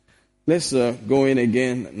Let's go in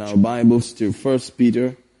again in our Bibles to 1 Peter,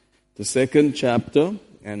 the 2nd chapter,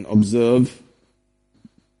 and observe.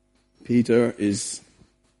 Peter is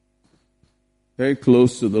very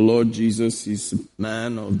close to the Lord Jesus. He's a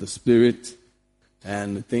man of the Spirit,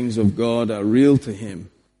 and the things of God are real to him.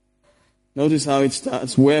 Notice how it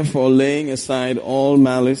starts. Wherefore, laying aside all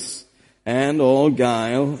malice and all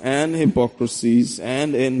guile and hypocrisies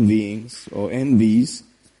and envies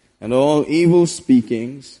and all evil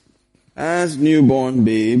speakings, as newborn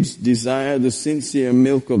babes, desire the sincere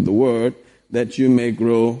milk of the word, that you may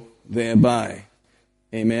grow thereby.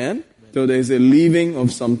 Amen? So there's a leaving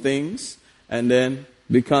of some things, and then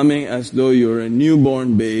becoming as though you're a newborn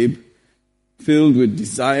babe, filled with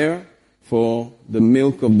desire for the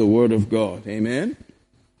milk of the word of God. Amen?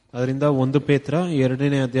 ಅದರಿಂದ 1 ಪೇತ್ರ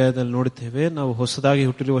 2ನೇ ಅಧ್ಯಾಯದಲ್ಲಿ ನೋಡುತ್ತೇವೆ, ನಾವು ಹೊಸದಾಗಿ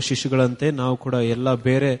ಹುಟ್ಟಿರುವ ಶಿಶುಗಳಂತೆ ನಾವು ಕೂಡ ಎಲ್ಲ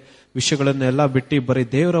ಬೇರೆ ವಿಷಯಗಳನ್ನೆಲ್ಲ ಬಿಟ್ಟು ಬರೀ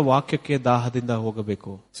ದೇವರ ವಾಕ್ಯಕ್ಕೆ ದಾಹದಿಂದ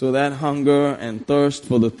ಹೋಗಬೇಕು. So that hunger and thirst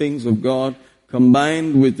for the things of God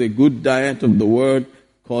combined with a good diet of the word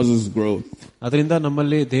causes growth. ಅದರಿಂದ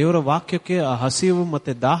ನಮ್ಮಲ್ಲಿ ದೇವರ ವಾಕ್ಯಕ್ಕೆ ಹಸಿವು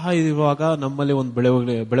ಮತ್ತೆ ದಾಹ ಇರುವಾಗ ನಮ್ಮಲ್ಲಿ ಒಂದು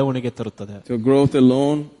ಬೆಳವಣಿಗೆ ತರುತ್ತದೆ. So growth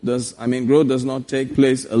does not take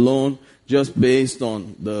place alone just based on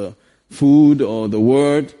the food or the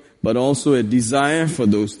word, but also a desire for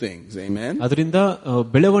those things. Amen. ಅದರಿಂದ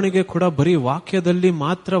ಬೆಳವಣಿಗೆ ಕೂಡ ಬರೀ ವಾಕ್ಯದಲ್ಲಿ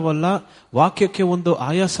ಮಾತ್ರವಲ್ಲ, ವಾಕ್ಯಕ್ಕೆ ಒಂದು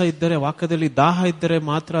ಆಯಾಸ ಇದ್ದರೆ, ವಾಕ್ಯದಲ್ಲಿ ದಾಹ ಇದ್ದರೆ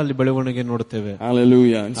ಮಾತ್ರ ಅಲ್ಲಿ ಬೆಳವಣಿಗೆ ನೋಡುತ್ತೇವೆ.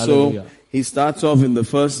 Hallelujah. And so he starts off in the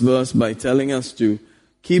first verse by telling us to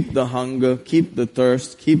keep the hunger, keep the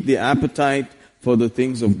thirst, keep the appetite for the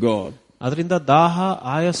things of God. ಅದರಿಂದ ದಾಹ,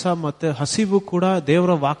 ಆಯಾಸ ಮತ್ತೆ ಹಸಿವು ಕೂಡ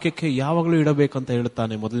ದೇವರ ವಾಕ್ಯಕ್ಕೆ ಯಾವಾಗಲೂ ಇಡಬೇಕಂತ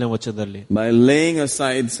ಹೇಳ್ತಾನೆ ಮೊದಲನೇ ವಚನದಲ್ಲಿ. By laying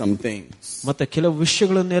aside some things. ಮತ್ತೆ ಕೆಲವು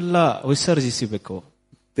ವಿಷಯಗಳನ್ನೆಲ್ಲ ವಿಸರ್ಜಿಸಬೇಕು.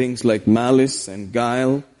 Things like malice and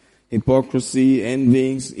guile, hypocrisy,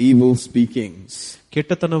 envyings, evil speakings.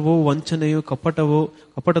 ಕೆಟ್ಟತನವು, ವಂಚನೆಯು,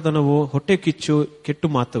 ಕಪಟತನವು, ಹೊಟ್ಟೆ ಕಿಚ್ಚು, ಕೆಟ್ಟು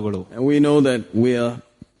ಮಾತುಗಳು. And we know that we are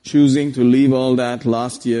choosing to leave all that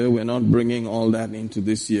last year. We're not bringing all that into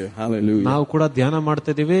this year. Hallelujah. ನಾವು ಕೂಡ ಧ್ಯಾನ ಮಾಡ್ತಾ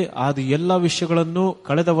ಇದೀವಿ, ಅದು ಎಲ್ಲಾ ವಿಷಯಗಳನ್ನು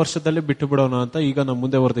ಕಳೆದ ವರ್ಷದಲ್ಲಿ ಬಿಟ್ಟು ಬಿಡೋಣ ಅಂತ ಈಗ ನಾವು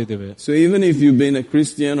ಮುಂದೆ ಹೊರಟಿದ್ದೇವೆ. So even if you've been a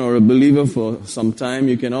Christian or a believer for some time,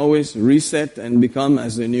 you can always reset and become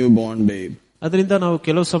as a newborn babe. ಅದರಿಂದ ನಾವು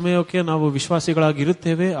ಕೆಲವು ಸಮಯಕ್ಕೆ ನಾವು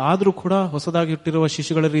ವಿಶ್ವಾಸಿಗಳಾಗಿರುತ್ತೇವೆ, ಆದ್ರೂ ಕೂಡ ಹೊಸದಾಗಿ ಹುಟ್ಟಿರುವ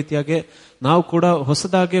ಶಿಶುಗಳ ರೀತಿಯಾಗಿ ನಾವು ಕೂಡ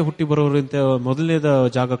ಹೊಸದಾಗಿ ಹುಟ್ಟಿ ಬರೋರಂತೆ ಮೊದಲನೇ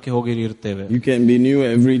ಜಾಗಕ್ಕೆ ಹೋಗಿ ಇರುತ್ತೇವೆ. You can be new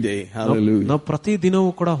every day. Hallelujah. ನಾವು ಪ್ರತಿ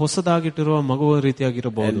ದಿನವೂ ಕೂಡ ಹೊಸದಾಗಿಟ್ಟಿರುವ ಮಗುವ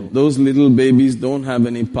ರೀತಿಯಾಗಿರಬಹುದು. Those little babies don't have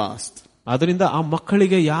any past. ಅದರಿಂದ ಆ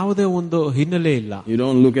ಮಕ್ಕಳಿಗೆ ಯಾವುದೇ ಒಂದು ಹಿನ್ನೆಲೆ ಇಲ್ಲ. You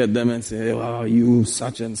don't look at them and say, "Wow, you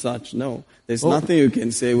such and such." No, there's nothing you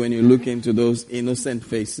can say when you look into those innocent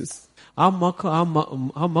faces. ಆ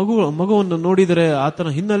ಮಗುವನ್ನು ನೋಡಿದರೆ ಆತನ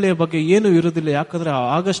ಹಿನ್ನೆಲೆಯ ಬಗ್ಗೆ ಏನು ಇರುವುದಿಲ್ಲ, ಯಾಕಂದ್ರೆ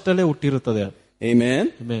ಆಗಷ್ಟಲ್ಲೇ ಹುಟ್ಟಿರುತ್ತದೆ. Amen.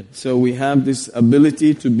 So we have this ability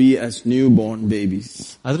to be as newborn babies.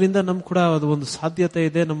 ಅದರಿಂದ ನಮ್ ಕೂಡ ಅದು ಒಂದು ಸಾಧ್ಯತೆ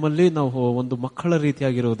ಇದೆ ನಮ್ಮಲ್ಲಿ, ನಾವು ಒಂದು ಮಕ್ಕಳ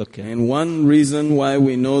ರೀತಿಯಾಗಿರುವುದಕ್ಕೆ. And one reason why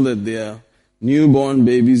we know that they are newborn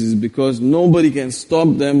babies is because nobody can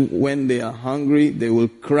stop them when they are hungry. They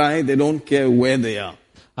will cry. They don't care where they are.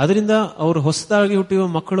 ಅದರಿಂದ ಅವರು ಹೊಸದಾಗಿ ಹುಟ್ಟಿರುವ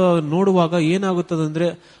ಮಕ್ಕಳು ನೋಡುವಾಗ ಏನಾಗುತ್ತದೆ ಅಂದ್ರೆ,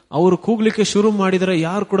 ಅವರು ಕೂಗ್ಲಿಕ್ಕೆ ಶುರು ಮಾಡಿದರೆ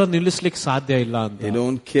ಯಾರು ಕೂಡ ನಿಲ್ಲಿಸ್ಲಿಕ್ಕೆ ಸಾಧ್ಯ ಇಲ್ಲ ಅಂತ. They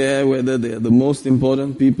don't care whether they are the most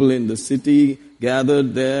important people in the city gathered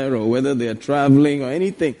there or whether they are traveling or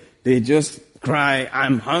anything. They just cry,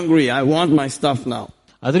 "I'm hungry. I want my stuff now."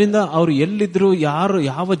 ಅದರಿಂದ ಅವರು ಎಲ್ಲಿದ್ರು,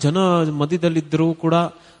 ಯಾವ ಜನ ಮಧ್ಯದಲ್ಲಿದ್ರು ಕೂಡ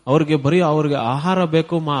ಅವ್ರಿಗೆ ಬರೀ ಅವ್ರಿಗೆ ಆಹಾರ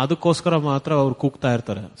ಬೇಕು, ಅದಕ್ಕೋಸ್ಕರ ಮಾತ್ರ ಅವ್ರು ಕೂಗ್ತಾ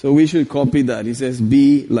ಇರ್ತಾರೆ. So we should copy that. He says, "Be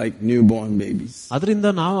like newborn babies." ಅದರಿಂದ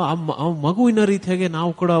ನಾವು ಆ ಮಗುವಿನ ರೀತಿಯಾಗಿ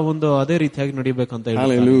ನಾವು ಕೂಡ ಒಂದು ಅದೇ ರೀತಿಯಾಗಿ ನಡಿಬೇಕಂತ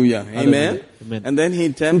ಹೇಳ್ತಾರೆ. Hallelujah. Amen. And then he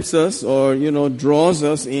tempts us or draws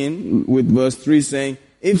us in with verse 3 saying,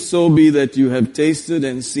 "If so be that you have tasted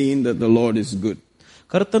and seen that the Lord is good."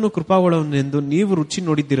 ಕರ್ತನು ಕೃಪಾಳುವನೆಂದು ನೀವು ರುಚಿ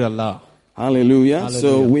ನೋಡಿದ್ದೀರಲ್ಲ. Hallelujah.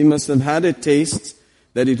 So we must have had a taste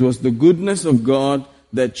that it was the goodness of God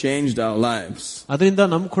that changed our lives. ಅದರಿಂದ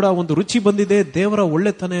ನಮ್ ಕೂಡ ಒಂದು ರುಚಿ ಬಂದಿದೆ, ದೇವರ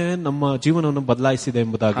ಒಳ್ಳೆತನ ನಮ್ಮ ಜೀವನವನ್ನು ಬದಲಾಯಿಸಿದೆ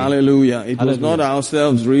ಎಂಬುದಾಗಿ. Hallelujah. It was not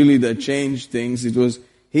ourselves really that changed things. It was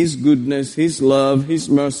His goodness, His love, His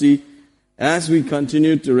mercy. As we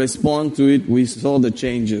continued to respond to it, we saw the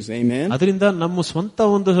changes. Amen. ಅದರಿಂದ ನಮ್ಮ ಸ್ವಂತ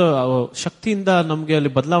ಒಂದು ಶಕ್ತಿಯಿಂದ ನಮಗೆ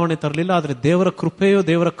ಅಲ್ಲಿ ಬದಲಾವಣೆ ತರಲಿಲ್ಲ, ಆದ್ರೆ ದೇವರ ಕೃಪೆಯೋ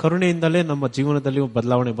ದೇವರ ಕರುಣೆಯಿಂದಲೇ ನಮ್ಮ ಜೀವನದಲ್ಲಿ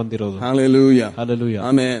ಬದಲಾವಣೆ ಬಂದಿರೋದು. Hallelujah. Hallelujah.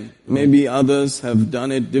 Amen. Maybe others have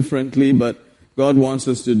done it differently, but God wants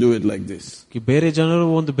us to do it like this. ಬೇರೆ ಜನರು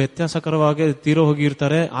ಒಂದು ವ್ಯತ್ಯಾಸಕರವಾಗಿ ತೀರೋ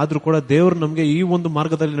ಹೋಗಿರ್ತಾರೆ, ಆದ್ರೂ ಕೂಡ ದೇವರು ನಮಗೆ ಈ ಒಂದು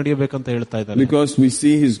ಮಾರ್ಗದಲ್ಲಿ ನಡೆಯಬೇಕಂತ ಹೇಳ್ತಾ ಇದ್ದಾರೆ. Because we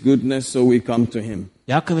see His goodness, so we come to Him.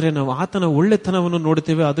 ಯಾಕಂದ್ರೆ ನಾವು ಆತನ ಒಳ್ಳೆತನವನ್ನು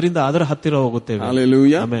ನೋಡುತ್ತೇವೆ, ಅದರಿಂದ ಅದರ ಹತ್ತಿರ ಹೋಗುತ್ತೇವೆ.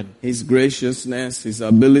 Hallelujah. Amen. His graciousness, His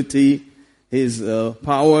ability, His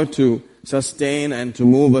power to sustain and to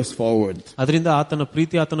move us forward. ಅದರಿಂದ ಆತನ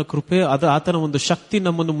ಪ್ರೀತಿ, ಆತನ ಕೃಪೆ, ಅದು ಆತನ ಒಂದು ಶಕ್ತಿ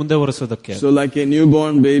ನಮ್ಮನ್ನು ಮುಂದೆ ವರೆಸೋದಕ್ಕೆ. So like a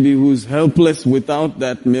newborn baby who's helpless without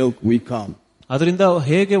that milk, we come. ಅದರಿಂದ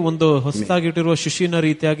ಹೇಗೆ ಒಂದು ಹೊಸದಾಗಿಟ್ಟಿರುವ ಶಿಶುವಿನ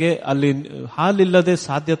ರೀತಿಯಾಗಿ ಅಲ್ಲಿ ಹಾಲಿಲ್ಲದೆ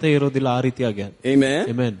ಸಾಧ್ಯತೆ ಇರೋದಿಲ್ಲ, ಆ ರೀತಿಯಾಗಿ. Amen.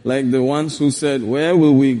 Amen. Like the ones who said, "Where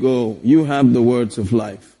will we go? You have the words of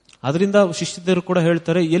life." ಅದರಿಂದ ಶಿಷ್ಯರು ಕೂಡ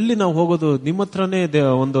ಹೇಳ್ತಾರೆ, ಎಲ್ಲಿ ನಾವು ಹೋಗೋದು, ನಿಮ್ಮ ಹತ್ರನೇ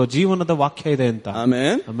ಒಂದು ಜೀವನದ ವಾಕ್ಯ ಇದೆ ಅಂತ.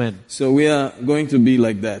 Amen. Amen. So we are going to be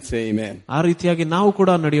like that. Say amen. ಆ ರೀತಿಯಾಗಿ ನಾವು ಕೂಡ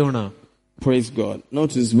ನಡೆಯೋಣ. Praise God.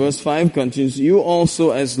 Notice verse 5 continues, "You also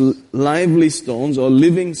as lively stones or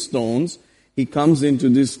living stones," he comes into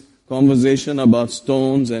this conversation about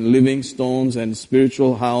stones and living stones and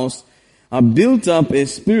spiritual house, "are built up a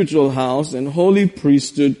spiritual house and holy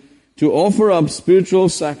priesthood to offer up spiritual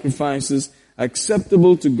sacrifices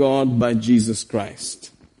acceptable to God by Jesus Christ."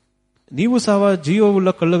 ನೀವು ಸಹ ಜೀವವುಳ್ಳ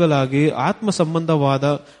ಕಲ್ಲುಗಳಾಗಿ ಆತ್ಮ ಸಂಬಂಧವಾದ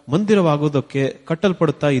ಮಂದಿರವಾಗುವುದಕ್ಕೆ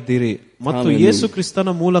ಕಟ್ಟಲ್ಪಡುತ್ತಾ ಇದ್ದೀರಿ ಮತ್ತು ಯೇಸು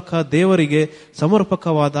ಕ್ರಿಸ್ತನ ಮೂಲಕ ದೇವರಿಗೆ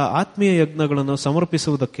ಸಮರ್ಪಕವಾದ ಆತ್ಮೀಯ ಯಜ್ಞಗಳನ್ನು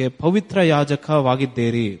ಸಮರ್ಪಿಸುವುದಕ್ಕೆ ಪವಿತ್ರ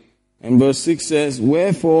ಯಾಜಕವಾಗಿದ್ದೀರಿ. And verse 6 says,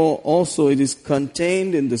 "Wherefore also it is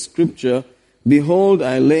contained in the scripture, Behold,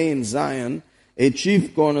 I lay in Zion a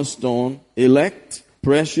chief cornerstone, elect,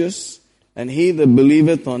 precious, and he that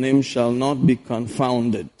believeth on him shall not be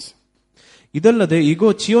confounded." ಇದಲ್ಲದೆ ಇಗೋ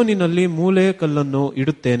ಚಿಯೋನಿನಲ್ಲಿ ಮೂಲೆ ಕಲ್ಲನ್ನು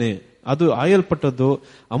ಇಡುತ್ತೇನೆ, ಅದು ಆಯಲ್ಪಟ್ಟದ್ದು,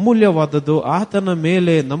 ಅಮೂಲ್ಯವಾದದ್ದು, ಆತನ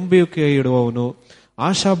ಮೇಲೆ ನಂಬಿಕೆ ಇಡುವವನು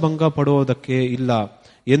ಆಶಾಭಂಗ ಪಡುವುದಕ್ಕೆ ಇಲ್ಲ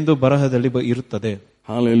ಎಂದು ಬರಹದಲ್ಲಿ ಇರುತ್ತದೆ.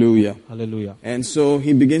 Hallelujah. Hallelujah. And so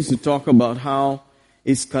he begins to talk about how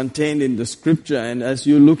it's contained in the scripture, and as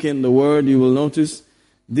you look in the word, you will notice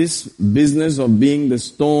this business of being the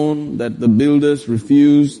stone that the builders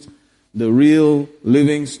refused, the real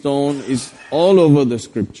living stone, is all over the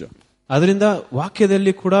scripture. ಅದರಿಂದ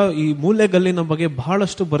ವಾಕ್ಯದಲ್ಲಿ ಕೂಡ ಈ ಮೂಲೆಗಲ್ಲಿನ ಬಗ್ಗೆ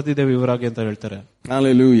ಬಹಳಷ್ಟು ಬರೆದಿದೆ ವಿವರಾಗಿ ಅಂತ ಹೇಳ್ತಾರೆ.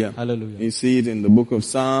 Hallelujah. Hallelujah. You see it in the book of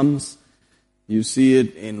Psalms, you see it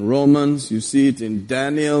in Romans, you see it in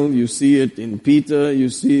Daniel, you see it in Peter, you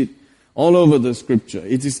see it all over the scripture.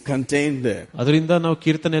 It is contained there. ಅದರಿಂದ ನಾವು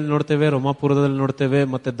ಕೀರ್ತನೆಯಲ್ಲಿ ನೋಡ್ತೇವೆ, ರೋಮಾಪುರದಲ್ಲಿ ನೋಡ್ತೇವೆ,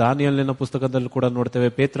 ಮತ್ತೆ ದಾನಿಯೇಲನ ಪುಸ್ತಕದಲ್ಲಿ ಕೂಡ ನೋಡ್ತೇವೆ,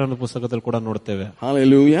 ಪೇತ್ರನ ಪುಸ್ತಕದಲ್ಲಿ ಕೂಡ ನೋಡ್ತೇವೆ.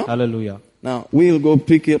 Hallelujah. Hallelujah. Now we'll go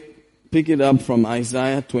pick it up from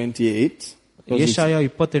Isaiah 28. ಯೆಶಾಯ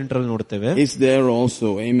 28ರಲ್ಲಿ ನೋಡ್ತೇವೆ. It's there also.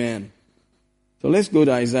 Amen. So let's go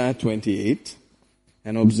to Isaiah 28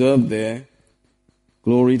 and observe there.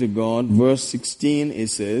 Glory to God. Verse 16 it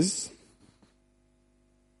says,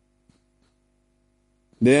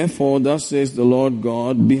 "Therefore thus says the Lord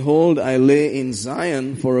God, Behold, I lay in Zion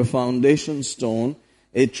for a foundation stone,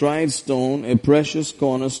 a tried stone, a precious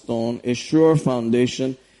cornerstone, a sure foundation.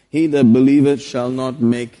 He that believeth shall not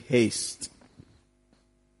make haste."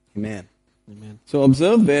 Amen. Amen. So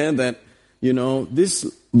observe there that, this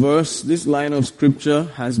verse, this line of scripture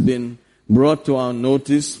has been brought to our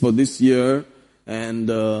notice for this year. And,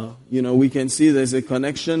 we can see there's a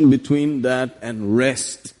connection between that and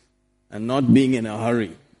rest and not being in a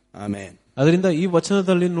hurry. Amen. ಅದರಿಂದ ಈ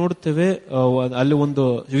ವಚನದಲ್ಲಿ ನೋಡ್ತೇವೆ, ಅಲ್ಲಿ ಒಂದು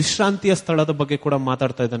ವಿಶ್ರಾಂತಿಯ ಸ್ಥಳದ ಬಗ್ಗೆ ಕೂಡ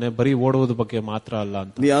ಮಾತಾಡ್ತಾ ಇದ್ದಾನೆ, ಬರೀ ಓಡುವುದ ಬಗ್ಗೆ ಮಾತ್ರ ಅಲ್ಲ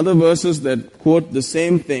ಅಂತ. The other verses that quote the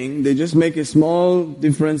same thing, they just make a small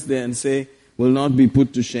difference there and say, "Will not be put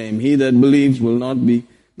to shame. He that believes will not be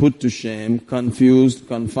put to shame, confused,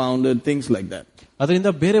 confounded," things like that. ಅದರಿಂದ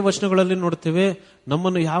ಬೇರೆ ವಚನಗಳಲ್ಲಿ ನೋಡ್ತೇವೆ,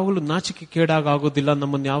 ನಮ್ಮನ್ನು ಯಾವಾಗಲೂ ನಾಚಿಕೆ ಕೇಡಾಗೋದಿಲ್ಲ,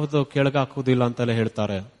 ನಮ್ಮನ್ನು ಯಾವುದು ಕೆಳಗೆ ಹಾಕುವುದಿಲ್ಲ ಅಂತೆಲ್ಲ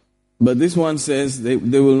ಹೇಳ್ತಾರೆ. But this one says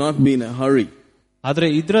they will not be in a hurry. ಆದ್ರೆ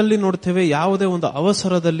ಇದರಲ್ಲಿ ನೋಡ್ತೇವೆ ಯಾವುದೇ ಒಂದು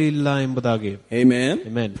ಅವಸರದಲ್ಲಿ ಇಲ್ಲ ಎಂಬುದಾಗಿ. Amen.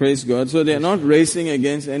 Amen. Praise God. So they are not racing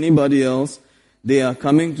against anybody else. They are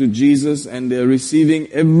coming to Jesus and they are receiving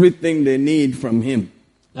everything they need from him.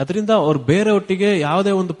 ಅದರಿಂದ ಅವ್ರು ಬೇರೆ ಒಟ್ಟಿಗೆ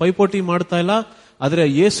ಯಾವುದೇ ಒಂದು ಪೈಪೋಟಿ ಮಾಡ್ತಾ ಇಲ್ಲ, ಆದ್ರೆ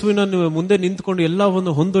ಯೇಸುವಿನ ಮುಂದೆ ನಿಂತ್ಕೊಂಡು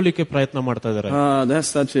ಎಲ್ಲವನ್ನು ಹೊಂದಲಿಕ್ಕೆ ಪ್ರಯತ್ನ ಮಾಡ್ತಾ ಇದ್ದಾರೆ.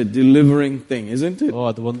 That's such a delivering thing, isn't it?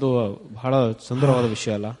 ಅದು ಒಂದು ಬಹಳ ಸುಂದರವಾದ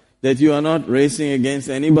ವಿಷಯ ಅಲ್ಲ? That you are not racing against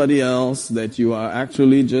anybody else, that you are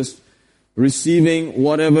actually just receiving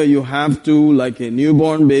whatever you have to, like a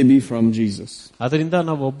newborn baby from Jesus. ಅದರಿಂದ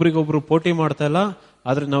ನಾವು ಒಬ್ರಿಗೊಬ್ರು ಪೋಟಿ ಮಾಡ್ತಾ ಇಲ್ಲ,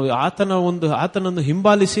 ಆದ್ರೆ ನಾವು ಆತನನ್ನು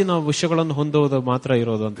ಹಿಂಬಾಲಿಸಿ ನಾವು ವಿಷಯಗಳನ್ನು ಹೊಂದುವುದು ಮಾತ್ರ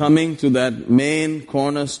ಇರೋದು. Coming to that main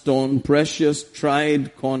cornerstone, precious tried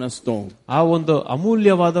cornerstone. ಆ ಒಂದು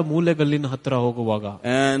ಅಮೂಲ್ಯವಾದ ಮೂಲೆಗಲ್ಲಿನ ಹತ್ರ ಹೋಗುವಾಗ,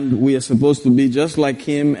 and we are supposed to be just like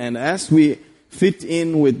him, and as we fit in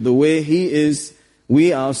with the way he is, we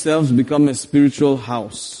ourselves become a spiritual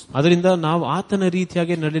house. ಅದರಿಂದ ನಾವು ಆತನ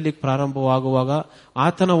ರೀತಿಯಾಗಿ ನಡೀಲಿಕ್ಕೆ ಪ್ರಾರಂಭವಾಗುವಾಗ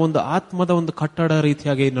ಆತನ ಒಂದು ಆತ್ಮದ ಒಂದು ಕಟ್ಟಡ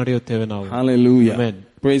ರೀತಿಯಾಗಿ ನಡೆಯುತ್ತೇವೆ ನಾವು. Hallelujah. Amen.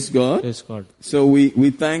 Praise God. Praise God. So we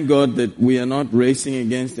thank God that we are not racing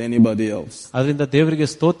against anybody else. ಅದರಿಂದ ದೇವರಿಗೆ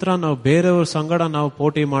ಸ್ತೋತ್ರ, ನಾವು ಬೇರೆಯವರ ಸಂಗಡ ನಾವು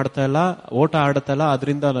ಪೋಟಿ ಮಾಡ್ತಾ ಇಲ್ಲ, ಓಟ ಆಡ್ತಾ ಇಲ್ಲ,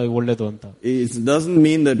 ಅದರಿಂದ ನಾವು ಒಳ್ಳೇದು ಅಂತ. It doesn't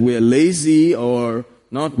mean that we are lazy or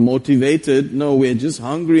not motivated. No, we are just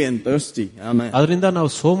hungry and thirsty. Amen. ಅದರಿಂದ ನಾವು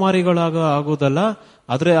ಸೋಮಾರಿಗಳಾಗೋದಲ್ಲ,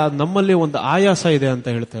 ಆದ್ರೆ ನಮ್ಮಲ್ಲಿ ಒಂದು ಆಯಾಸ ಇದೆ ಅಂತ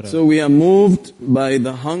ಹೇಳ್ತಾರೆ. So we are moved by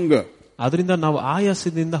the hunger. ಅದರಿಂದ ನಾವು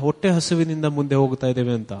ಆಯಾಸದಿಂದ ಹೊಟ್ಟೆ ಹಸಿವಿನಿಂದ ಮುಂದೆ ಹೋಗ್ತಾ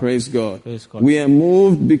ಇದ್ದೇವೆ ಅಂತ. Praise God. Praise God. We are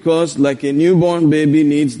moved because like a newborn baby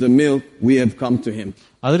needs the milk, we have come to him.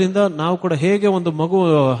 ಅದರಿಂದ ನಾವು ಕೂಡ ಹೇಗೆ ಒಂದು ಮಗು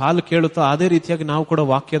ಹಾಲು ಕೇಳುತ್ತಾ ಅದೇ ರೀತಿಯಾಗಿ ನಾವು ಕೂಡ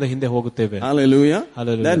ವಾಕ್ಯದ ಹಿಂದೆ ಹೋಗುತ್ತೇವೆ. Hallelujah.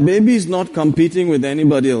 Hallelujah. That baby is not competing with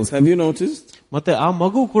anybody else. Have you noticed? ಮತ್ತೆ ಆ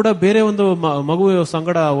ಮಗು ಕೂಡ ಬೇರೆ ಒಂದು ಮಗು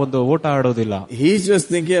ಸಂಗಡ ಒಂದು ಓಟ ಆಡೋದಿಲ್ಲ. He's just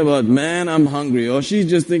thinking about, man, I'm hungry, or she's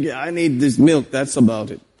just thinking, I need this milk. That's about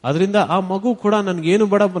it. ಅದರಿಂದ ಆ ಮಗು ಕೂಡ ನನ್ಗೆ ಏನು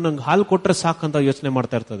ಬೇಡ, ನಂಗೆ ಹಾಲು ಕೊಟ್ರೆ ಸಾಕಂತ ಯೋಚನೆ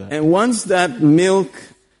ಮಾಡ್ತಾ ಇರ್ತದೆ. And once that milk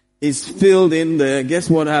is filled in there, guess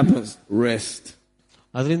what happens? Rest.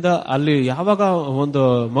 ಅದರಿಂದ ಅಲ್ಲಿ ಯಾವಾಗ ಒಂದು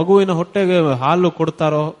ಮಗುವಿನ ಹೊಟ್ಟೆಗೆ ಹಾಲು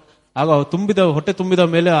ಕೊಡ್ತಾರೋ ಆಗ ಹೊಟ್ಟೆ ತುಂಬಿದ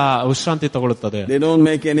ಮೇಲೆ ಆ ವಿಶ್ರಾಂತಿ ತಗೊಳ್ಳುತ್ತದೆ. They don't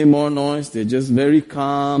make any more noise. They're just very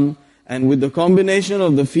calm. And with the combination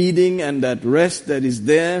of the feeding and that rest that is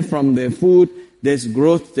there from their food, there's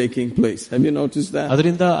growth taking place. Have you noticed that?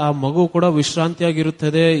 ಅದರಿಂದ ಆ ಮಗು ಕೂಡ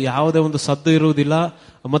ವಿಶ್ರಾಂತಿಯಾಗಿರುತ್ತದೆ, ಯಾವುದೇ ಒಂದು ಸದ್ದು ಇರುವುದಿಲ್ಲ.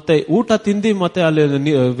 ಮತ್ತೆ ಊಟ ತಿಂದಿ ಮತ್ತೆ ಅಲ್ಲಿ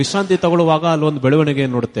ವಿಶ್ರಾಂತಿ ತಗೊಳ್ಳುವಾಗ ಅಲ್ಲಿ ಒಂದು ಬೆಳವಣಿಗೆ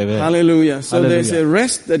ನೋಡುತ್ತೇವೆ. Hallelujah. So there's a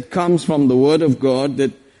rest that comes from the word of God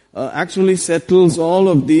that actually settles all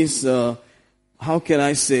of these, how can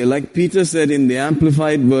I say, like Peter said in the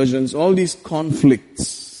amplified versions, all these conflicts.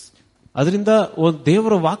 ಅದರಿಂದ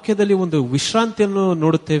ದೇವರ ವಾಕ್ಯದಲ್ಲಿ ಒಂದು ವಿಶ್ರಾಂತಿಯನ್ನು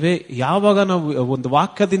ನೋಡುತ್ತೇವೆ. ಯಾವಾಗ ನಾವು ಒಂದು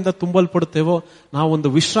ವಾಕ್ಯದಿಂದ ತುಂಬಲ್ಪಡುತ್ತೇವೋ ನಾವು ಒಂದು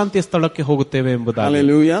ವಿಶ್ರಾಂತಿಯ ಸ್ಥಳಕ್ಕೆ ಹೋಗುತ್ತೇವೆ ಎಂಬುದಾಗಿ.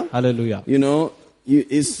 Hallelujah. Hallelujah. You know,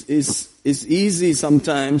 it's easy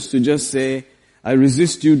sometimes to just say, I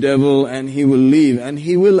resist you, devil, and he will leave, and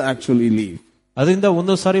he will actually leave. ಅದರಿಂದ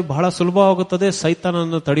ಒಂದು ಸಾರಿ ಬಹಳ ಸುಲಭವಾಗುತ್ತದೆ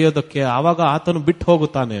ಸೈತಾನನ್ನು ತಡೆಯೋದಕ್ಕೆ, ಆವಾಗ ಆತನು ಬಿಟ್ಟು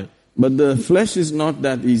ಹೋಗುತ್ತಾನೆ. But the flesh is not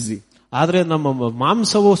that easy. ಆದ್ರೆ ನಮ್ಮ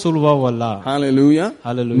ಮಾಂಸವೂ ಸುಲಭವಲ್ಲ. Hallelujah.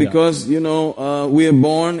 Hallelujah. Because, we are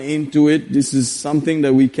born into it. This is something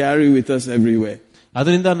that we carry with us everywhere.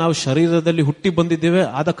 ಅದರಿಂದ ನಾವು ಶರೀರದಲ್ಲಿ ಹುಟ್ಟಿ ಬಂದಿದ್ದೇವೆ,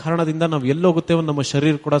 ಆದ ಕಾರಣದಿಂದ ನಾವು ಎಲ್ಲೋಗುತ್ತೇವೆ ನಮ್ಮ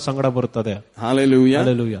ಶರೀರ ಕೂಡ ಸಂಗಡ ಬರುತ್ತದೆ. Hallelujah.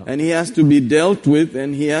 Hallelujah. And he has to be dealt with,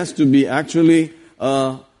 and he has to be actually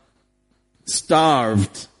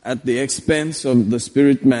starved at the expense of the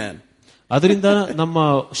spirit man. ಅದರಿಂದ ನಮ್ಮ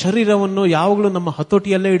ಶರೀರವನ್ನು ಯಾವಾಗಲೂ ನಮ್ಮ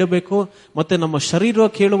ಹತೋಟಿಯಲ್ಲೇ ಇಡಬೇಕು, ಮತ್ತೆ ನಮ್ಮ ಶರೀರ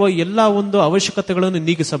ಕೇಳುವ ಎಲ್ಲಾ ಒಂದು ಅವಶ್ಯಕತೆಗಳನ್ನು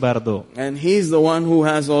ನೀಗಿಸಬಾರದು. And he is the one who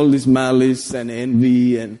has all this malice and envy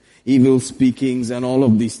and evil speakings and all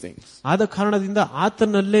of these things. ಆದ ಕಾರಣದಿಂದ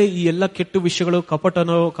ಆತನಲ್ಲೇ ಈ ಎಲ್ಲ ಕೆಟ್ಟ ವಿಷಯಗಳು,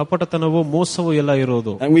 ಕಪಟತನವು, ಮೋಸವು ಎಲ್ಲ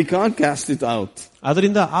ಇರೋದು. And we can't cast it out.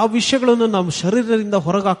 ಅದರಿಂದ ಆ ವಿಷಯಗಳನ್ನು ನಮ್ಮ ಶರೀರದಿಂದ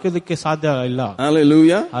ಹೊರಗೆ ಹಾಕೋದಕ್ಕೆ ಸಾಧ್ಯ ಇಲ್ಲ.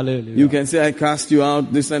 Hallelujah. Hallelujah. You can say, I cast you out,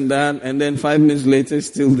 this and that, and then 5 minutes later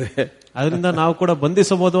it's still there. ಅದರಿಂದ ನಾವು ಕೂಡ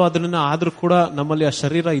ಬಂಧಿಸಬಹುದು ಅದನ್ನ, ಆದ್ರೂ ಕೂಡ ನಮ್ಮಲ್ಲಿ ಆ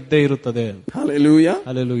ಶರೀರ ಇದ್ದೇ ಇರುತ್ತದೆ. Hallelujah.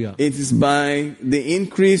 Hallelujah. It is by the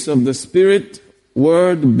increase of the spirit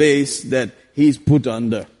word base that he is put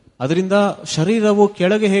under. ಅದರಿಂದ ಶರೀರವು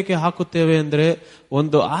ಕೆಳಗೆ ಹೇಗೆ ಹಾಕುತ್ತೇವೆ ಅಂದ್ರೆ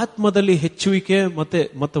ಒಂದು ಆತ್ಮದಲ್ಲಿ ಹೆಚ್ಚುವಿಕೆ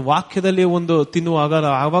ಮತ್ತೆ ವಾಕ್ಯದಲ್ಲಿ ಒಂದು ತಿನ್ನುವಾಗ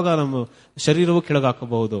ಆವಾಗ ನಮ್ಮ ಶರೀರವು ಕೆಳಗೆ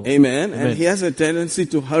ಹಾಕಬಹುದು. Amen. And he has a tendency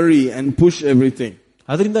to hurry and push everything.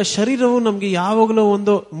 ಅದರಿಂದ ಶರೀರವು ನಮ್ಗೆ ಯಾವಾಗಲೂ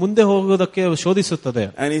ಒಂದು ಮುಂದೆ ಹೋಗೋದಕ್ಕೆ ಶೋಧಿಸುತ್ತದೆ.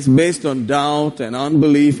 And it's based on doubt and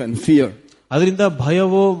unbelief and fear. ಅದರಿಂದ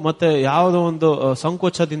ಭಯವು ಮತ್ತೆ ಯಾವುದೋ ಒಂದು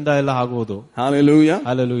ಸಂಕೋಚದಿಂದ ಎಲ್ಲ ಆಗುವುದು. Hallelujah.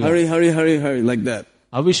 Hallelujah. Hurry like that.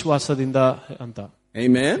 ಅವಿಶ್ವಾಸದಿಂದ ಅಂತ.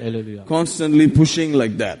 Amen. Hallelujah. Constantly pushing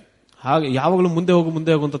like that. ಹಾಗೆ ಯಾವಾಗಲೂ ಮುಂದೆ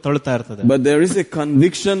ಹೋಗು ಅಂತ ತಳ್ಳುತ್ತಾ ಇರ್ತದೆ. But there is a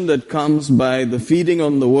conviction that comes by the feeding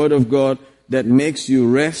on the word of God that makes you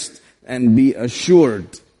rest and be assured.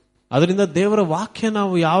 ಅದರಿಂದ ದೇವರ ವಾಕ್ಯ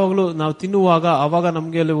ನಾವು ಯಾವಾಗಲೂ ನಾವು ತಿನ್ನುವಾಗ ಅವಾಗ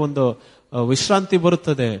ನಮ್ಗೆ ಅಲ್ಲಿ ಒಂದು ವಿಶ್ರಾಂತಿ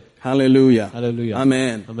ಬರುತ್ತದೆ. Hallelujah. Hallelujah.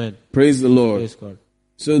 Amen. Amen. Praise the Lord. Praise God.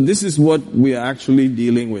 So this is what we are actually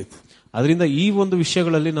dealing with. ಅದರಿಂದ ಈ ಒಂದು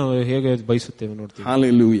ವಿಷಯಗಳಲ್ಲಿ ನಾವು ಹೇಗೆ ಬಯಸುತ್ತೇವೆ ನೋಡ್ತೀವಿ.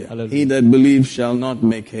 Hallelujah. Hallelujah. He that believes shall not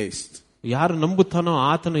make haste. ಯಾರು ನಂಬುತ್ತಾನೋ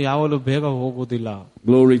ಆತನು ಯಾವಾಗಲೂ ಬೇಗ ಹೋಗುವುದಿಲ್ಲ.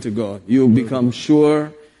 Glory to God. You become sure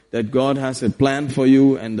that God has a plan for you,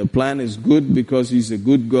 and the plan is good because He's a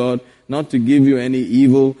good God, not to give you any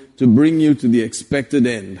evil, to bring you to the expected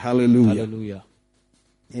end. Hallelujah. Hallelujah.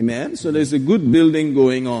 Amen. So there's a good building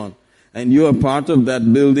going on, and you are part of that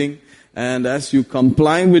building, and as you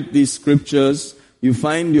comply with these scriptures, you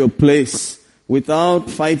find your place. Without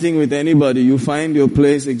fighting with anybody, you find your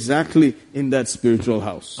place exactly in that spiritual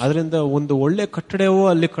house. ಅದರಿಂದ ಒಂದು ಒಳ್ಳೆ ಕಟ್ಟಡವು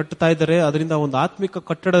ಅಲ್ಲಿ ಕಟ್ಟುತ್ತಾ ಇದ್ದಾರೆ. ಅದರಿಂದ ಒಂದು ಆತ್ಮಿಕ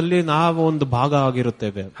ಕಟ್ಟಡದಲ್ಲಿ ನಾವು ಒಂದು ಭಾಗ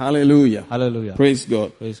ಆಗಿರುತ್ತೇವೆ. Hallelujah. Hallelujah. Praise God.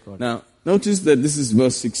 Praise God. Now, notice that this is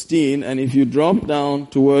verse 16, and if you drop down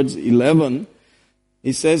towards 11,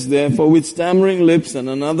 he says there, for with stammering lips and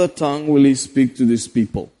another tongue will he speak to this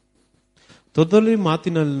people. ತೊದಲಿ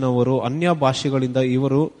ಮಾತಿನಲ್ಲಿನವರು ಅನ್ಯ ಭಾಷೆಗಳಿಂದ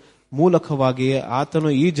ಇವರು ಮೂಲಕವಾಗಿಯೇ ಆತನು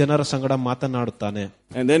ಈ ಜನರ ಸಂಗಡ ಮಾತನಾಡುತ್ತಾನೆ.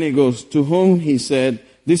 And then he goes, to whom he said,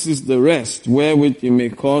 this is the rest wherewith you may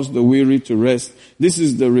cause the weary to rest. This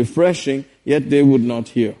is the refreshing, yet they would not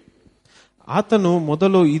hear. ಆತನು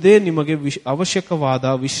ಮೊದಲು ಇದೇ ನಿಮಗೆ ಅವಶ್ಯಕವಾದ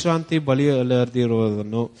ವಿಶ್ರಾಂತಿ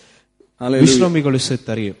ಬಲಿಯಲ್ಲಿರುವುದನ್ನು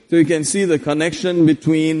ವಿಶ್ರಮಿಗೊಳಿಸುತ್ತಾರೆ. So you can see the connection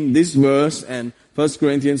between this verse and 1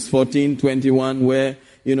 Corinthians 14:21, where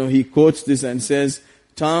he quotes this and says,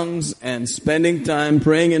 tongues and spending time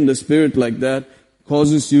praying in the Spirit like that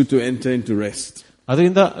causes you to enter into rest.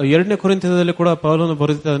 ಅದರಿಂದ 2 ಕೊರಿಂಥದಲ್ಲಿ ಕೂಡ ಪೌಲನು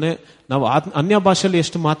ಬರೆದಿದ್ದಾನೆ, ನಾವು ಅನ್ಯ ಭಾಷೆಯಲ್ಲಿ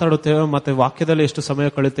ಎಷ್ಟು ಮಾತಾಡುತ್ತೇವೆ ಮತ್ತೆ ವಾಕ್ಯದಲ್ಲಿ ಎಷ್ಟು ಸಮಯ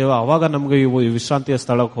ಕಳೆಯುತ್ತೇವೆ, ಅವಾಗ ನಮಗೆ ಈ ವಿಶ್ರಾಂತಿಯ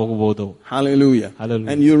ಸ್ಥಳಕ್ಕೆ ಹೋಗಬಹುದು. Hallelujah.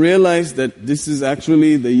 And you realize that this is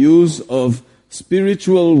actually the use of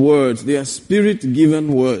spiritual words. They are spirit given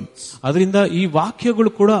words. ಅದರಿಂದ ಈ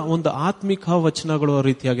ವಾಕ್ಯಗಳು ಕೂಡ ಒಂದು ಆತ್ಮಿಕ ವಚನಗಳು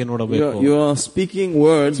ರೀತಿಯಾಗಿ ನೋಡಬೇಕು. You are speaking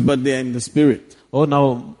words but they are in the spirit. ನಾವು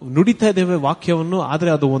ನುಡಿತಾ ಇದ್ದೇವೆ ವಾಕ್ಯವನ್ನು, ಆದ್ರೆ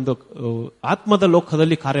ಅದು ಒಂದು ಆತ್ಮದ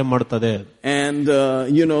ಲೋಕದಲ್ಲಿ ಕಾರ್ಯ ಮಾಡುತ್ತದೆ. And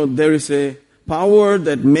there is a power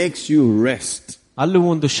that makes you rest. ಅಲ್ಲಿ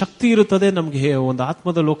ಒಂದು ಶಕ್ತಿ ಇರುತ್ತದೆ, ನಮಗೆ ಒಂದು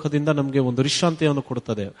ಆತ್ಮದ ಲೋಕದಿಂದ ನಮಗೆ ಒಂದು ವಿಶ್ರಾಂತಿಯನ್ನು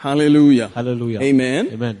ಕೊಡುತ್ತದೆ. Hallelujah. Hallelujah. Amen.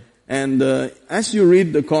 Amen. And as you read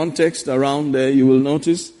the context around there, you will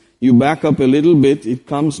notice, you back up a little bit, it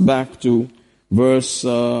comes back to verse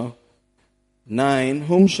 9.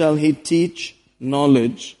 Whom shall he teach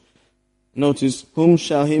knowledge? Notice, whom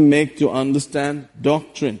shall he make to understand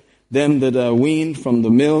doctrine? Them that are weaned from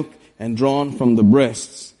the milk and drawn from the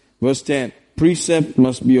breasts. Verse 10. Precept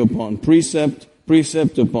must be upon precept,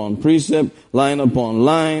 precept upon precept, line upon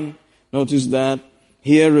line. Notice that.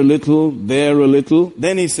 Here a little, there a little.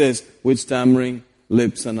 Then he says, with stammering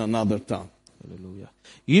lips and another tongue. Hallelujah.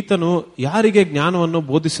 ಈತನು ಯಾರಿಗೆ ಜ್ಞಾನವನ್ನು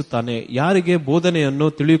ಬೋಧಿಸುತ್ತಾನೆ, ಯಾರಿಗೆ ಬೋಧನೆಯನ್ನು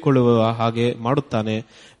ತಿಳಿದುಕೊಳ್ಳುವ ಹಾಗೆ ಮಾಡುತ್ತಾನೆ,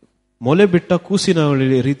 ಮೊಲೆ ಬಿಟ್ಟ ಕೂಸಿನ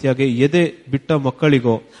ರೀತಿಯಾಗಿ ಎದೆ ಬಿಟ್ಟ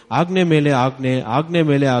ಮಕ್ಕಳಿಗೋ ಆಜ್ಞೆ ಮೇಲೆ ಆಜ್ಞೆ, ಆಜ್ಞೆ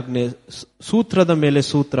ಮೇಲೆ ಆಜ್ಞೆ, ಸೂತ್ರದ ಮೇಲೆ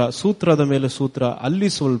ಸೂತ್ರ, ಸೂತ್ರದ ಮೇಲೆ ಸೂತ್ರ, ಅಲ್ಲಿ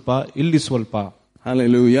ಸ್ವಲ್ಪ ಇಲ್ಲಿ ಸ್ವಲ್ಪ.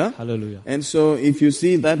 Hallelujah. Hallelujah. And so if you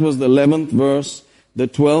see, that was the 11th verse, the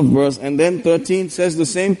 12th verse, and then 13 says the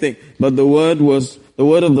same thing. But the word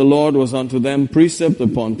of the Lord was unto them precept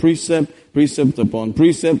upon precept, precept upon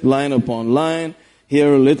precept, line upon line,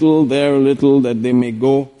 here a little, there a little, that they may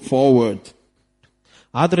go forward.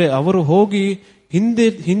 ಆದರೆ ಅವರು ಹೋಗಿ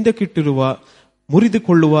ಹಿಂದಕ್ಕಿಟ್ಟಿರುವ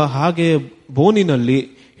ಮುರಿದುಕೊಳ್ಳುವ ಹಾಗೆ ಬೋನಿನಲ್ಲಿ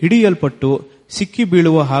ಹಿಡಿಯಲ್ಪಟ್ಟು ಸಿಕ್ಕಿ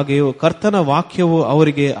ಬೀಳುವ ಹಾಗೆಯೂ ಕರ್ತನ ವಾಕ್ಯವು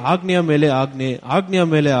ಅವರಿಗೆ ಆಜ್ಞೆಯ ಮೇಲೆ ಆಜ್ಞೆ, ಆಜ್ಞೆಯ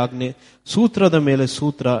ಮೇಲೆ ಆಜ್ಞೆ, ಸೂತ್ರದ ಮೇಲೆ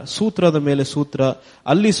ಸೂತ್ರ, ಸೂತ್ರದ ಮೇಲೆ ಸೂತ್ರ,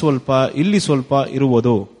 ಅಲ್ಲಿ ಸ್ವಲ್ಪ ಇಲ್ಲಿ ಸ್ವಲ್ಪ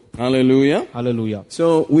ಇರುವುದು. Hallelujah. Hallelujah. So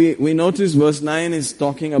we notice verse 9 is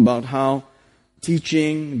talking about how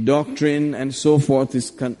teaching, doctrine and so forth is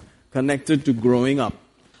connected to growing up.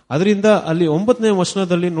 ಅದರಿಂದ ಅಲ್ಲಿ 9ನೇ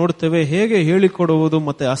ವಚನದಲ್ಲಿ ನೋಡುತ್ತೇವೆ ಹೇಗೆ ಹೇಳಿಕೊಡುವುದು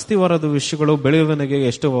ಮತ್ತೆ ಅಸ್ತಿವಾರದ ವಿಷಯಗಳು ಬೆಳವಣಿಗೆಗೆ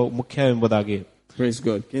ಎಷ್ಟು ಮುಖ್ಯ ಎಂಬುದಾಗಿ. Praise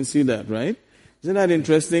God. Can you see that, right? Isn't that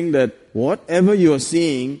interesting that whatever you are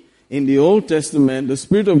seeing in the Old Testament, the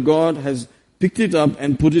Spirit of God has picked it up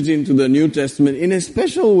and put it into the New Testament in a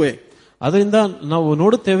special way. ಅದರಿಂದ ನಾವು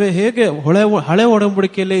ನೋಡುತ್ತೇವೆ ಹೇಗೆ ಹಳೆ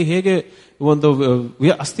ಒಡಂಬಡಿಕೆಯಲ್ಲಿ ಹೇಗೆ ಒಂದು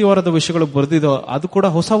ಅಸ್ತಿವಾರದ ವಿಷಯಗಳು ಬರೆದಿದೋ ಅದು ಕೂಡ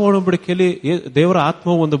ಹೊಸ ಒಡಂಬಡಿಕೆಯಲ್ಲಿ ದೇವರ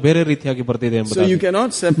ಆತ್ಮವು ಒಂದು ಬೇರೆ ರೀತಿಯಾಗಿ ಬರೆದಿದೆ ಎಂಬುದು. So you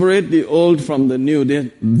cannot separate the old from the new. They are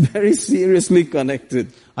very seriously connected.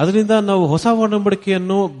 ಅದರಿಂದ ನಾವು ಹೊಸ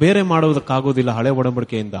ಒಡಂಬಡಿಕೆಯನ್ನು ಬೇರೆ ಮಾಡುವುದಕ್ಕಾಗೋದಿಲ್ಲ ಹಳೆ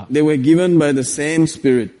ಒಡಂಬಡಿಕೆಯಿಂದ. They were given by the same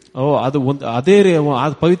Spirit. ಅದು ಅದೇ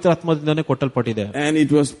ಪವಿತ್ರ ಆತ್ಮದಿಂದಾನೇ ಕೊಟ್ಟಲ್ಪಟ್ಟಿದೆ. And it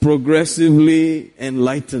was progressively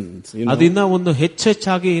enlightened. ಅದನ್ನ ಒಂದು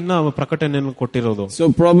ಹೆಚ್ಚೆಚ್ಚಾಗಿ ಇನ್ನ ಪ್ರಕಟಣೆಯನ್ನು ಕೊಟ್ಟಿರೋದು. So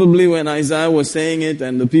probably when Isaiah was saying it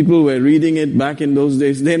and the people were reading it back in those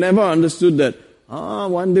days, they never understood that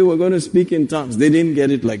one day we're going to speak in tongues. They didn't get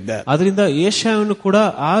it like that. ಅದರಿಂದ ಯೆಶಾಯನು ಕೂಡ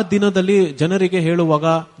ಆ ದಿನದಲ್ಲಿ ಜನರಿಗೆ ಹೇಳುವಾಗ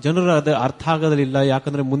ಜನರ ಅರ್ಥ ಆಗೋದಿಲ್ಲ,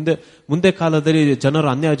 ಯಾಕಂದ್ರೆ ಮುಂದೆ ಕಾಲದಲ್ಲಿ ಜನರು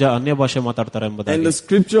ಅನ್ಯ ಭಾಷೆ ಮಾತಾಡ್ತಾರೆ ಎಂಬುದಾಗಿ. And the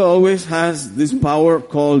scripture always has this power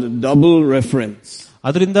called double reference.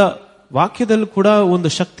 ಅದರಿಂದ ವಾಕ್ಯದಲ್ಲಿ ಕೂಡ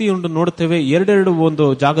ಒಂದು ಶಕ್ತಿಯುಂಟು ನೋಡುತ್ತೇವೆ, ಎರಡೆರಡು ಒಂದು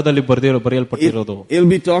ಜಾಗದಲ್ಲಿ ಬರೆಯಲ್ಪಟ್ಟಿರೋದು.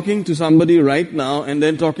 He'll be talking to somebody right now and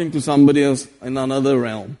then talking to somebody else in another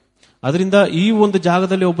realm. ಅದರಿಂದ ಈ ಒಂದು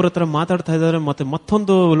ಜಾಗದಲ್ಲಿ ಒಬ್ಬರ ಹತ್ರ ಮಾತಾಡ್ತಾ ಇದ್ದಾರೆ, ಮತ್ತೆ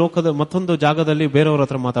ಮತ್ತೊಂದು ಜಾಗದಲ್ಲಿ ಬೇರೆಯವರ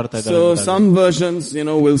ಹತ್ರ ಮಾತಾಡ್ತಾ ಇದ್ದಾರೆ. So some versions,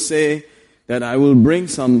 will say that I will bring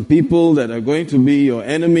some people that are going to be your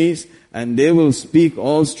enemies and they will speak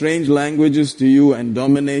all strange languages to you and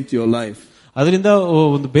dominate your life. ಅದರಿಂದ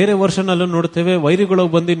ಒಂದು ಬೇರೆ version ಅಲ್ಲೂ ನೋಡುತ್ತೇವೆ, ವೈರಿಗಳು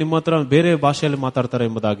ಬಂದು ನಿಮ್ಮ ಹತ್ರ ಬೇರೆ ಭಾಷೆಯಲ್ಲಿ ಮಾತಾಡ್ತಾರೆ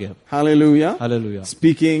ಎಂಬುದಾಗಿ. Hallelujah. Hallelujah.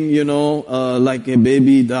 Speaking, like a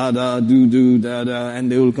baby, dada, do, dada, and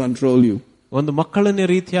they will control you. ಒಂದು ಮಕ್ಕಳನ್ನ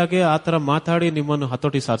ರೀತಿಯಾಗಿ ಆತರ ಮಾತಾಡಿ ನಿಮ್ಮನ್ನು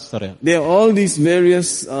ಹತೋಟಿ ಸಾಧಿಸ್ತಾರೆ. There are all these various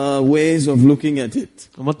ways of looking at it.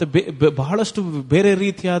 ಮತ್ತೆ ಬಹಳಷ್ಟು ಬೇರೆ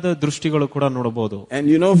ರೀತಿಯಾದ ದೃಷ್ಟಿಗಳು ಕೂಡ ನೋಡಬಹುದು. And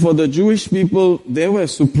for the Jewish people, they were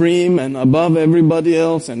supreme and above everybody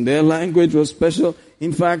else, and their language was special.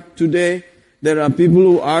 In fact, today there are people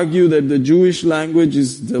who argue that the Jewish language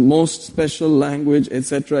is the most special language,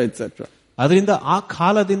 etc., etc. ಅದರಿಂದ ಆ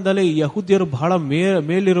ಕಾಲದಿಂದಲೇ ಯಹೂದ್ಯರು ಬಹಳ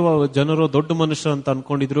ಮೇಲಿರುವ ಜನರು, ದೊಡ್ಡ ಮನುಷ್ಯರು ಅಂತ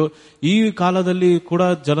ಅನ್ಕೊಂಡಿದ್ರು. ಈ ಕಾಲದಲ್ಲಿ ಕೂಡ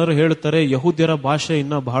ಜನರು ಹೇಳುತ್ತಾರೆ ಯಹೂದ್ಯರ ಭಾಷೆ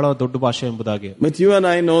ಇನ್ನ ಬಹಳ ದೊಡ್ಡ ಭಾಷೆ ಎಂಬುದಾಗಿ. But you and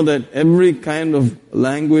I know that every kind of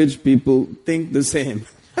language people think the same.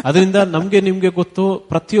 ಅದರಿಂದ ನಿಮ್ಗೆ ಗೊತ್ತು,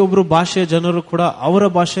 ಪ್ರತಿಯೊಬ್ಬರು ಭಾಷೆಯ ಜನರು ಕೂಡ ಅವರ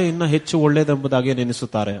ಭಾಷೆ ಇನ್ನ ಹೆಚ್ಚು ಒಳ್ಳೆಯದೆಂಬುದಾಗಿ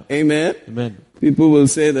ನೆನೆಸುತ್ತಾರೆ. Amen. Amen. People will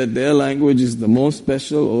say that their language is the most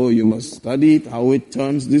special. Oh, you must study it, how it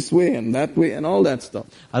turns this way and that way and all that stuff.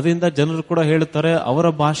 ಅದರಿಂದ ಜನರು ಕೂಡ ಹೇಳುತ್ತಾರೆ ಅವರ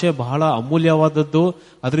ಭಾಷೆ ಬಹಳ ಅಮೂಲ್ಯವಾದದ್ದು,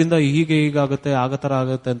 ಅದರಿಂದ ಹೀಗಾಗುತ್ತೆ ಆಗತರ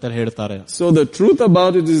ಆಗುತ್ತೆ ಅಂತ ಹೇಳ್ತಾರೆ. So the truth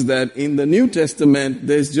about it is that in the New Testament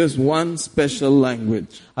there's just one special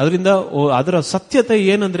language. ಅದರಿಂದ ಅದರ ಸತ್ಯತೆ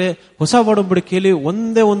ಏನಂದ್ರೆ ಹೊಸ ಒಡಂಬಡಿಕೆಯಲ್ಲಿ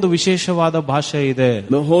ಒಂದೇ ಒಂದು ವಿಶೇಷವಾದ ಭಾಷೆ ಇದೆ.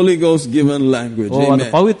 The Holy Ghost given language. Amen.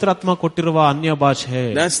 ಪವಿತ್ರಾತ್ಮ ಕೊಟ್ಟಿರುವ ಅನ್ಯ ಭಾಷೆ.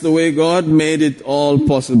 That's the way God made it all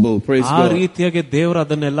possible. Praise God. ಆ ರೀತಿಯಾಗಿ ದೇವರು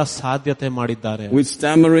ಅದನ್ನೆಲ್ಲ ಸಾಧ್ಯತೆ ಮಾಡಿದ್ದಾರೆ. With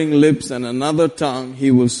stammering lips and another tongue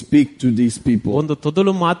he will speak to these people. ಒಂದು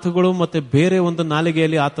ತೊದಲು ಮಾತುಗಳು ಮತ್ತೆ ಬೇರೆ ಒಂದು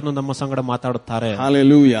ನಾಲಿಗೆಯಲ್ಲಿ ಆತನು ನಮ್ಮ ಸಂಗಡ ಮಾತಾಡುತ್ತಾರೆ.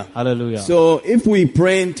 Hallelujah. Hallelujah. So if we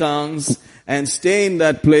pray in tongues and stay in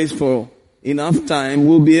that place for enough time,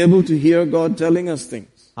 we'll be able to hear God telling us things.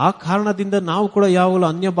 ಆ ಕಾರಣದಿಂದ ನಾವು ಕೂಡ ಯಾವಾಗಲೂ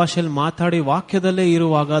ಅನ್ಯ ಭಾಷೆಯಲ್ಲಿ ಮಾತಾಡಿ ವಾಕ್ಯದಲ್ಲೇ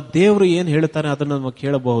ಇರುವಾಗ ದೇವರು ಏನ್ ಹೇಳ್ತಾನೆ ಅದನ್ನು ನಾವು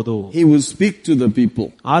ಕೇಳಬಹುದು. He will speak to the people.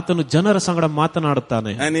 ಆತನು ಜನರ ಸಂಗಡ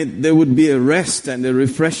ಮಾತನಾಡುತ್ತಾನೆ. And there would be a rest and a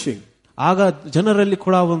refreshing. ಆಗ ಜನರಲ್ಲಿ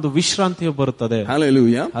ಕೂಡ ಒಂದು ವಿಶ್ರಾಂತಿ ಬರುತ್ತದೆ.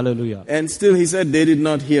 Hallelujah. Hallelujah. And still he said they did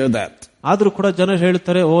not hear that. ಆದ್ರೂ ಕೂಡ ಜನರು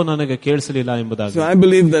ಹೇಳ್ತಾರೆ ನನಗೆ ಕೇಳಿಸಲಿಲ್ಲ ಎಂಬುದಾಗಿ. So I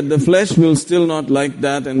believe that the flesh will still not like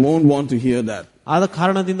that and won't want to hear that. ಆದ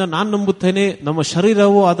ಕಾರಣದಿಂದ ನಾನು ನಂಬುತ್ತೇನೆ ನಮ್ಮ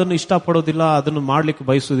ಶರೀರವು ಅದನ್ನು ಇಷ್ಟಪಡೋದಿಲ್ಲ, ಅದನ್ನು ಮಾಡ್ಲಿಕ್ಕೆ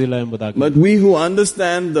ಬಯಸುವುದಿಲ್ಲ ಎಂಬುದಾಗಿ. But we who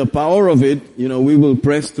understand the power of it, we will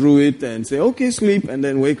press through it and say, okay, sleep, and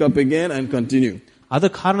then wake up again and continue. ಆದ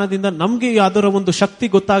ಕಾರಣದಿಂದ ನಮ್ಗೆ ಅದರ ಒಂದು ಶಕ್ತಿ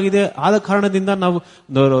ಗೊತ್ತಾಗಿದೆ. ಆದ ಕಾರಣದಿಂದ ನಾವು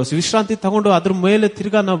ವಿಶ್ರಾಂತಿ ತಗೊಂಡು ಅದ್ರ ಮೇಲೆ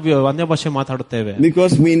ತಿರ್ಗಾ ನಾವು ಅನ್ಯ ಭಾಷೆ ಮಾತಾಡುತ್ತೇವೆ.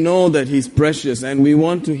 Because we know that he's precious and we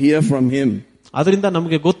want to hear from him. ಅದರಿಂದ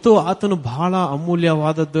ನಮಗೆ ಗೊತ್ತು ಆತನು ಬಹಳ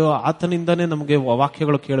ಅಮೂಲ್ಯವಾದದ್ದು, ಆತನಿಂದನೇ ನಮಗೆ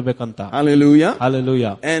ವಾಕ್ಯಗಳು ಕೇಳಬೇಕಂತ. Hallelujah.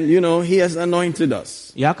 Hallelujah. And he has anointed us.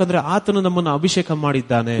 ಯಾಕಂದ್ರೆ ಆತನು ನಮ್ಮನ್ನು ಅಭಿಷೇಕ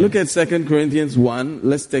ಮಾಡಿದ್ದಾನೆ. Look at 2 Corinthians 1.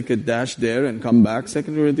 Let's take a dash there and come back. 2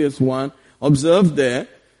 Corinthians 1. Observe there.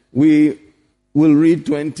 We will read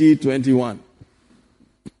 20-21.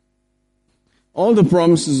 All the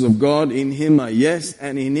promises of God in him are yes,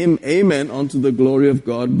 and in him amen, unto the glory of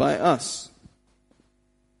God by us.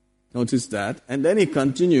 Notice that. And then he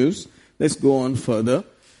continues. Let's go on further.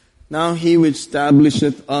 Now he which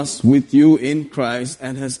establisheth us with you in Christ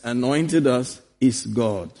and has anointed us is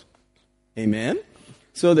God. Amen.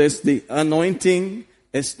 So there's the anointing,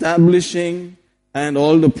 establishing, and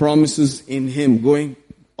all the promises in him going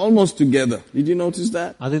almost together. Did you notice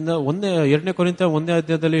that? ಅದರಿಂದ 2 ಕೊರಿಂಥ 1ನೇ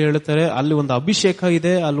ಅಧ್ಯಾಯದಲ್ಲಿ ಹೇಳುತ್ತಾರೆ ಅಲ್ಲಿ ಒಂದು ಅಭಿಷೇಕ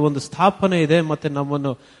ಇದೆ, ಅಲ್ಲಿ ಒಂದು ಸ್ಥಾಪನೆ ಇದೆ, ಮತ್ತೆ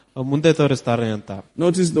ನಮ್ಮನ್ನು ಮುಂದೆ ತೋರಿಸ್ತಾರೆ ಅಂತ.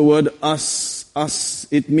 Notice the word us.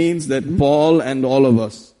 It means that Paul and all of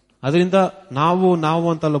us. ಅದರಿಂದ ನಾವು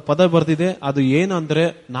ಅಂತ ಪದ ಬರ್ದಿದೆ. ಅದು ಏನಂದ್ರೆ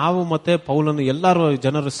ನಾವು ಮತ್ತೆ ಪೌಲನು ಎಲ್ಲರೂ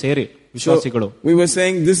ಜನರು ಸೇರಿ ವಿಶ್ವಾಸಿಗಳು. So, we were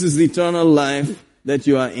saying this is the eternal life that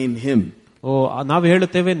you are in him. ನಾವು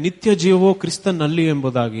ಹೇಳುತ್ತೇವೆ ನಿತ್ಯ ಜೀವವು ಕ್ರಿಸ್ತನಲ್ಲಿ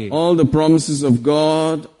ಎಂಬುದಾಗಿ. All the promises of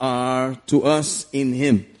God are to us in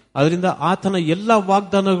him. ಅದರಿಂದ ಆತನ ಎಲ್ಲಾ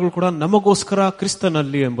ವಾಗ್ದಾನಗಳು ಕೂಡ ನಮಗೋಸ್ಕರ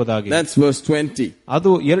ಕ್ರಿಸ್ತನಲ್ಲಿ ಎಂಬುದಾಗಿ. That's verse 20. ಅದು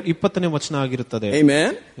 20ನೇ ವಚನ ಆಗಿರುತ್ತದೆ. Amen.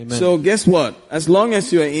 So guess what? As long as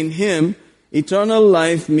you are in him, eternal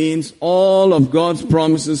life means all of God's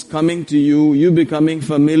promises coming to you, you becoming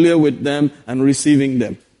familiar with them and receiving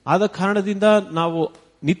them. ಆದ ಕಾರಣದಿಂದ ನಾವು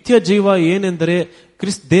ನಿತ್ಯ ಜೀವ ಏನೆಂದರೆ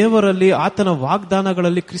ದೇವರಲ್ಲಿ ಆತನ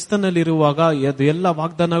ವಾಗ್ದಾನಗಳಲ್ಲಿ ಕ್ರಿಸ್ತನಲ್ಲಿರುವಾಗ ಎಲ್ಲ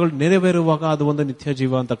ವಾಗ್ದಾನಗಳು ನೆರವೇರುವಾಗ ಅದು ಒಂದು ನಿತ್ಯ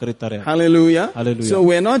ಜೀವ ಅಂತ ಕರೀತಾರೆ. Hallelujah. Hallelujah. So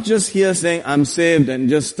we're not just here saying I'm saved and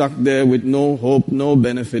just stuck there with no hope, no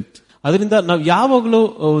benefit. ಅದರಿಂದ ನಾವು ಯಾವಾಗಲೂ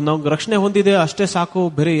ನಾವು ರಕ್ಷಣೆ ಹೊಂದಿದೆ ಅಷ್ಟೇ ಸಾಕು,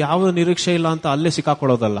 ಬೇರೆ ಯಾವ ನಿರೀಕ್ಷೆ ಇಲ್ಲ ಅಂತ ಅಲ್ಲೇ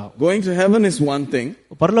ಸಿಕ್ಕಾಕೊಳ್ಳೋದಲ್ಲ. Going to heaven is one thing.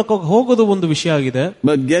 ಪರಲೋಕಕ್ಕೆ ಹೋಗೋದು ಒಂದು ವಿಷಯ ಆಗಿದೆ.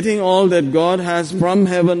 But getting all that God has from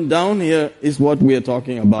heaven down here is what we are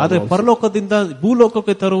talking about. ಆದ್ರೆ ಪರಲೋಕದಿಂದ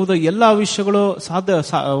ಭೂಲೋಕಕ್ಕೆ ತರುವುದು ಎಲ್ಲಾ ವಿಷಯಗಳು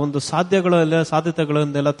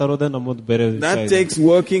ಸಾಧ್ಯತೆಗಳನ್ನೆಲ್ಲ ತರುವುದೇ ನಮ್ಮದು ಬೇರೆ ವಿಷಯ. That takes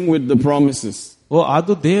working with the promises.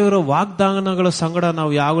 ಅದು ದೇವರ ವಾಗ್ದಾನಗಳ ಸಂಗಡ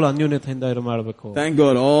ನಾವು ಯಾವಾಗಲೂ ಅನ್ಯೋನ್ಯತೆಯಿಂದ ಮಾಡಬೇಕು. Thank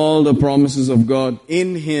God, all the promises of God in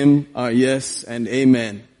him are yes and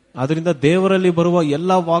amen. ಅದರಿಂದ ದೇವರಲ್ಲಿ ಬರುವ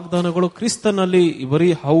ಎಲ್ಲಾ ವಾಗ್ದಾನಗಳು ಕ್ರಿಸ್ತನಲ್ಲಿ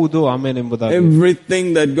ಬರೀ ಹೌದು ಆಮೆನ್ ಎಂಬುದಾಗಿ. Everything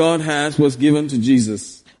that God has was given to Jesus.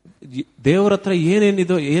 ದೇವರ ಹತ್ರ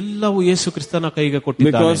ಏನೇನಿದೋ ಎಲ್ಲವೂ ಯೇಸು ಕ್ರಿಸ್ತನ ಕೈಗೆ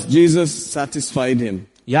ಕೊಟ್ಟಿದ್ದಾನೆ. Because Jesus satisfied him.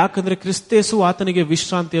 ಯಾಕಂದ್ರೆ ಕ್ರಿಸ್ತೇಸು ಆತನಿಗೆ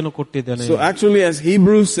ವಿಶ್ರಾಂತಿಯನ್ನು ಕೊಟ್ಟಿದ್ದಾನೆ. So actually, as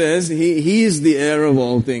Hebrews says, he is the heir of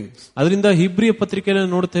all things. ಅದರಿಂದ ಹಿಬ್ರಿಯ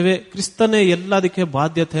ಪತ್ರಿಕೆಯಲ್ಲಿ ನೋಡ್ತೇವೆ ಕ್ರಿಸ್ತನೇ ಎಲ್ಲದಕ್ಕೆ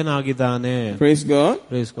ಬಾಧ್ಯತೆಯಾಗಿದ್ದಾನೆ. Praise God.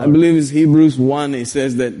 Praise God. I believe it's Hebrews 1. He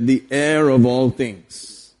says that the heir of all things.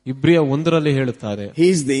 ಇಬ್ರಿಯ 1ರಲ್ಲಿ ಹೇಳುತ್ತಾರೆ he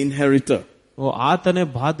is the inheritor. ಆತನೇ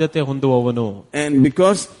ಬಾಧ್ಯತೆ ಹೊಂದುವವನು. And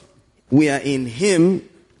because we are in him,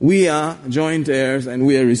 we are joint heirs and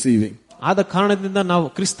we are receiving. ಆದ ಕಾರಣದಿಂದ ನಾವು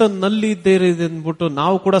ಕ್ರಿಸ್ತನಲ್ಲಿ ಇದ್ದೇವೆ ಅಂದ್ಬಿಟ್ಟು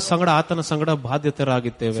ನಾವು ಕೂಡ ಸಂಗಡ ಆತನ ಸಂಗಡ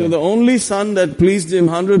ಬಾಧ್ಯತೆರಾಗಿದ್ದೇವೆ. So the only son that pleased him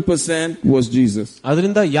 100% was Jesus.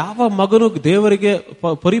 ಅದರಿಂದ ಯಾವ ಮಗನು ದೇವರಿಗೆ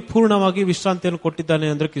ಪರಿಪೂರ್ಣವಾಗಿ ವಿಶ್ರಾಂತಿಯನ್ನು ಕೊಟ್ಟಿದ್ದಾನೆ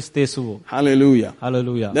ಅಂದ್ರೆ ಕ್ರಿಸ್ತೇಸುವು. Hallelujah.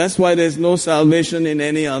 Hallelujah. That's why there's no salvation in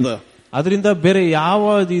any other. ಅದರಿಂದ ಬೇರೆ ಯಾವ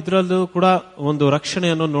ಇದರಲ್ಲೂ ಕೂಡ ಒಂದು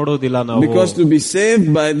ರಕ್ಷಣೆಯನ್ನು ನೋಡೋದಿಲ್ಲ ನಾವು. Because to be saved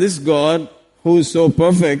by this God who is so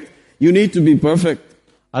perfect, you need to be perfect.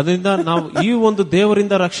 ಅದರಿಂದ ನಾವು ಈ ಒಂದು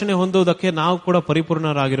ದೇವರಿಂದ ರಕ್ಷಣೆ ಹೊಂದುವುದಕ್ಕೆ ನಾವು ಕೂಡ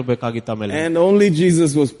ಪರಿಪೂರ್ಣರಾಗಿರಬೇಕಾಗಿತ್ತು. ಆಮೇಲೆ And only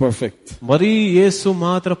Jesus was perfect. ಬರೀ ಯೇಸು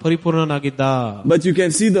ಮಾತ್ರ ಪರಿಪೂರ್ಣನಾಗಿದ್ದ. But you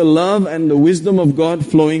can see the love and the wisdom of God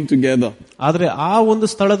flowing together. ಆದ್ರೆ ಆ ಒಂದು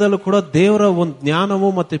ಸ್ಥಳದಲ್ಲೂ ಕೂಡ ದೇವರ ಒಂದು ಜ್ಞಾನವು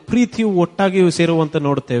ಮತ್ತೆ ಪ್ರೀತಿಯು ಒಟ್ಟಾಗಿ ಸೇರುವಂತೆ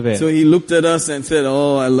ನೋಡುತ್ತೇವೆ. So he looked at us and said,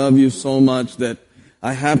 "Oh, I love you so much that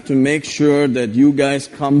I have to make sure that you guys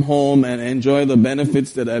come home and enjoy the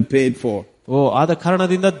benefits that I paid for." ಆದ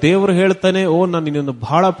ಕಾರಣದಿಂದ ದೇವರು ಹೇಳ್ತಾನೆ, ನಾನು ನಿನ್ನನ್ನು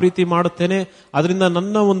ಬಹಳ ಪ್ರೀತಿ ಮಾಡುತ್ತೇನೆ, ಅದರಿಂದ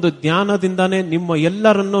ನನ್ನ ಒಂದು ಜ್ಞಾನದಿಂದಾನೇ ನಿಮ್ಮ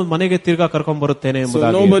ಎಲ್ಲರನ್ನು ಮನೆಗೆ ತಿರ್ಗಾ ಕರ್ಕೊಂಡ್ ಬರುತ್ತೇನೆ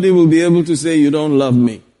ಎಂಬುದಾಗಿ. So nobody will be able to say you don't love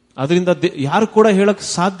me. ಅದರಿಂದ ಯಾರು ಕೂಡ ಹೇಳಕ್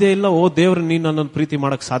ಸಾಧ್ಯ ಇಲ್ಲ, ದೇವರು ನೀನು ನನ್ನನ್ನು ಪ್ರೀತಿ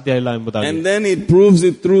ಮಾಡಕ್ ಸಾಧ್ಯ ಇಲ್ಲ ಎಂಬುದಾಗಿ. And then it proves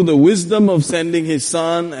it through the wisdom of sending his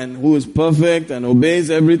son, and who is perfect and obeys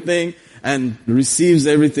everything and receives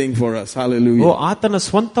everything for us. Hallelujah. ಆತನ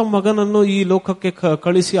ಸ್ವಂತ ಮಗನನ್ನು ಈ ಲೋಕಕ್ಕೆ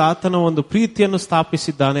ಕಳಿಸಿ ಆತನ ಒಂದು ಪ್ರೀತಿಯನ್ನು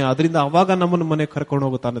ಸ್ಥಾಪಿಸಿದ್ದಾನೆ. ಅದರಿಂದ ಅವಾಗ ನಮ್ಮನ್ನು ಮನೆ ಕರ್ಕೊಂಡು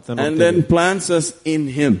ಹೋಗುತ್ತಾನೆ. And then plants us in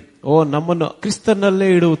him. ನಮ್ಮನ್ನು ಕ್ರಿಸ್ತನಲ್ಲೇ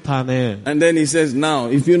ಇಡುತ್ತಾನೆ. And then he says, now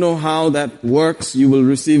if you know how that works, you will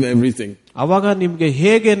receive everything. ಅವಾಗ ನಿಮ್ಗೆ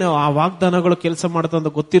ಹೇಗೆ ಆ ವಾಗ್ದಾನಗಳು ಕೆಲಸ ಮಾಡುತ್ತೆ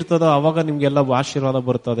ಅಂತ ಗೊತ್ತಿರ್ತದೋ ಅವಾಗ ನಿಮ್ಗೆಲ್ಲ ಆಶೀರ್ವಾದ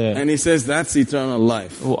ಬರುತ್ತದೆ. And he says that's eternal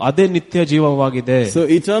life. ಅದೇ ನಿತ್ಯ ಜೀವವಾಗಿದೆ. So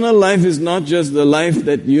eternal life is not just the life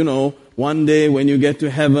that one day when you get to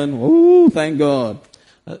heaven, thank God.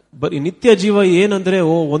 ಬರೀ ನಿತ್ಯ ಜೀವ ಏನಂದ್ರೆ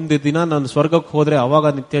ಒಂದು ದಿನ ನಾನು ಸ್ವರ್ಗಕ್ಕೆ ಹೋದ್ರೆ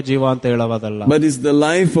ಅವಾಗ ನಿತ್ಯ ಜೀವ ಅಂತ ಹೇಳೋದಲ್ಲ. But it's the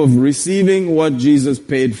life of receiving what Jesus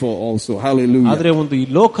paid for also. Hallelujah. ಆದ್ರೆ ಒಂದು ಈ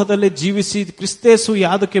ಲೋಕದಲ್ಲಿ ಜೀವಿಸಿ ಕ್ರಿಸ್ತೇಸು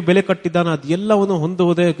ಯಾದಕ್ಕೆ ಬೆಲೆ ಕಟ್ಟಿದ್ದಾನೆ ಅದೆಲ್ಲವನ್ನು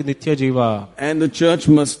ಹೊಂದುವುದೇ ನಿತ್ಯ ಜೀವ. And the church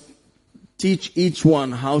must teach each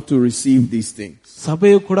one how to receive these things.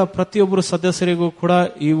 ಸಭೆಯು ಕೂಡ ಪ್ರತಿಯೊಬ್ಬರು ಸದಸ್ಯರಿಗೂ ಕೂಡ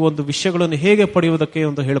ಈ ಒಂದು ವಿಷಯಗಳನ್ನು ಹೇಗೆ ಪಡೆಯುವುದಕ್ಕೆ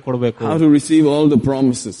ಒಂದು ಹೇಳಿಕೊಡಬೇಕು. How to receive all the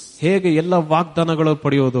promises. ಹೇಗೆ ಎಲ್ಲ ವಾಗ್ದಾನಗಳು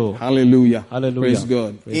ಪಡೆಯುವುದು. Hallelujah. Hallelujah. Praise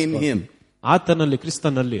God. In him. ಆತನಲ್ಲಿ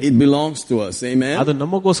ಕ್ರಿಸ್ತನಲ್ಲಿ. It belongs to us. Amen. ಅದು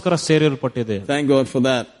ನಮಗೋಸ್ಕರ ಸೇರಿರಲ್ಪಟ್ಟಿದೆ. Thank God for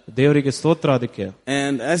that. ದೇವರಿಗೆ ಸ್ತೋತ್ರ ಅದಕ್ಕೆ.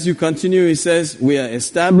 And as you continue, he says, we are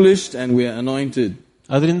established and we are anointed.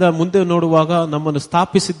 ಅದರಿಂದ ಮುಂದೆ ನೋಡುವಾಗ ನಮ್ಮನ್ನು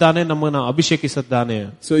ಸ್ಥಾಪಿಸಿದ್ದಾನೆ, ನಮ್ಮನ್ನು ಅಭಿಷೇಕಿಸಿದ್ದಾನೆ.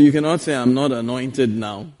 So you cannot say I'm not anointed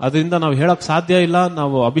now. ಅದರಿಂದ ನಾವು ಹೇಳಕ್ ಸಾಧ್ಯ ಇಲ್ಲ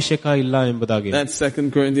ನಾವು ಅಭಿಷೇಕ ಇಲ್ಲ ಎಂಬುದಾಗಿ. That's 2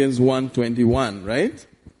 Corinthians 1:21, right?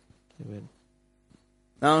 Amen.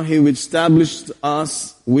 Now he which established us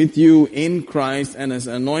with you in Christ and has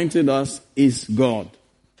anointed us is God.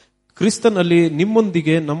 ಕ್ರಿಸ್ತನಲ್ಲಿ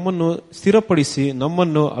ನಿಮ್ಮೊಂದಿಗೆ ನಮ್ಮನ್ನು ಸ್ಥಿರಪಡಿಸಿ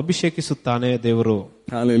ನಮ್ಮನ್ನು ಅಭಿಷೇಕಿಸುತ್ತಾನೆ ದೇವರು.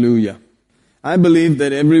 Hallelujah. I believe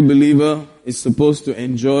that every believer is supposed to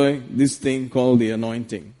enjoy this thing called the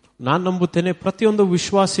anointing. ನಾನು ನಂಬುತ್ತೇನೆ ಪ್ರತಿಯೊಂದು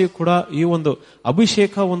ವಿಶ್ವಾಸಿಯೂ ಕೂಡ ಈ ಒಂದು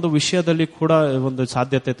ಅಭಿಷೇಕ ಒಂದು ವಿಷಯದಲ್ಲಿ ಕೂಡ ಒಂದು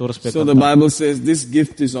ಸಾಧ್ಯತೆ ತೋರಿಸಬೇಕು. So the Bible says this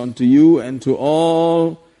gift is unto you and to all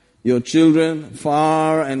your children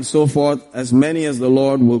far and so forth, as many as the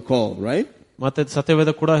Lord will call, right? ಮತ್ತೆ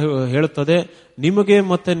ಸತ್ಯವೇದ ಕೂಡ ಹೇಳುತ್ತದೆ ನಿಮಗೆ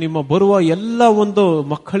ಮತ್ತೆ ನಿಮ್ಮ ಬರುವ ಎಲ್ಲ ಒಂದು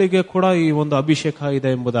ಮಕ್ಕಳಿಗೆ ಕೂಡ ಈ ಒಂದು ಅಭಿಷೇಕ ಇದೆ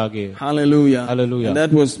ಎಂಬುದಾಗಿ. Hallelujah. Hallelujah. And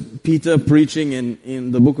that was Peter preaching in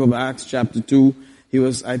the book of Acts chapter 2. He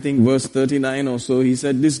was, I think, verse 39 or so. He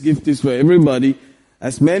said, this gift is for everybody,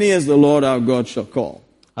 as many as the Lord our God shall call.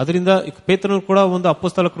 ಅದರಿಂದ ಪೇತ್ರನು ಕೂಡ ಒಂದು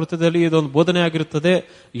ಅಪೊಸ್ತಲ ಕೃತ್ಯದಲ್ಲಿ ಇದೊಂದು ಬೋಧನೆ ಆಗಿರುತ್ತದೆ.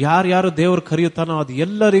 ಯಾರ್ಯಾರು ದೇವರು ಕರೆಯುತ್ತಾನೋ ಅದು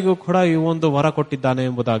ಎಲ್ಲರಿಗೂ ಕೂಡ ಈ ಒಂದು ವರ ಕೊಟ್ಟಿದ್ದಾನೆ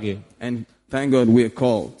ಎಂಬುದಾಗಿ. And thank God we are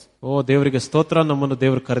called. ದೇವರಿಗೆ ಸ್ತೋತ್ರ, ನಮ್ಮನ್ನು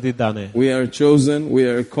ದೇವರು ಕರೆದಿದ್ದಾನೆ. We are chosen, we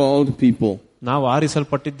are called people. ನಾವು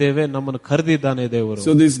ಆರಿಸಲ್ಪಟ್ಟಿದ್ದೇವೆ, ನಮ್ಮನ್ನು ಕರೆದಿದ್ದಾನೆ ದೇವರು.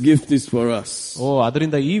 So this gift is for us.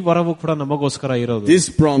 ಅದರಿಂದ ಈ ವರವು ಕೂಡ ನಮಗೋಸ್ಕರ ಇರೋದು. This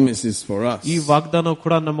promise is for us. ಈ ವಾಗ್ದಾನ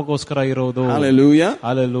ಕೂಡ ನಮಗೋಸ್ಕರ ಇರೋದು. Hallelujah.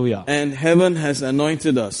 Hallelujah. And heaven has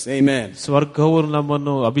anointed us. Amen. ಸ್ವರ್ಗವು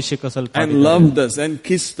ನಮ್ಮನ್ನು ಅಭಿಷೇಕಿಸಲ್ಪಟ್ಟಿದೆ. And loved us and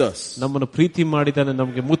kissed us. ನಮ್ಮನ್ನು ಪ್ರೀತಿ ಮಾಡಿದ್ದಾನೆ,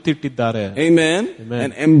 ನಮಗೆ ಮುತ್ತಿಟ್ಟಿದ್ದಾರೆ. Amen.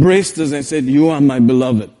 And embraced us and said, you are my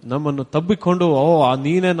beloved. ನಮ್ಮನ್ನು ತಬ್ಬಿಕೊಂಡು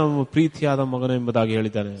ನೀನೇ ನಮ್ಮ ಪ್ರೀತಿಯಾದ ಮಗನು ಎಂಬುದಾಗಿ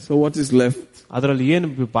ಹೇಳಿದ್ದಾನೆ. So what is left? ಅದರಲ್ಲಿ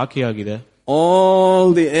ಏನು ಬಾಕಿಯಾಗಿದೆ? All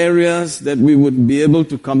the areas that we would be able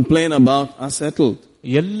to complain about are settled.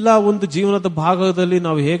 ಎಲ್ಲ ಒಂದು ಜೀವನದ ಭಾಗದಲ್ಲಿ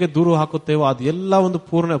ನಾವು ಹೇಗೆ ದೂರು ಹಾಕುತ್ತೇವೋ ಅದೆಲ್ಲ ಒಂದು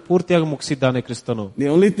ಪೂರ್ತಿಯಾಗಿ ಮುಗಿಸಿದ್ದಾನೆ ಕ್ರಿಸ್ತನು. The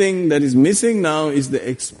only thing that is missing now is the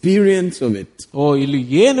experience of it. ಇಲ್ಲಿ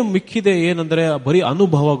ಏನು ಮಿಕ್ಕಿದೆ ಏನಂದ್ರೆ ಬರೀ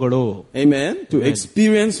ಅನುಭವಗಳು. Amen. To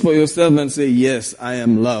experience for yourself and say, yes, I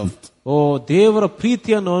am loved. ಓ ದೇವರ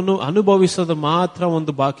ಪ್ರೀತಿಯನ್ನು ಅನುಭವಿಸೋದು ಮಾತ್ರ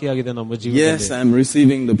ಒಂದು ಬಾಕಿಯಾಗಿದೆ ನಮ್ಮ ಜೀವನದಲ್ಲಿ. Yes, I am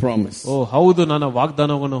receiving the promise. ಓ ಹೌದು, ನಾನು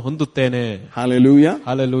ವಾಗ್ದಾನವನ್ನು ಹೊಂದುತ್ತೇನೆ. Hallelujah.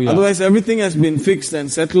 Hallelujah. Otherwise everything has been fixed and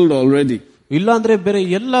settled already. ಇಲ್ಲಾಂದ್ರೆ ಬೇರೆ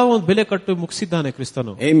ಎಲ್ಲ ಒಂದು ಬೆಲೆ ಕಟ್ಟು ಮುಗಿಸಿದ್ದಾನೆ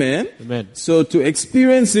ಕ್ರಿಸ್ತನು. Amen. Amen. So to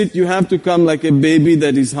experience it, you have to come like a baby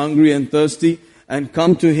that is hungry and thirsty and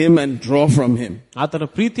come to him and draw from him. ಆತನ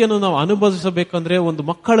ಪ್ರೀತಿಯನ್ನು ನಾವು ಅನುಭವಿಸಬೇಕಂದ್ರೆ ಒಂದು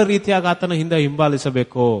ಮಕ್ಕಳ ರೀತಿಯಾಗಿ ಆತನ ಹಿಂದೆ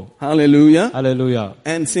ಹಿಂಬಾಲಿಸಬೇಕು. Hallelujah. Hallelujah.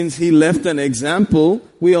 And since he left an example,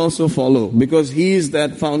 we also follow, because he is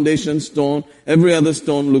that foundation stone. Every other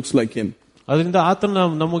stone looks like him. ಅದರಿಂದ ಆತನ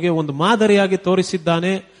ನಮಗೆ ಒಂದು ಮಾದರಿಯಾಗಿ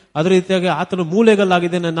ತೋರಿಸಿದ್ದಾನೆ. ಅದೇ ರೀತಿಯಾಗಿ ಆತನ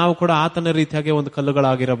ಮೂಲೆಗಲ್ಲಾಗಿದ್ದೇನೆ, ನಾವು ಕೂಡ ಆತನ ರೀತಿಯಾಗಿ ಒಂದು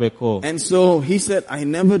ಕಲ್ಲುಗಳಾಗಿರಬೇಕು. And so he said, I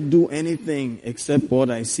never do anything except what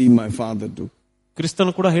I see my father do.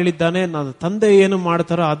 ಕ್ರಿಸ್ತನು ಕೂಡ ಹೇಳಿದ್ದಾನೆ, ನಾನು ತಂದೆ ಏನು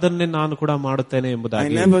ಮಾಡ್ತಾರೋ ಅದನ್ನೇ ನಾನು ಕೂಡ ಮಾಡುತ್ತೇನೆ ಎಂಬುದಾಗಿ.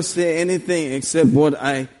 I never say anything except what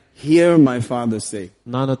I hear my father say.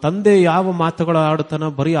 ನಾನು ತಂದೆ ಯಾವ ಮಾತುಗಳು ಆಡುತ್ತಾನೋ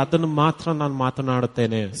ಬರೀ ಅದನ್ನು ಮಾತ್ರ ನಾನು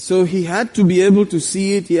ಮಾತನಾಡುತ್ತೇನೆ. So he had to be able to see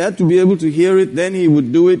it, he had to be able to hear it, then he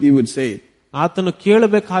would do it, he would say it. ಆತನು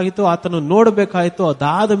ಕೇಳಬೇಕಾಯಿತು, ಆತನು ನೋಡಬೇಕಾಯಿತು,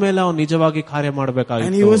 ಅದಾದ ಮೇಲೆ ಅವನು ನಿಜವಾಗಿ ಕಾರ್ಯ ಮಾಡಬೇಕಾಗಿತ್ತು.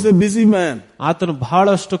 And he was a busy man. ಆತನು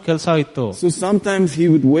ಬಹಳಷ್ಟು ಕೆಲಸ ಇತ್ತು. So sometimes he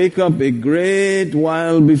would wake up a great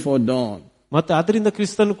while before dawn. ಮತ್ತೆ ಅದರಿಂದ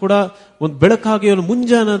ಕ್ರಿಸ್ತನು ಕೂಡ ಒಂದು ಬೆಳಕಾಗಿ ಅವನು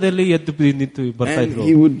ಮುಂಜಾನದಲ್ಲಿ ಎದ್ದು ನಿಂತು ಬರ್ತಾ And ಇದ್ರು.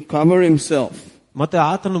 he would cover himself ಮತ್ತೆ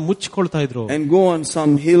ಆತನು ಮುಚ್ಚಿಕೊಳ್ತಾ ಇದ್ರು. and go on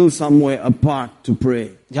some hill somewhere apart to pray.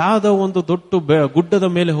 ಯಾವ್ದೋ ಒಂದು ದೊಡ್ಡ ಗುಡ್ಡದ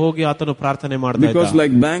ಮೇಲೆ ಹೋಗಿ ಆತನು ಪ್ರಾರ್ಥನೆ ಮಾಡ್ತಾ ಇದ್ದ. Because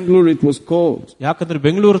like Bangalore it was cold. ಯಾಕಂದ್ರೆ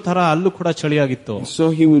ಬೆಂಗಳೂರು ತರ ಅಲ್ಲೂ ಕೂಡ ಚಳಿಯಾಗಿತ್ತು.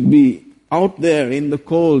 So he would be out there in the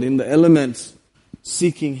cold, in the elements,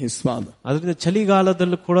 seeking his father. ಅದರಿಂದ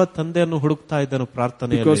ಚಳಿಗಾಲದಲ್ಲೂ ಕೂಡ ತಂದೆಯನ್ನು ಹುಡುಕ್ತಾ ಇದ್ದನು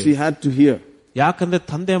ಪ್ರಾರ್ಥನೆಯಲ್ಲಿ. Because he had to hear. ಯಾಕಂದ್ರೆ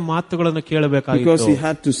ತಂದೆಯ ಮಾತುಗಳನ್ನು ಕೇಳಬೇಕಾಗಿತ್ತು. Because he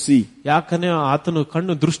had to see. ಯಾಕಂದ್ರೆ ಆತನು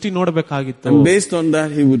ಕಣ್ಣು ದೃಷ್ಟಿ ನೋಡಬೇಕಾಗಿತ್ತು. And based on that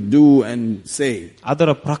he would do and say.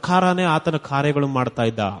 ಅದರ ಪ್ರಕಾರನೇ ಆತನ ಕಾರ್ಯಗಳು ಮಾಡ್ತಾ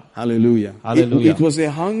ಇದ್ದ. Hallelujah. Hallelujah. It was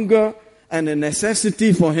a hunger and a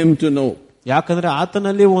necessity for him to know. ಯಾಕಂದ್ರೆ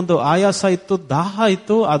ಆತನಲ್ಲಿ ಒಂದು ಆಯಾಸ ಇತ್ತು, ದಾಹ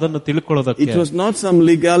ಇತ್ತು, ಅದನ್ನು ತಿಳ್ಕೊಳ್ಳೋದಕ್ಕೆ. It was not some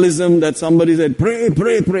legalism that somebody said pray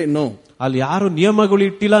pray pray. No. ಅಲ್ಲಿ ಯಾರು ನಿಯಮಗಳು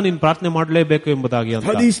ಇಟ್ಟಿಲ್ಲ, ನೀನ್ ಪ್ರಾರ್ಥನೆ ಮಾಡಲೇಬೇಕು ಎಂಬುದಾಗಿ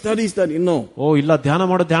ಅಂತ. Study. No. ಓ ಇಲ್ಲ, ಧ್ಯಾನ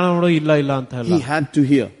ಮಾಡೋ ಇಲ್ಲ ಅಂತ ಹೇಳ. He had to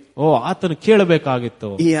hear. ಓ ಆತನು ಕೇಳಬೇಕಾಗಿತ್ತು.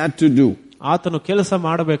 He had to do. ಆತನು ಕೆಲಸ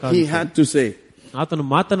ಮಾಡಬೇಕಾಗಿತ್ತು. He had to say. ಆತನು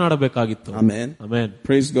ಮಾತನಾಡಬೇಕಾಗಿತ್ತು. Amen. Amen.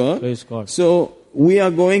 Praise God. Praise God. So we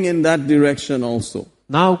are going in that direction also.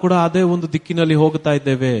 ನಾವು ಕೂಡ ಅದೇ ಒಂದು ದಿಕ್ಕಿನಲ್ಲಿ ಹೋಗ್ತಾ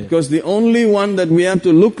ಇದ್ದೇವೆ. Because the only one that we have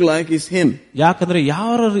to look like is him. ಯಾಕಂದ್ರೆ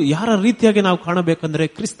ಯಾರ ರೀತಿಯಾಗಿ ನಾವು ಕಾಣಬೇಕಂದ್ರೆ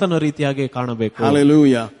ಕ್ರಿಸ್ತನ ರೀತಿಯಾಗಿ ಕಾಣಬೇಕು.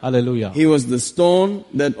 Hallelujah. Hallelujah. He was the stone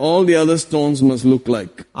that all the other stones must look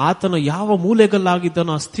like. ಆತನು ಯಾವ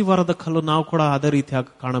ಮೂಲೆಗಲ್ಲಾಗಿದ್ದನೋ ಅಸ್ಥಿವಾರದ ಕಲ್ಲು ನಾವು ಕೂಡ ಅದೇ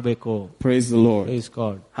ರೀತಿಯಾಗಿ ಕಾಣಬೇಕು. Praise the Lord. Praise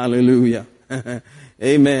God. Hallelujah.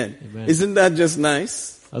 Amen. Isn't that just nice?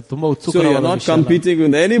 ಅದು ತುಂಬಾ So ಉತ್ಸುಕವಾದ you are not competing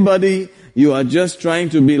with anybody, you are just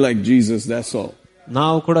trying to be like Jesus, that's all.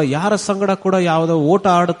 ನಾವು ಕೂಡ ಯಾರ ಸಂಗಡ ಕೂಡ ಯಾವುದೋ ಓಟ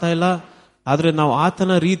ಆಡ್ತಾ ಇಲ್ಲ, ಆದ್ರೆ ನಾವು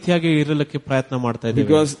ಆತನ ರೀತಿಯಾಗಿ ಇರಲಿಕ್ಕೆ ಪ್ರಯತ್ನ ಮಾಡ್ತಾ ಇದ್ದೇವೆ.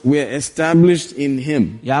 Because we are established in him.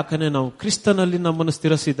 ಯಾಕಂದ್ರೆ ನಾವು ಕ್ರಿಸ್ತನಲ್ಲಿ ನಮ್ಮನ್ನು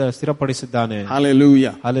ಸ್ಥಿರಪಡಿಸಿದ್ದಾನೆ.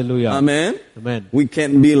 Hallelujah. Hallelujah. Amen. Amen. We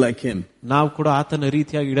can be like him. ನಾವು ಕೂಡ ಆತನ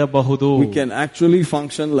ರೀತಿಯಾಗಿ ಇಡಬಹುದು. We can actually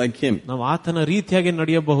function like him. ನಾವು ಆತನ ರೀತಿಯಾಗಿ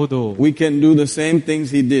ನಡೆಯಬಹುದು. We can do the same things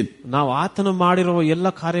he did. ನಾವು ಆತನ ಮಾಡಿರುವ ಎಲ್ಲ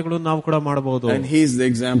ಕಾರ್ಯಗಳು ನಾವು ಕೂಡ ಮಾಡಬಹುದು. And he is the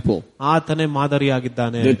example. ಆತನೇ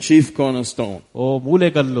ಮಾದರಿಯಾಗಿದ್ದಾನೆ. The chief cornerstone. O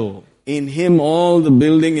ಮೂಲೆಗಲ್ಲು. In him all the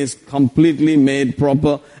building is completely made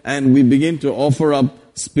proper and we begin to offer up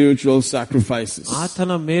spiritual sacrifices.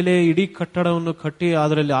 ಆತನ ಮೇಲೆ ಇಡೀ ಕಟ್ಟಡವನ್ನು ಕಟ್ಟಿ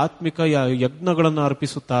ಅದರಲ್ಲಿ ಆತ್ಮಿಕ ಯಜ್ಞಗಳನ್ನು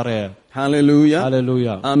ಅರ್ಪಿಸುತ್ತಾರೆ. Hallelujah.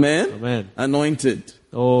 Hallelujah. Amen. Amen. Anointed.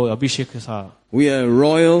 ಓ ಅಭಿಷೇಕ ಸಹ. We are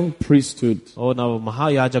royal priesthood. ಓ ನಾವು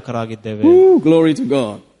ಮಹಾಯಾಜಕರಾಗಿದ್ದೇವೆ. Glory to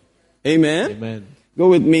God. Amen. Amen. Go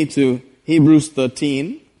with me to Hebrews 13.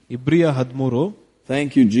 ಇಬ್ರಿಯ 13. Thank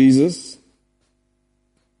you, Jesus.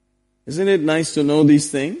 Isn't it nice to know these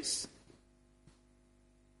things?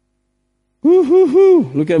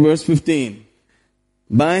 Look at verse 15.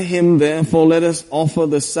 By him therefore let us offer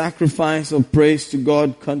the sacrifice of praise to God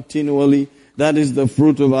continually. That is the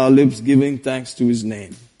fruit of our lips, giving thanks to his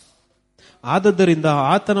name. ಆದದ್ದರಿಂದ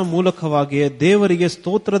ಆತನ ಮೂಲಕವಾಗಿಯೇ ದೇವರಿಗೆ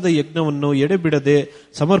ಸ್ತೋತ್ರದ ಯಜ್ಞವನ್ನು ಎಡೆಬಿಡದೆ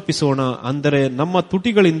ಸಮರ್ಪಿಸೋಣ. ಅಂದರೆ ನಮ್ಮ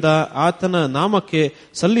ತುಟಿಗಳಿಂದ ಆತನ ನಾಮಕ್ಕೆ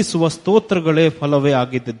ಸಲ್ಲಿಸುವ ಸ್ತೋತ್ರಗಳೇ ಫಲವೇ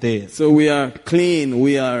ಆಗಿದ್ದೆ. So we are clean,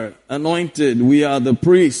 we are anointed, we are the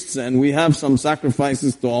priests, and we have some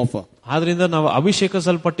sacrifices to offer. ಆದ್ರಿಂದ ನಾವು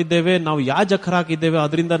ಅಭಿಷೇಕಿಸಲ್ಪಟ್ಟಿದ್ದೇವೆ, ನಾವು ಯಾಜಕರಾಗಿದ್ದೇವೆ,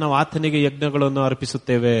 ಅದರಿಂದ ನಾವು ಆತನಿಗೆ ಯಜ್ಞಗಳನ್ನು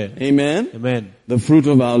ಅರ್ಪಿಸುತ್ತೇವೆ. Amen. Amen. The fruit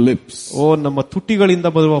of our lips. ಓ ನಮ್ಮ ತುಟಿಗಳಿಂದ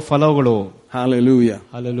ಬರುವ ಫಲಗಳು. Hallelujah.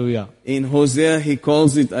 Hallelujah. In Hosea he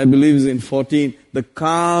calls it, I believe in 14, the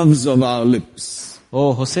calves of our lips. ಓ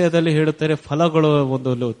ಹೊಸೆಯದಲ್ಲಿ ಹೇಳುತ್ತಾರೆ ಫಲಗಳು,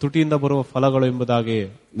 ಒಂದು ತುಟಿಯಿಂದ ಬರುವ ಫಲಗಳು ಎಂಬುದಾಗಿ.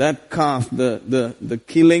 That calf, the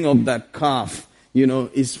killing of that calf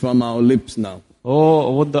is from our lips now.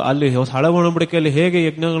 ಒಂದು ಅಲ್ಲಿ ಹಳೆ ಒಡಂಬಡಿಕೆಯಲ್ಲಿ ಹೇಗೆ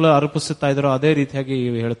ಯಜ್ಞಗಳು ಅರ್ಪಿಸುತ್ತಾ ಇದ್ರೋ ಅದೇ ರೀತಿಯಾಗಿ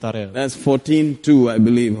ಹೇಳ್ತಾರೆ. That's 14:2, I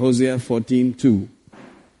believe. Hosea 14:2.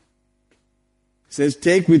 It says,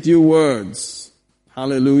 take with you words.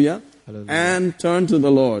 Hallelujah. And turn to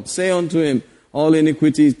the Lord. Say unto him, all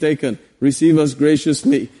iniquity is taken. Receive us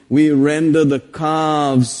graciously. We render the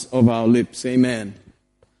calves of our lips. Amen.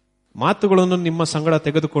 ಮಾತುಗಳನ್ನು ನಿಮ್ಮ ಸಂಗಡ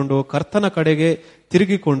ತೆಗೆದುಕೊಂಡು ಕರ್ತನ ಕಡೆಗೆ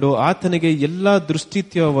ತಿರುಗಿಕೊಂಡು ಆತನಿಗೆ ಎಲ್ಲಾ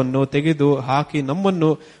ದುಷ್ಟಿತ್ಯವನ್ನು ತೆಗೆದು ಹಾಕಿ ನಮ್ಮನ್ನು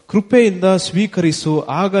ಕೃಪೆಯಿಂದ ಸ್ವೀಕರಿಸು,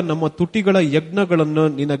 ಆಗ ನಮ್ಮ ತುಟಿಗಳ ಯಜ್ಞಗಳನ್ನು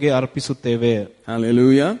ನಿನಗೆ ಅರ್ಪಿಸುತ್ತೇವೆ.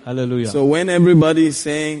 Hallelujah. Hallelujah. So when everybody is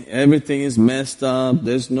saying everything is messed up,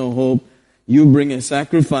 there's no hope, you bring a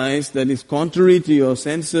sacrifice that is contrary to your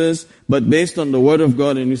senses, but based on the word of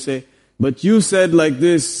God, and you say, but you said like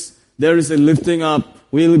this, there is a lifting up.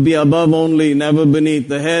 We'll be above only, never beneath,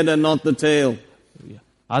 the head and not the tail.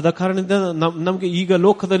 ಆದ ಕಾರಣದಿಂದ ನಮ್ಗೆ ಈಗ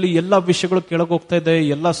ಲೋಕದಲ್ಲಿ ಎಲ್ಲಾ ವಿಷಯಗಳು ಕೆಳಗೆ ಹೋಗ್ತಾ ಇದೆ,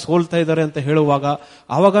 ಎಲ್ಲ ಸೋಲ್ತಾ ಇದ್ದಾರೆ ಅಂತ ಹೇಳುವಾಗ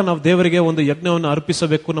ಆವಾಗ ನಾವು ದೇವರಿಗೆ ಒಂದು ಯಜ್ಞವನ್ನು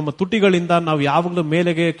ಅರ್ಪಿಸಬೇಕು. ನಮ್ಮ ತುಟಿಗಳಿಂದ ನಾವು ಯಾವಾಗ್ಲೂ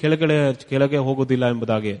ಮೇಲೆಗೆ ಕೆಳಗೆ ಹೋಗೋದಿಲ್ಲ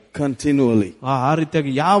ಎಂಬುದಾಗಿ continually ಆ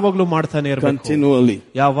ರೀತಿಯಾಗಿ ಯಾವಾಗ್ಲೂ ಮಾಡ್ತಾನೆ ಇರಬೇಕು, continually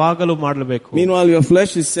ಯಾವಾಗಲೂ ಮಾಡಲೇಬೇಕು. Meanwhile your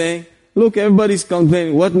flesh is saying, look, everybody's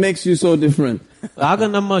complaining, what makes you so different? ಆಗ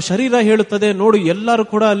ನಮ್ಮ ಶರೀರ ಹೇಳುತ್ತದೆ, ನೋಡು ಎಲ್ಲರೂ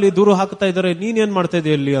ಕೂಡ ಅಲ್ಲಿ ದೂರ ಹಾಕ್ತಾ ಇದ್ದಾರೆ, ನೀನೇನ್ ಮಾಡ್ತಾ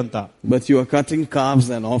ಇದೆಯಾ ಅಲ್ಲಿ ಅಂತ. But you are cutting calves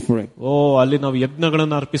and offering. ಅಲ್ಲಿ ನಾವು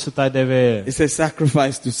ಯಜ್ಞಗಳನ್ನು ಅರ್ಪಿಸುತ್ತಾ ಇದ್ದೇವೆ. It's a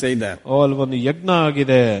sacrifice to say that. ಅಲ್ಲಿ ಒಂದು ಯಜ್ಞ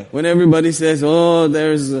ಆಗಿದೆ. When everybody says,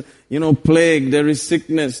 there is plague, there is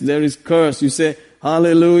sickness, there is curse, you say,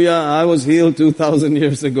 hallelujah, I was healed 2000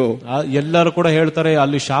 years ago. ಎಲ್ಲರೂ ಕೂಡ ಹೇಳ್ತಾರೆ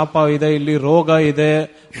ಅಲ್ಲಿ ಶಾಪ ಇದೆ, ಇಲ್ಲಿ ರೋಗ ಇದೆ,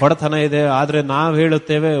 ಬಡತನ ಇದೆ. ಆದ್ರೆ ನಾವು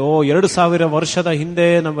ಹೇಳುತ್ತೇವೆ, 2000 ವರ್ಷದ ಹಿಂದೆ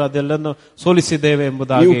ನಾವು ಅದೆಲ್ಲನ್ನು ಸೋಲಿಸಿದ್ದೇವೆ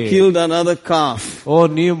ಎಂಬುದಾಗಿ. You killed another calf.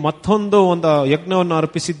 ನೀವು ಮತ್ತೊಂದು ಒಂದು ಯಜ್ಞವನ್ನು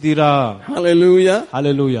ಅರ್ಪಿಸಿದ್ದೀರಾ. Hallelujah.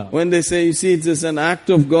 Hallelujah. When they say, you see, it's an act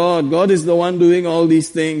of God. God is the one doing all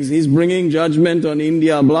these things. He's bringing judgment on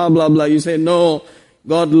India, blah, blah, blah. You say, no.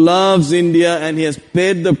 God loves India and He has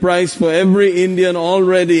paid the price for every Indian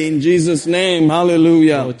already in Jesus' name.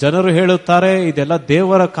 Hallelujah. ಜನರು ಹೇಳುತ್ತಾರೆ ಇದೆಲ್ಲ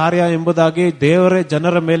ದೇವರ ಕಾರ್ಯ ಎಂಬುದಾಗಿ, ದೇವರೇ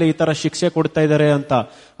ಜನರ ಮೇಲೆ ಈ ತರ ಶಿಕ್ಷೆ ಕೊಡ್ತಾ ಇದ್ದಾರೆ ಅಂತ.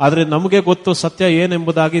 ಆದ್ರೆ ನಮಗೆ ಗೊತ್ತು ಸತ್ಯ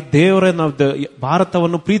ಏನೆಂಬುದಾಗಿ, ದೇವರೇ ನಾವು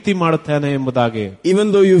ಭಾರತವನ್ನು ಪ್ರೀತಿ ಮಾಡುತ್ತಾನೆ ಎಂಬುದಾಗಿ. Even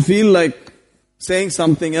though you feel like saying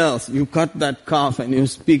something else, you cut that calf and you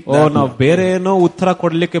speak that. ನಾವು ಬೇರೆ ಏನೋ ಉತ್ತರ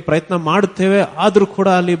ಕೊಡ್ಲಿಕ್ಕೆ ಪ್ರಯತ್ನ ಮಾಡುತ್ತೇವೆ, ಆದ್ರೂ ಕೂಡ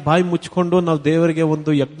ಅಲ್ಲಿ ಬಾಯಿ ಮುಚ್ಚಿಕೊಂಡು ನಾವು ದೇವರಿಗೆ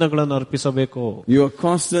ಒಂದು ಯಜ್ಞಗಳನ್ನು ಅರ್ಪಿಸಬೇಕು. You are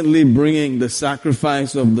constantly bringing the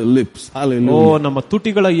sacrifice of the lips. Hallelujah. ನಮ್ಮ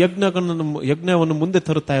ತುಟಿಗಳ ಯಜ್ಞವನ್ನು ಮುಂದೆ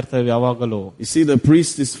ತರುತ್ತಾ ಇರ್ತೇವೆ ಯಾವಾಗಲೂ. You see, the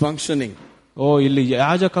priest is functioning. ಇಲ್ಲಿ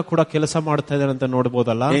ಯಾಜಕ ಕೂಡ ಕೆಲಸ ಮಾಡ್ತಾ ಇದ್ದಾರೆ ಅಂತ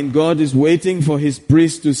ನೋಡಬಹುದಲ್ಲ. And God is waiting for His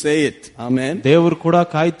priest to say it. Amen. ದೇವರು ಕೂಡ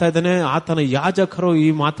ಕಾಯ್ತಾ ಇದ್ದಾನೆ ಆತನ ಯಾಜಕರು ಈ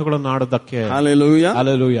ಮಾತುಗಳನ್ನು ಆಡೋದಕ್ಕೆ. Hallelujah.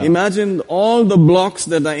 Hallelujah. Imagine all the blocks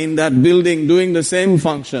that are in that building doing the same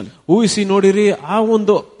function. ಊಹಿಸಿ ನೋಡಿರಿ, ಆ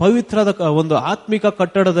ಒಂದು ಪವಿತ್ರದ ಒಂದು ಆತ್ಮಿಕ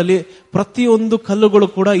ಕಟ್ಟಡದಲ್ಲಿ ಪ್ರತಿಯೊಂದು ಕಲ್ಲುಗಳು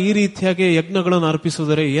ಕೂಡ ಈ ರೀತಿಯಾಗಿ ಯಜ್ಞಗಳನ್ನು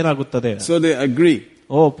ಅರ್ಪಿಸುವುದರೆ ಏನಾಗುತ್ತದೆ? So they agree.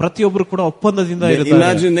 ಪ್ರತಿಯೊಬ್ಬರು ಕೂಡ ಒಪ್ಪಂದದಿಂದ ಇರುತ್ತಾರೆ.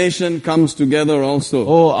 Imagination comes together also.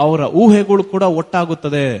 ಅವರ ಊಹೆಗಳು ಕೂಡ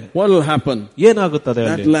ಒಟ್ಟಾಗುತ್ತದೆ. What will happen? ಏನಾಗುತ್ತದೆ?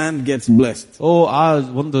 That land gets blessed. ಆ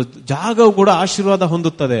ಒಂದು ಜಾಗವು ಕೂಡ ಆಶೀರ್ವಾದ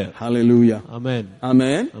ಹೊಂದುತ್ತದೆ. Hallelujah. Amen.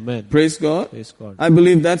 Amen. Amen. Praise God. Praise God. I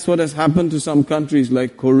believe that's what has happened to some countries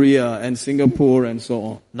like Korea and Singapore and so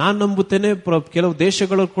on. ನಾನು ನಂಬುತ್ತೇನೆ ಕೆಲವು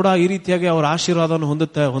ದೇಶಗಳು ಕೂಡ ಈ ರೀತಿಯಾಗಿ ಅವರ ಆಶೀರ್ವಾದವನ್ನು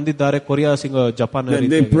ಹೊಂದಿದ್ದಾರೆ. Korea, Japan.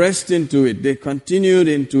 They pressed into it. They continued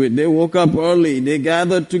into it. They woke up early. They gathered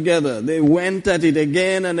together. They went at it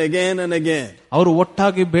again and again and again. ಅವರು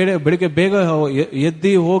ಒಟ್ಟಾಗಿ ಬೆಳಿಗ್ಗೆ ಬೇಗ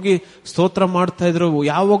ಎದ್ದಿ ಹೋಗಿ ಸ್ತೋತ್ರ ಮಾಡ್ತಾ ಇದ್ರು.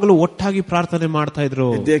 ಯಾವಾಗಲೂ ಒಟ್ಟಾಗಿ ಪ್ರಾರ್ಥನೆ ಮಾಡ್ತಾ ಇದ್ರು.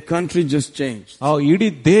 Their country just changed. ಇಡೀ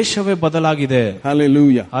ದೇಶವೇ ಬದಲಾಗಿದೆ.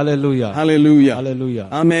 Hallelujah. Hallelujah. Hallelujah. Hallelujah.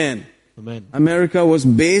 Amen. Amen. America was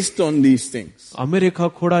based on these things. America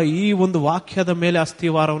ಕೂಡ ಈ ಒಂದು ವಾಕ್ಯದ ಮೇಲೆ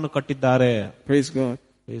ಅಸ್ಥಿವಾರವನ್ನು ಕಟ್ಟಿದ್ದಾರೆ. Praise God.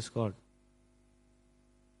 Praise God.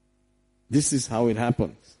 This is how it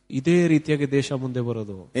happens. ಇದೇ ರೀತಿಯಾಗಿ ದೇಶ ಮುಂದೆ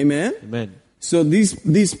ಬರೋದು. Amen. Amen. So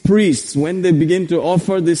these priests, when they begin to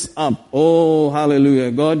offer this up, hallelujah,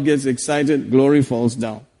 God gets excited, glory falls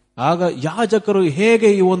down. ಆಗ ಯಾಜಕರು ಹೇಗೆ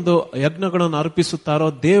ಈ ಒಂದು ಯಜ್ಞಗಳನ್ನು ಅರ್ಪಿಸುತ್ತಾರೋ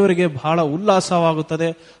ದೇವರಿಗೆ ಬಹಳ ಉಲ್ಲಾಸವಾಗುತ್ತದೆ.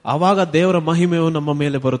 ಆವಾಗ ದೇವರ ಮಹಿಮೆಯು ನಮ್ಮ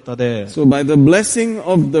ಮೇಲೆ ಬರುತ್ತದೆ. So by the blessing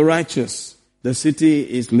of the righteous, the city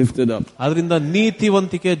is lifted up. ಅದರಿಂದ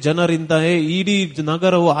ನೀತಿವಂತಿಕೆ ಜನರಿಂದ ಇಡೀ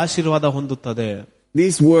ನಗರವು ಆಶೀರ್ವಾದ ಹೊಂದುತ್ತದೆ.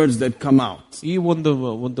 These words that come out. ಈ ಒಂದು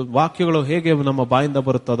ವಾಕ್ಯಗಳು ಹೇಗೆ ನಮ್ಮ ಬಾಯಿಂದ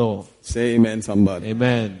ಬರುತ್ತದೋ. Say amen, somebody.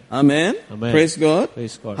 Amen. Amen. Amen. Praise God.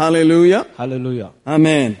 Praise God. Hallelujah. Hallelujah.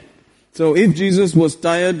 Amen. So if Jesus was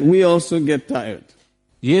tired, we also get tired.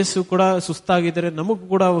 ಯೇಸು ಕೂಡ ಸುಸ್ತಾಗಿದ್ದರೆ ನಮಗೂ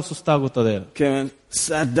ಕೂಡ ಸುಸ್ತಾಗುತ್ತದೆ. Kevin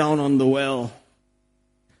sat down on the well.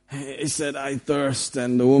 He said, I thirst.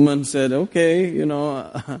 And the woman said, okay,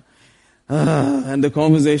 and the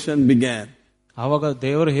conversation began. ಆವಾಗ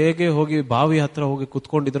ದೇವರು ಹೇಗೆ ಹೋಗಿ ಬಾವಿ ಹತ್ರ ಹೋಗಿ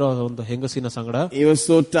ಕುತ್ಕೊಂಡಿದ್ರು ಒಂದು ಹೆಂಗಸಿನ ಸಂಗಡ. He was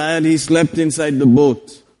so tired, he slept inside the boat.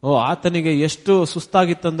 ಆತನಿಗೆ ಎಷ್ಟು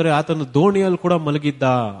ಸುಸ್ತಾಗಿತ್ತಂದ್ರೆ ಆತನು ದೋಣಿಯಲ್ಲಿ ಕೂಡ ಮಲಗಿದ್ದ.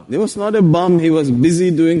 There was not a bum, he was busy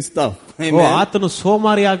doing stuff. ಆತನು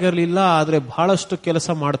ಸೋಮಾರಿ ಆಗಿರ್ಲಿಲ್ಲ, ಆದ್ರೆ ಬಹಳಷ್ಟು ಕೆಲಸ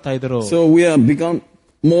ಮಾಡ್ತಾ ಇದ್ರು. So we have become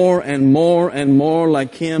more and more and more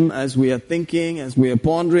like him as we are thinking, as we are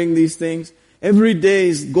pondering these things. Every day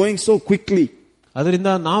is going so quickly. ಅದರಿಂದ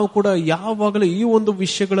ನಾವು ಕೂಡ ಯಾವಾಗಲೂ ಈ ಒಂದು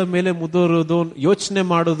ವಿಷಯಗಳ ಮೇಲೆ ಮುದುರೋದು, ಯೋಚನೆ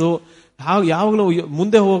ಮಾಡೋದು, ಯಾವಾಗಲೂ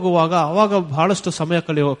ಮುಂದೆ ಹೋಗುವಾಗ ಅವಾಗ ಬಹಳಷ್ಟು ಸಮಯ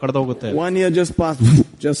ಕಳೆದೋಗುತ್ತೆ. 1 year just passed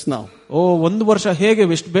just now. ಒಂದು ವರ್ಷ ಹೇಗೆ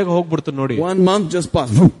ಎಷ್ಟು ಬೇಗ ಹೋಗ್ಬಿಡ್ತು ನೋಡಿ. 1 month just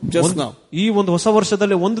passed just now. ಈ ಒಂದು ಹೊಸ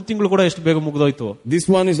ವರ್ಷದಲ್ಲಿ 1 ತಿಂಗಳು ಕೂಡ ಎಷ್ಟು ಬೇಗ ಮುಗಿದೋಯ್ತು. This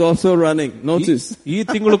one is also running. Notice. ಈ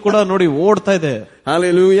ತಿಂಗಳು ಕೂಡ ನೋಡಿ ಓಡ್ತಾ ಇದೆ.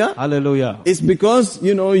 Hallelujah. Hallelujah. It's because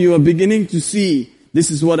you are beginning to see this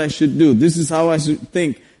is what I should do. This is how I should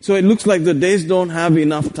think. So it looks like the days don't have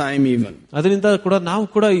enough time even. ಅದರಿಂದ ಕೂಡ ನಾವು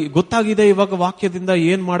ಕೂಡ ಗೊತ್ತಾಗಿದೆ ಇವಾಗ ವಾಕ್ಯದಿಂದ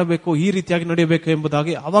ಏನ್ ಮಾಡಬೇಕು, ಈ ರೀತಿಯಾಗಿ ನಡೆಯಬೇಕು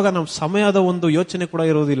ಎಂಬುದಾಗಿ. ಅವಾಗ ನಮ್ಮ ಸಮಯದ ಒಂದು ಯೋಚನೆ ಕೂಡ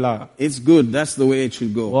ಇರೋದಿಲ್ಲ. It's good. That's the way it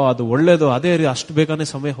should go. ಅದು ಒಳ್ಳೇದು. ಅದೇ ಅಷ್ಟು ಬೇಗನೆ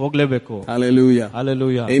ಸಮಯ ಹೋಗ್ಲೇಬೇಕು. Hallelujah.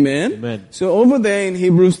 Hallelujah. Amen. Amen. So over there in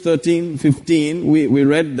Hebrews 13:15 we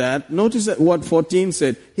read that. Notice what 14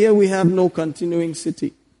 said. Here we have no continuing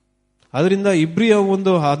city. ಅದರಿಂದ ಇಬ್ರಿಯ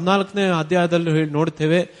ಒಂದು 14ನೇ ಅಧ್ಯಾಯದಲ್ಲಿ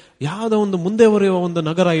ನೋಡ್ತೇವೆ, ಯಾವುದೋ ಒಂದು ಮುಂದೆ ಬರುವ ಒಂದು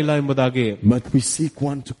ನಗರ ಇಲ್ಲ ಎಂಬುದಾಗಿ. But we seek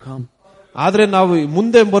one to come. ಆದ್ರೆ ನಾವು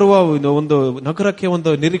ಮುಂದೆ ಬರುವ ಒಂದು ನಗರಕ್ಕೆ ಒಂದು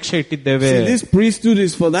ನಿರೀಕ್ಷೆ ಇಟ್ಟಿದ್ದೇವೆ. This priesthood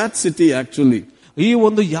is for that city actually. ಈ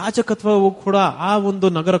ಒಂದು ಯಾಜಕತ್ವವು ಕೂಡ ಆ ಒಂದು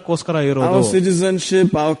ನಗರಕ್ಕೋಸ್ಕರ ಇರೋದು. Our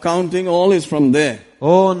citizenship, our counting, all is from there.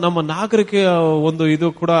 ನಮ್ಮ ನಾಗರಿಕ ಒಂದು ಇದು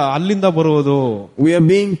ಕೂಡ ಅಲ್ಲಿಂದ ಬರುವುದು. We are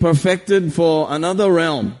being perfected for another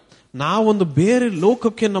realm. ನಾವೊಂದು ಬೇರೆ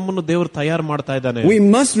ಲೋಕಕ್ಕೆ ನಮ್ಮನ್ನು ದೇವರು ತಯಾರು ಮಾಡ್ತಾ ಇದ್ದಾನೆ. We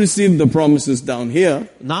must receive the promises down here.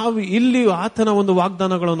 ನಾವು ಇಲ್ಲಿ ಆತನ ಒಂದು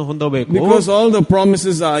ವಾಗ್ದಾನಗಳನ್ನು ಹೊಂದಬೇಕು. Because all the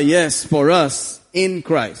promises are yes for us in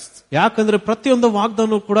Christ. ಯಾಕಂದ್ರೆ ಪ್ರತಿಯೊಂದು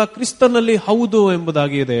ವಾಗ್ದಾನ ಕೂಡ ಕ್ರಿಸ್ತನಲ್ಲಿ ಹೌದು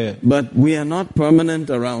ಎಂಬುದಾಗಿ ಇದೆ. But we are not permanent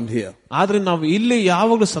around here. ಆದ್ರೆ ನಾವು ಇಲ್ಲಿ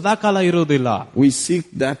ಯಾವಾಗಲೂ ಸದಾಕಾಲ ಇರುವುದಿಲ್ಲ. We seek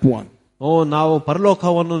that one. ನಾವು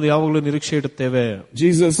ಪರಲೋಕವನ್ನು ಯಾವಾಗಲೂ ನಿರೀಕ್ಷೆ ಇಡುತ್ತೇವೆ.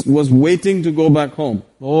 Jesus was waiting to go back home.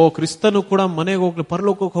 ಕ್ರಿಸ್ತನು ಕೂಡ ಮನೆಗೆ ಹೋಗ್ಲಿ,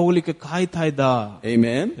 ಪರಲೋಕಕ್ಕೆ ಹೋಗ್ಲಿಕ್ಕೆ ಕಾಯ್ತಾ ಇದ್ದ.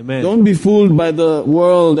 Amen. Amen. Don't be fooled by the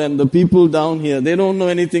world and the people down here. They don't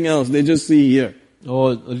know anything else. They just see here.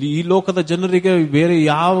 ಈ ಲೋಕದ ಜನರಿಗೆ ಬೇರೆ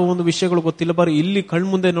ಯಾವ ಒಂದು ವಿಷಯಗಳು ಗೊತ್ತಿಲ್ಲ, ಬರೀ ಇಲ್ಲಿ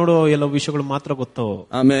ಕಣ್ಮುಂದೆ ನೋಡೋ ಎಲ್ಲ ವಿಷಯಗಳು ಮಾತ್ರ ಗೊತ್ತು.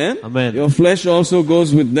 Amen. Amen. Your flesh also goes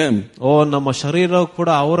with them. ನಮ್ಮ ಶರೀರ ಕೂಡ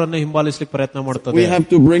ಅವರನ್ನೇ ಹಿಂಬಾಲಿಸಲಿಕ್ಕೆ ಪ್ರಯತ್ನ ಮಾಡ್ತದೆ. We have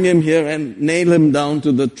to bring him here and nail him down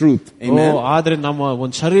to the truth. Amen. ಆದ್ರೆ ನಮ್ಮ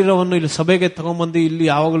ಒಂದು ಶರೀರವನ್ನು ಇಲ್ಲಿ ಸಭೆಗೆ ತಗೊಂಡ್ಬಂದು ಇಲ್ಲಿ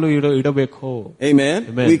ಯಾವಾಗಲೂ ಇಡಬೇಕು. Amen.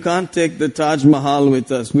 We can't take the Taj Mahal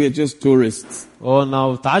with us. We are just tourists.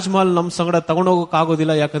 ನಾವು ತಾಜ್ ಮಹಲ್ ನಮ್ ಸಂಗಡ ತಗೊಂಡೋಗಕ್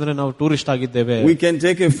ಆಗೋದಿಲ್ಲ, ಯಾಕಂದ್ರೆ ನಾವು ಟೂರಿಸ್ಟ್ ಆಗಿದ್ದೇವೆ. We can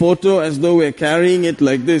take a photo as though we are carrying it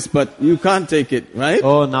like this, but you can't take it, right?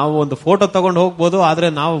 ನಾವು ಒಂದು photo ತಗೊಂಡು ಹೋಗ್ಬೋದು, ಆದ್ರೆ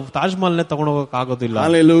ನಾವು ತಾಜ್ ಮಹಲ್ ನೇ ತಗೊಂಡು ಹೋಗಕ್ ಆಗೋದಿಲ್ಲ.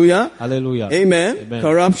 Hallelujah. Hallelujah. Amen.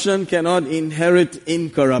 Corruption cannot inherit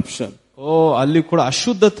incorruption. ಅಲ್ಲಿ ಕೂಡ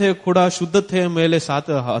ಅಶುದ್ಧತೆ ಕೂಡ ಶುದ್ಧತೆಯ ಮೇಲೆ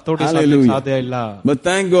ಹತೋಟಿ ಸಾಧ್ಯ ಇಲ್ಲ. But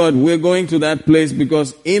thank God we're going to that place because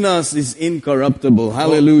in us is incorruptible.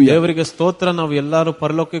 Hallelujah. ದೇವರಿಗೆ ಸ್ತೋತ್ರ, ನಾವು ಎಲ್ಲರೂ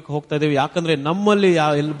ಪರಲೋಕಕ್ಕೆ ಹೋಗ್ತಾ ಇದ್ದೇವೆ, ಯಾಕಂದ್ರೆ ನಮ್ಮಲ್ಲಿ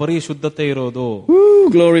ಬರೀ ಶುದ್ಧತೆ ಇರೋದು.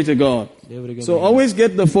 Glory to God. So always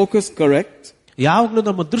get the focus correct. ಯಾವಾಗಲೂ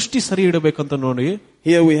ನಮ್ಮ ದೃಷ್ಟಿ ಸರಿ ಇಡಬೇಕಂತ ನೋಡಿ.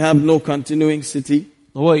 Here we have no continuing city.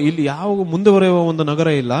 ಇಲ್ಲಿ ಯಾವ ಮುಂದೆ ಬರುವ ಒಂದು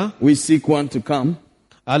ನಗರ ಇಲ್ಲ. We seek one to come.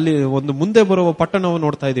 ಅಲ್ಲಿ ಒಂದು ಮುಂದೆ ಬರುವ ಪಟ್ಟಣವನ್ನು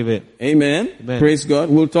ನೋಡ್ತಾ ಇದ್ದೀವಿ. Amen. Praise God.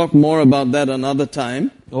 We'll talk more about that another time.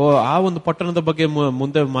 ಆ ಒಂದು ಪಟ್ಟಣದ ಬಗ್ಗೆ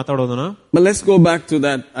ಮುಂದೆ ಮಾತಾಡೋಣ. But let's go back to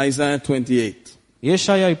that Isaiah 28.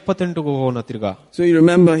 ಯೆಶಾಯ 28 ಹೋಗೋಣ ತಿರ್ಗಾ. So you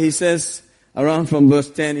remember he says around from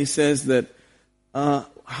verse 10 he says that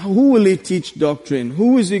who will he teach doctrine? Who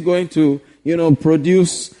is he going to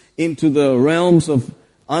produce into the realms of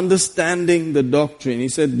understanding the doctrine?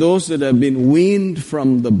 He said those that have been weaned from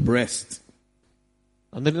the breast.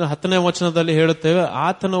 ಅಂದ್ರೆ 10ನೇ ವಚನದಲ್ಲಿ ಹೇಳುತ್ತೇವೆ,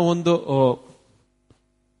 ಆತನ ಒಂದು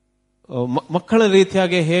ಮಕ್ಕಳ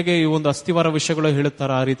ರೀತಿಯಾಗಿ ಹೇಗೆ ಈ ಒಂದು ಅಸ್ಥಿವಾರ ವಿಷಯಗಳು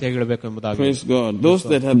ಹೇಳುತ್ತಾರ ಆ ರೀತಿಯಾಗಿ ಹೇಳಬೇಕು ಎಂಬುದಾಗಿ. Praise God. Those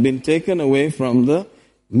that have been taken away from the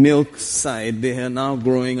milk side, they are now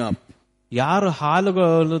growing up. ಯಾರು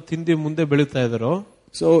ಹಾಲುಗಳನ್ನು ತಿಂದಿ ಮುಂದೆ ಬೆಳೀತಾ ಇದ್ದಾರೋ.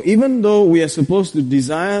 So even though we are supposed to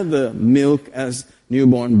desire the milk as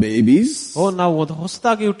newborn babies, ನಾವು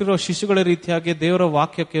ಹೊಸದಾಗಿ ಹುಟ್ಟಿರೋ ಶಿಶುಗಳ ರೀತಿಯಾಗಿ ದೇವರ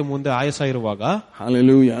ವಾಕ್ಯಕ್ಕೆ ಮುಂದೆ ಆಯಾಸ ಇರುವಾಗ,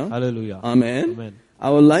 hallelujah, hallelujah, amen, amen,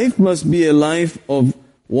 our life must be a life of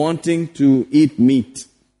wanting to eat meat.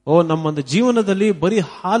 ನಮ್ಮ ಜೀವನದಲ್ಲಿ ಬರೀ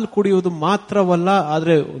ಹಾಲು ಕುಡಿಯುವುದು ಮಾತ್ರವಲ್ಲ,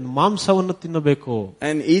 ಆದ್ರೆ ಮಾಂಸವನ್ನು ತಿನ್ನಬೇಕು.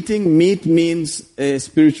 And eating meat means a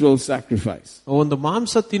spiritual sacrifice. ಒಂದು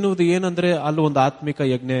ಮಾಂಸ ತಿನ್ನುವುದು ಏನಂದ್ರೆ ಅಲ್ಲಿ ಒಂದು ಆತ್ಮಿಕ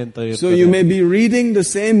ಯಜ್ಞ ಅಂತ ಇರ್ತದೆ. So you may be reading the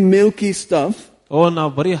same milky stuff ನಾವು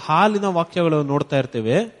ಬರೀ ಹಾಲಿನ ವಾಕ್ಯಗಳನ್ನು ನೋಡ್ತಾ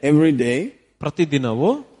ಇರ್ತೇವೆ every day,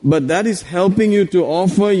 ಪ್ರತಿದಿನವೂ. But that is helping you to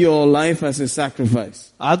offer your life as a sacrifice.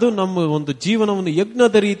 ಅದು ನಮ್ಮ ಒಂದು ಜೀವನವನ್ನು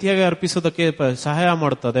ಯಜ್ಞದ ರೀತಿಯಾಗಿ ಅರ್ಪಿಸೋದಕ್ಕೆ ಸಹಾಯ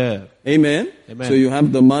ಮಾಡುತ್ತದೆ. Amen. So you have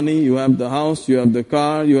the money, you have the house, you have the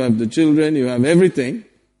car, you have the children, you have everything.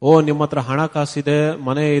 ನಿಮ್ಮ ಹತ್ರ ಹಣಕಾಸಿದೆ,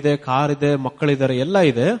 ಮನೆ ಇದೆ, ಕಾರ್ ಇದೆ, ಮಕ್ಕಳಿದ್ದಾರೆ, ಎಲ್ಲ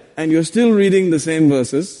ಇದೆ. And you're still reading the same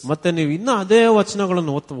verses. ಮತ್ತೆ ನೀವು ಇನ್ನೂ ಅದೇ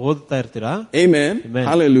ವಚನಗಳನ್ನು ಓದ್ತಾ ಇರ್ತೀರಾ. Amen.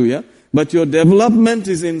 Hallelujah. But your development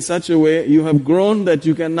is in such a way you have grown that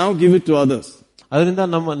you can now give it to others. ಅದರಿಂದ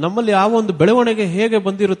ನಮ್ಮಲ್ಲಿ ಯಾವ ಒಂದು ಬೆಳವಣಿಗೆ ಹೇಗೆ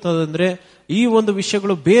ಬಂದಿರುತ್ತದೆ ಅಂದ್ರೆ ಈ ಒಂದು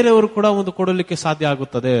ವಿಷಯಗಳು ಬೇರೆಯವರು ಕೂಡ ಒಂದು ಕೊಡಲಿಕ್ಕೆ ಸಾಧ್ಯ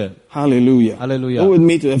ಆಗುತ್ತದೆ. Hallelujah. Hallelujah. Go with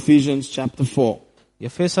me to Ephesians chapter 4.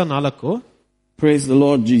 ಎಫೆಸ 4. Praise the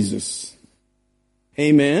Lord Jesus.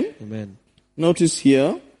 Amen. Amen. Notice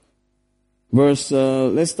here,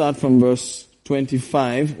 let's start from verse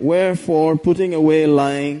 25. Wherefore, putting away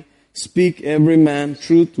lying, speak every man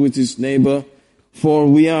truth with his neighbor, for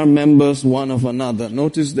we are members one of another.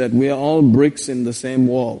 Notice that we are all bricks in the same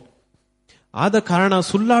wall. ಆದ ಕಾರಣ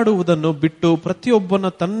ಸುಳ್ಳಾಡುವುದನ್ನು ಬಿಟ್ಟು ಪ್ರತಿಯೊಬ್ಬನ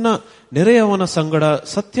ತನ್ನ ನೆರೆಯವನ ಸಂಗಡ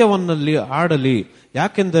ಸತ್ಯವನ್ನಲ್ಲಿ ಆಡಲಿ,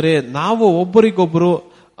 ಯಾಕೆಂದರೆ ನಾವು ಒಬ್ಬರಿಗೊಬ್ಬರು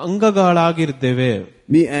ಅಂಗಗಳಾಗಿದ್ದೇವೆ.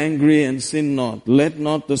 Be angry and sin not. Let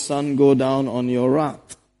not the sun go down on your wrath.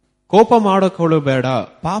 ಕೋಪ ಮಾಡಿಕೊಳ್ಳಬೇಡ,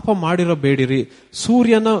 ಪಾಪ ಮಾಡಿರಬೇಡಿರಿ,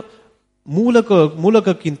 ಸೂರ್ಯನ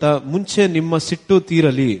ಮೂಲಕಕ್ಕಿಂತ ಮುಂಚೆ ನಿಮ್ಮ ಸಿಟ್ಟು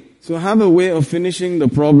ತೀರಲಿ. So have a way of finishing the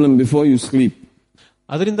problem before you sleep.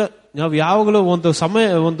 ಅದರಿಂದ ನಾವು ಯಾವಾಗಲೂ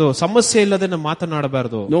ಒಂದು ಸಮಸ್ಯೆ ಇಲ್ಲದೆ ನಾವು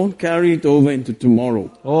ಮಾತನಾಡಬಾರದು. Don't carry it over into tomorrow.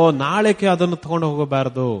 ನಾಳೆಗೆ ಅದನ್ನು ತಗೊಂಡು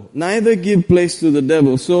ಹೋಗಬಾರದು. Neither give place to the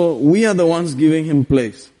devil. So we are the ones giving him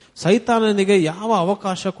place. ಸೈತಾನನಿಗೆ ಯಾವ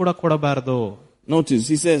ಅವಕಾಶ ಕೂಡ ಕೊಡಬಾರದು. Notice,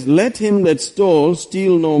 he says, let him that stole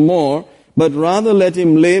steal no more, but rather let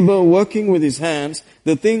him labor, working with his hands,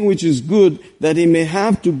 the thing which is good, that he may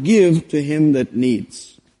have to give to him that needs.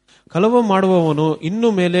 ಕಳವು ಮಾಡುವವನು ಇನ್ನು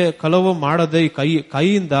ಮೇಲೆ ಕಳವು ಮಾಡದೆ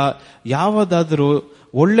ಕೈಯಿಂದ ಯಾವುದಾದರೂ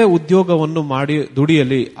ಒಳ್ಳೆ ಉದ್ಯೋಗವನ್ನು ಮಾಡಿ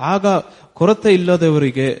ದುಡಿಯಲಿ, ಆಗ ಕೊರತೆ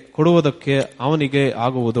ಇಲ್ಲದವರಿಗೆ ಕೊಡುವುದಕ್ಕೆ ಅವನಿಗೆ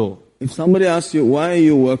ಆಗುವುದು. If somebody asks you, why are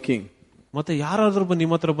you working? ಮತ್ತೆ ಯಾರಾದ್ರೂ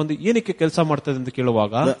ನಿಮ್ಮ ಹತ್ರ ಬಂದು ಏನಕ್ಕೆ ಕೆಲಸ ಮಾಡ್ತದೆ ಅಂತ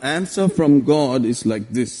ಕೇಳುವಾಗ, the answer from God is like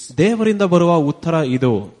this. ದೇವರಿಂದ ಬರುವ ಉತ್ತರ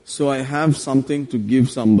ಇದು. So I have something to give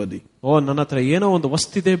somebody. ನನ್ನ ಹತ್ರ ಏನೋ ಒಂದು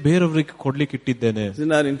ವಸ್ತಿದೆ, ಬೇರೆಯವರಿಗೆ ಕೊಡ್ಲಿಕ್ಕೆ ಇಟ್ಟಿದ್ದೇನೆ.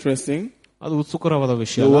 Isn't that interesting? ಅದು ಉತ್ಸುಕರವಾದ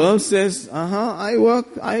ವಿಷಯ. The world says, I work,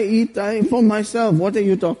 I eat, for myself. What are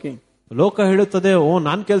you talking? ಲೋಕ ಹೇಳುತ್ತದೆ,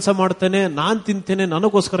 ನಾನ್ ಕೆಲಸ ಮಾಡ್ತೇನೆ, ನಾನ್ ತಿಂತೇನೆ,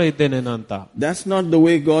 ನನಗೋಸ್ಕರ ಇದ್ದೇನೆ ಅಂತ. That's not the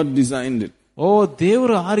way God designed it.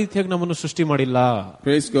 ದೇವರು ಆ ರೀತಿಯಾಗಿ ನಮ್ಮನ್ನು ಸೃಷ್ಟಿ ಮಾಡಿಲ್ಲ.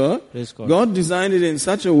 Praise God. Praise God. God designed it in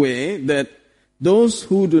such a way that those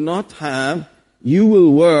who do not have, you will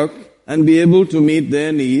work and be able to meet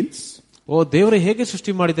their needs. ದೇವರು ಹೇಗೆ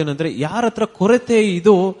ಸೃಷ್ಟಿ ಮಾಡಿದ್ದೇನೆ ಅಂದ್ರೆ, ಯಾರ ಹತ್ರ ಕೊರತೆ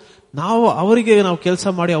ಇದು ನಾವು ಅವರಿಗೆ ಕೆಲಸ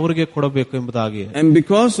ಮಾಡಿ ಅವರಿಗೆ ಕೊಡಬೇಕು ಎಂಬುದಾಗಿ. And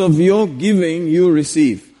because of your giving, you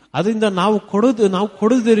receive. ಅದರಿಂದ ನಾವು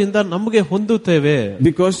ಕೊಡುವುದರಿಂದ ನಮಗೆ ಹೊಂದುತ್ತೇವೆ.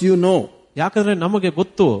 Because you know. ಯಾಕಂದ್ರೆ ನಮಗೆ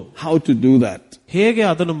ಗೊತ್ತು how to do that. ಹೇಗೆ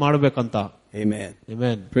ಅದನ್ನು ಮಾಡಬೇಕಂತ. Amen.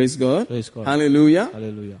 Amen. Praise God. Praise God. Hallelujah.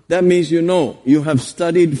 Hallelujah. That means you have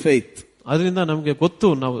studied faith. ಅದರಿಂದ ನಮಗೆ ಗೊತ್ತು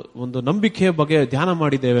ನಾವು ಒಂದು ನಂಬಿಕೆಯ ಬಗ್ಗೆ ಧ್ಯಾನ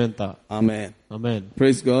ಮಾಡಿದ್ದೇವೆ ಅಂತ. Amen. Amen.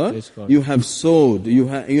 Praise God. Praise God. You have sowed.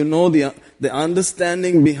 You know the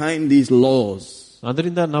understanding behind these laws.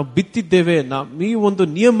 ಅದರಿಂದ ನಾವು ಬಿತ್ತಿದ್ದೇವೆ. ಈ ಒಂದು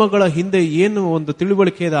ನಿಯಮಗಳ ಹಿಂದೆ ಏನು ಒಂದು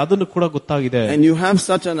ತಿಳುವಳಿಕೆ ಇದೆ ಅದನ್ನು ಕೂಡ ಗೊತ್ತಾಗಿದೆ. And you have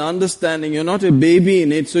such an understanding. You're not a baby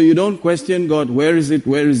in it, so you don't question God. Where is it?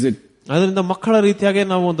 Where is it? ಅದರಿಂದ ಮಕ್ಕಳ ರೀತಿಯಾಗಿ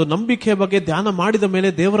ನಾವು ಒಂದು ನಂಬಿಕೆಯ ಬಗ್ಗೆ ಧ್ಯಾನ ಮಾಡಿದ ಮೇಲೆ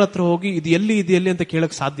ದೇವರ ಹತ್ರ ಹೋಗಿ ಇದು ಎಲ್ಲಿ ಅಂತ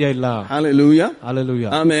ಕೇಳಕ್ ಸಾಧ್ಯ ಇಲ್ಲ. Hallelujah.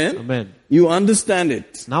 Hallelujah. Amen. Amen. You understand it.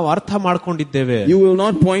 ನಾವು ಅರ್ಥ ಮಾಡ್ಕೊಂಡಿದ್ದೇವೆ. You will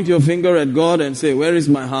not point your finger at God and say, where is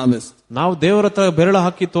my harvest? ನಾವು ದೇವರ ಹತ್ರ ಬೆರಳು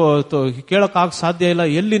ಹಾಕಿ ಕೇಳಕ್ ಸಾಧ್ಯ ಇಲ್ಲ,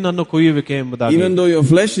 ಎಲ್ಲಿ ನನ್ನ ಕೊಯ್ಯುವಿಕೆ ಎಂಬುದಾಗಿ. Even though your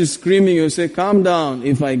flesh is screaming, you say, calm down.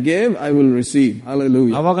 If I gave, I will receive.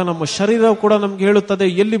 Hallelujah. ಅವಾಗ ನಮ್ಮ ಶರೀರ ಕೂಡ ನಮ್ಗೆ ಹೇಳುತ್ತದೆ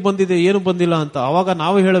ಎಲ್ಲಿ ಬಂದಿದೆ ಏನು ಬಂದಿಲ್ಲ ಅಂತ. ಅವಾಗ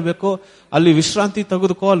ನಾವು ಹೇಳಬೇಕು ಅಲ್ಲಿ ವಿಶ್ರಾಂತಿ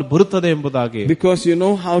ತೆಗೆದುಕೋ, ಅಲ್ಲಿ ಬರುತ್ತದೆ ಎಂಬುದಾಗಿ. Because you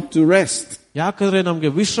know how to rest. ಯಾಕಂದ್ರೆ ನಮ್ಗೆ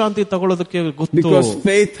ವಿಶ್ರಾಂತಿ ತಗೊಳ್ಳೋದಕ್ಕೆ ಗೊತ್ತು. Because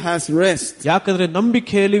faith has rest. ಯಾಕಂದ್ರೆ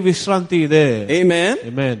ನಂಬಿಕೆಯಲ್ಲಿ ವಿಶ್ರಾಂತಿ ಇದೆ. Amen.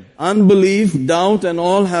 Amen. Unbelief, doubt and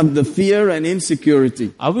all have the fear and insecurity.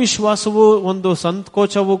 ಅವಿಶ್ವಾಸವು ಒಂದು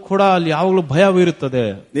ಸಂಕೋಚವು ಕೂಡ ಅಲ್ಲಿ ಯಾವಾಗಲೂ ಭಯವಿರುತ್ತದೆ.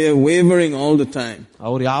 They are wavering all the time.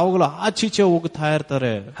 ಅವ್ರು ಯಾವಾಗಲೂ ಆಚೀಚೆ ಹೋಗ್ತಾ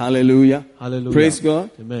ಇರ್ತಾರೆ. Hallelujah. Hallelujah. Praise God.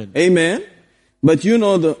 Amen. Amen. But you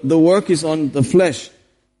know the work is on the flesh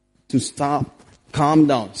to stop, calm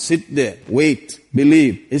down, sit there, wait,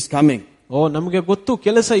 believe, it's coming. ನಮಗೆ ಗೊತ್ತು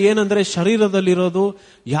ಕೆಲಸ ಏನಂದ್ರೆ ಶರೀರದಲ್ಲಿರೋದು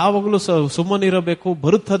ಯಾವಾಗಲೂ ಸುಮ್ಮನಿರಬೇಕು,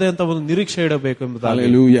 ಬರುತ್ತದೆ ಅಂತ ಒಂದು ನಿರೀಕ್ಷೆ ಇಡಬೇಕು ಎಂಬುದಾಗಿ.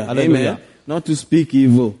 Hallelujah. Amen. Not to speak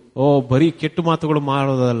evil. ಬರೀ ಕೆಟ್ಟ ಮಾತುಗಳು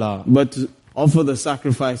ಮಾಡೋದಲ್ಲ. But Offer the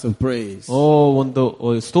sacrifice of praise. ಓ ಒಂದು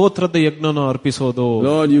ಸ್ತೋತ್ರದ ಯಜ್ಞನ ಅರ್ಪಿಸೋದು.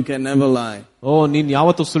 Lord, you can never lie. ಓ ನೀನ್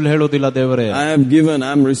ಯಾವತ್ತೂ ಸುಳ್ಳು ಹೇಳೋದಿಲ್ಲ ದೇವರೇ. I have given,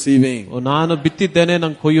 I am receiving. ನಾನು ಬಿತ್ತಿದ್ದೇನೆ,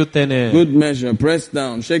 ನಾನು ಕೊಯ್ಯುತ್ತೇನೆ. Good measure, pressed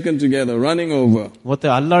down, shaken together, running over. ಮತ್ತೆ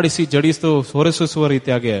ಅಲ್ಲಾಡಿಸಿ ಜಡಿಸು ಸೊರಸುವ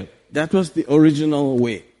ರೀತಿಯಾಗಿ. That was the original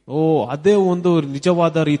way. ಓ ಅದೇ ಒಂದು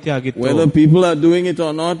ನಿಜವಾದ ರೀತಿಯಾಗಿತ್ತು. Whether people are doing it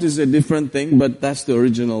or not is a different thing, but that's the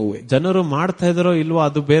original way. ಜನರು ಮಾಡ್ತಾ ಇದಾರೋ ಇಲ್ವೋ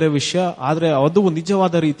ಅದು ಬೇರೆ ವಿಷಯ, ಆದ್ರೆ ಅದು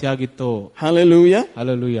ನಿಜವಾದ ರೀತಿಯಾಗಿತ್ತು. Hallelujah.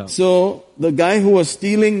 Hallelujah. So the guy who was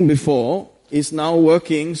stealing before is now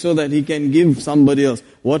working so that he can give somebody else.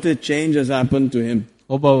 What a change has happened to him.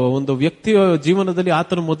 ಒಬ್ಬ ಒಂದು ವ್ಯಕ್ತಿಯ ಜೀವನದಲ್ಲಿ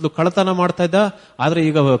ಆತನು ಮೊದಲು ಕಳ್ಳತನ ಮಾಡ್ತಾ ಇದ್ದ, ಆದ್ರೆ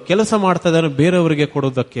ಈಗ ಕೆಲಸ ಮಾಡ್ತಾ ಇದ್ದಾನೆ ಬೇರೆಯವರಿಗೆ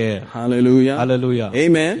ಕೊಡೋದಕ್ಕೆ. Hallelujah. Hallelujah.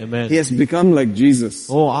 Amen. Amen. He has become like Jesus.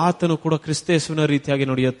 ಓ ಆತನು ಕೂಡ ಕ್ರಿಸ್ತೇಸುವಿನ ರೀತಿಯಾಗಿ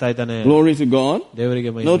ನಡೆಯುತ್ತಾ ಇದ್ದಾನೆ. Glory to God. ದೇವರಿಗೆ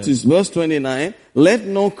ಮಹಿಮೆ. Notice verse 29. Let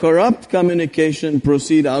no corrupt communication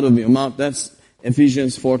proceed out of your mouth. That's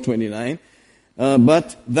Ephesians 4:29. But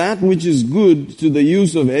that which is good to the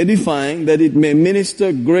use of edifying, that it may minister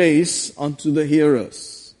grace unto the hearers.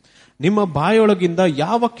 ನಿಮ್ಮ ಬಾಯೊಳಗಿಂದ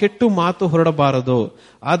ಯಾವ ಕೆಟ್ಟು ಮಾತು ಹೊರಡಬಾರದು,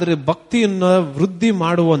 ಆದರೆ ಭಕ್ತಿಯನ್ನ ವೃದ್ಧಿ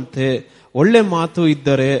ಮಾಡುವಂತೆ ಒಳ್ಳೆ ಮಾತು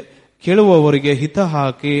ಇದ್ದರೆ ಕೇಳುವವರಿಗೆ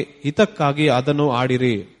ಹಿತಕ್ಕಾಗಿ ಅದನ್ನು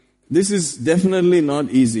ಆಡಿರಿ. This is definitely not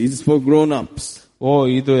easy. It's for grown-ups. ಓ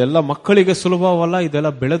ಇದು ಎಲ್ಲ ಮಕ್ಕಳಿಗೆ ಸುಲಭವಲ್ಲ, ಇದೆಲ್ಲ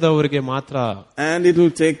ಬೆಳೆದವರಿಗೆ ಮಾತ್ರ. And it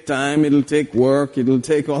will take time, it will take work, it will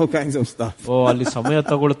take all kinds of stuff. ಓ ಅಲ್ಲಿ ಸಮಯ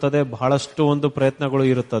ತಗೊಳ್ತದೆ, ಬಹಳಷ್ಟು ಒಂದು ಪ್ರಯತ್ನಗಳು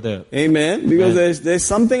ಇರುತ್ತದೆ. Amen. Because there's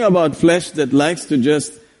something about flesh that likes to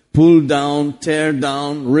just pull down, tear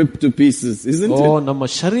down, rip to pieces, isn't it? ಓ ನಮ್ಮ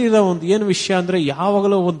ಶರೀರ ಒಂದು ಏನು ವಿಷಯ ಅಂದ್ರೆ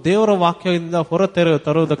ಯಾವಾಗಲೂ ಒಂದು ದೇವರ ವಾಕ್ಯದಿಂದ ಹೊರ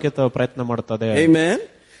ತರುವುದಕ್ಕೆ ಪ್ರಯತ್ನ ಮಾಡುತ್ತದೆ. Amen.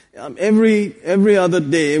 Every other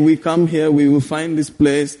day we come here, we will find this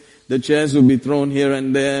place, the chairs will be thrown here and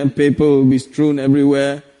there, paper will be strewn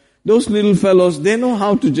everywhere. Those little fellows, they know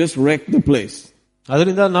how to just wreck the place.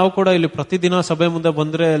 ಅದರಿಂದ ನಾವು ಕೂಡ ಇಲ್ಲಿ ಪ್ರತಿದಿನ ಸಭೆ ಮುಂದೆ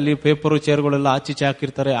ಬಂದ್ರೆ ಅಲ್ಲಿ paper ಚೇರ್ಗಳೆಲ್ಲ ಆಚೀಚೆ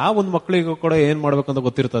ಹಾಕಿರ್ತಾರೆ. ಆ ಒಂದು ಮಕ್ಕಳಿಗೂ ಕೂಡ ಏನ್ ಮಾಡ್ಬೇಕಂತ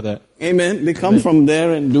ಗೊತ್ತಿರ್ತದೆ. Amen. They come from there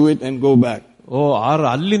and do it and go back. ಓ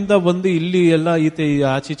ಅಲ್ಲಿಂದ ಬಂದು ಇಲ್ಲಿ ಎಲ್ಲ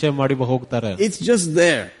ಆಚೀಚೆ ಮಾಡಿ ಹೋಗ್ತಾರೆ. It's just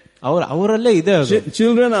there. ಅವರಲ್ಲೇ ಇದೆ.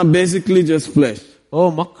 Children are basically just flesh. ಓ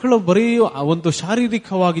ಮಕ್ಕಳು ಬರೀ ಒಂದು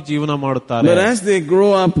ಶಾರೀರಿಕವಾಗಿ ಜೀವನ ಮಾಡುತ್ತಾರೆ. But as they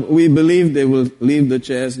grow up, we believe they will leave the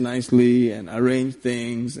chairs nicely and arrange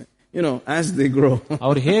things. As they grow.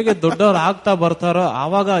 ಅವ್ರು ಹೇಗೆ ದೊಡ್ಡವರು ಆಗ್ತಾ ಬರ್ತಾರೋ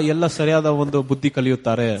ಆವಾಗ ಎಲ್ಲ ಸರಿಯಾದ ಒಂದು ಬುದ್ಧಿ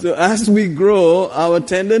ಕಲಿಯುತ್ತಾರೆ. So as we grow, our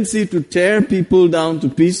tendency to tear people down to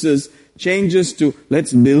pieces changes to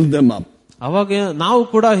let's build them up. ಅವಾಗ ನಾವು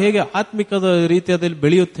ಕೂಡ ಹೇಗೆ ಆತ್ಮಿಕದ ರೀತಿಯಲ್ಲಿ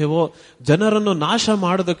ಬೆಳೆಯುತ್ತೇವೋ, ಜನರನ್ನು ನಾಶ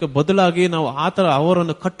ಮಾಡೋದಕ್ಕೆ ಬದಲಾಗಿ ನಾವು ಆತರ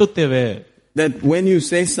ಅವರನ್ನು ಕಟ್ಟುತ್ತೇವೆ. That when you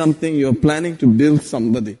say something, you're planning to build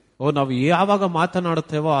somebody. ಓ ನಾವು ಯಾವಾಗ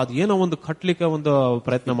ಮಾತನಾಡುತ್ತೇವೋ ಅದು ಏನೋ ಒಂದು ಕಟ್ಟಲಿಕ್ಕೆ ಒಂದು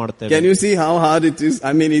ಪ್ರಯತ್ನ ಮಾಡುತ್ತೇವೆ. Can you see how hard it is?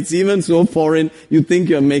 I mean, it's even so foreign, you think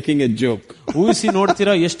you're making a joke. ಊಹಿಸಿ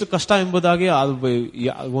ನೋಡ್ತೀರಾ ಎಷ್ಟು ಕಷ್ಟ ಎಂಬುದಾಗಿ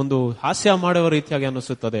ಒಂದು ಹಾಸ್ಯ ಮಾಡುವ ರೀತಿಯಾಗಿ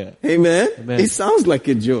ಅನಿಸುತ್ತದೆ. Amen. It sounds like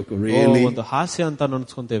a joke, really. ಒಂದು ಹಾಸ್ಯ ಅಂತ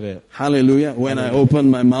ಅನ್ಸ್ಕೊಂತೇವೆ. Hallelujah. When I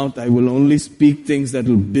open my mouth, I will only speak things that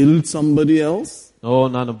will build somebody else. ಓ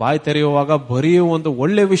ನಾನು ಬಾಯಿ ತೆರೆಯುವಾಗ ಬರೀ ಒಂದು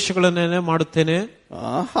ಒಳ್ಳೆ ವಿಷಯಗಳನ್ನೇ ಮಾಡುತ್ತೇನೆ.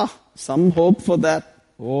 Some hope for that.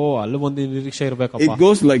 ಓ ಅಲ್ಲಿ ಒಂದು ನಿರೀಕ್ಷೆ ಇರಬೇಕಪ್ಪ. It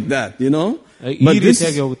goes like that, ಈ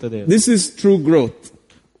ರೀತಿಯಾಗಿ ಹೋಗುತ್ತದೆ. This is true growth.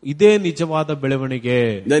 ಇದೇ ನಿಜವಾದ ಬೆಳವಣಿಗೆ.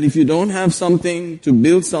 That if you don't have something to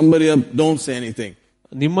build somebody up, don't say anything.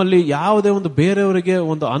 ನಿಮ್ಮಲ್ಲಿ ಯಾವುದೇ ಒಂದು ಬೇರೆಯವರಿಗೆ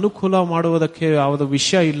ಒಂದು ಅನುಕೂಲ ಮಾಡುವುದಕ್ಕೆ ಯಾವುದೋ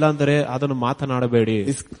ವಿಷಯ ಇಲ್ಲ ಅಂದ್ರೆ ಅದನ್ನು ಮಾತನಾಡಬೇಡಿ.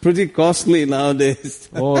 It's pretty costly nowadays.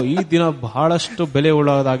 ಓ ಈ ದಿನ ಬಹಳಷ್ಟು ಬೆಲೆ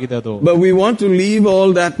ಉಳ್ಳದಾಗಿದೆ ಅದು. But we want to leave all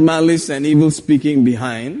that malice and evil speaking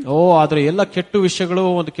behind. ಓ ಆದ್ರೆ ಎಲ್ಲ ಕೆಟ್ಟ ವಿಷಯಗಳು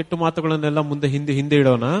ಒಂದು ಕೆಟ್ಟ ಮಾತುಗಳನ್ನೆಲ್ಲ ಹಿಂದೆ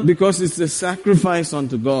ಇಡೋಣ. Because it's a sacrifice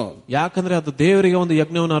unto God. ಯಾಕಂದ್ರೆ ಅದು ದೇವರಿಗೆ ಒಂದು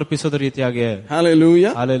ಯಜ್ಞವನ್ನು ಅರ್ಪಿಸೋದ ರೀತಿಯಾಗಿ.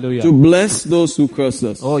 Hallelujah. Hallelujah. To bless those who curse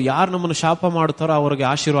us. ಓ ಯಾರು ನಮ್ಮನ್ನು ಶಾಪ ಮಾಡ್ತಾರೋ ಅವರಿಗೆ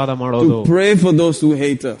ಆಶೀರ್ವಾದ ಮಾಡೋದು. To pray for those who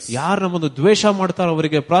hate us. ಯಾರು ನಮ್ಮನ್ನು ದ್ವೇಷ ಮಾಡ್ತಾರೋ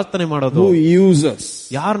ಅವರಿಗೆ ಪ್ರಾರ್ಥನೆ ಮಾಡೋದು. Who use us.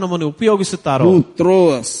 ಯಾರು ನಮ್ಮನ್ನು ಉಪಯೋಗಿಸುತ್ತಾರೋ, who throw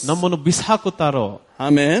us, ನಮ್ಮನ್ನು ಬಿಸಾಕುತ್ತಾರೋ.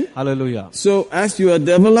 Amen. Hallelujah. So as you are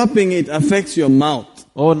developing, it affects your mouth.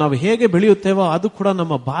 ಓ ನಾವು ಹೇಗೆ ಬೆಳೆಯುತ್ತೇವೋ ಅದು ಕೂಡ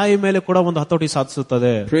ನಮ್ಮ ಬಾಯಿ ಮೇಲೆ ಕೂಡ ಒಂದು ಹತೋಟಿ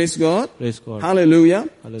ಸಾಧಿಸುತ್ತದೆ. Praise God. Praise God. Hallelujah.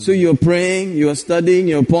 Hallelujah. So you're praying, you are studying,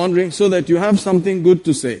 you're pondering so that you have something good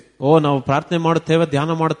to say. ಓ ನಾವು ಪ್ರಾರ್ಥನೆ ಮಾಡುತ್ತೇವೆ,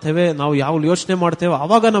 ಧ್ಯಾನ ಮಾಡುತ್ತೇವೆ, ನಾವು ಯಾವ ಯೋಚನೆ ಮಾಡ್ತೇವೆ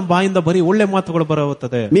ಅವಾಗ ನಮ್ಮ ಬಾಯಿಂದ ಬರೀ ಒಳ್ಳೆ ಮಾತುಗಳು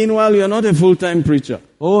ಬರುತ್ತದೆ. Meanwhile, you are not a full-time preacher.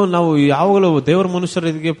 ಓ ನಾವು ಯಾವಾಗಲೂ ದೇವರ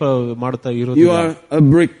ಮನುಷ್ಯರಿಗೆ ಮಾಡುತ್ತಾ ಇರೋದು. You are a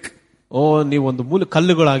brick. ಓ ನೀವು ಒಂದು ಮೂಲ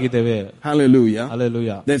ಕಲ್ಲುಗಳಾಗಿದ್ದೇವೆ. Hallelujah.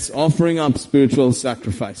 Hallelujah. That's offering up spiritual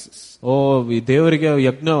sacrifices. ಓ ದೇವರಿಗೆ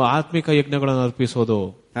ಆತ್ಮಿಕ ಯಜ್ಞಗಳನ್ನು ಅರ್ಪಿಸೋದು.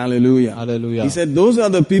 Hallelujah. Hallelujah. He said those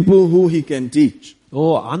are the people who he can teach. ಓ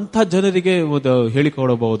ಅಂತ ಜನರಿಗೆ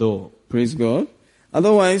ಹೇಳಿಕೊಡಬಹುದು. Praise God.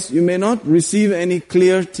 Otherwise, you may not receive any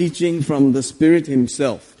clear teaching from the Spirit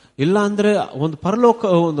himself. ಇಲ್ಲ ಅಂದ್ರೆ ಒಂದು ಪರಲೋಕ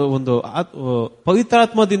ಒಂದು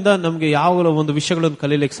ಪವಿತ್ರಾತ್ಮದಿಂದ ನಮ್ಗೆ ಯಾವ ಒಂದು ವಿಷಯಗಳನ್ನು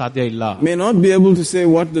ಕಲೀಲಿಕ್ಕೆ ಸಾಧ್ಯ ಇಲ್ಲ. May not be able to say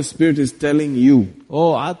what the Spirit is telling you.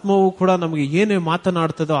 ಆತ್ಮವು ಕೂಡ ನಮಗೆ ಏನೇ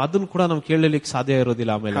ಮಾತನಾಡ್ತದೋ ಅದನ್ನು ಕೂಡ ನಾವು ಕೇಳಲಿಕ್ಕೆ ಸಾಧ್ಯ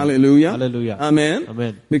ಇರೋದಿಲ್ಲ ಆಮೇಲೆ. Hallelujah. Hallelujah. Amen.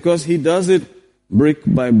 Amen. Because he does it brick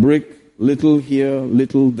by brick, little here,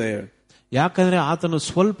 little there. ಯಾಕಂದ್ರೆ ಆತನು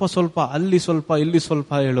ಸ್ವಲ್ಪ ಸ್ವಲ್ಪ ಅಲ್ಲಿ ಸ್ವಲ್ಪ ಇಲ್ಲಿ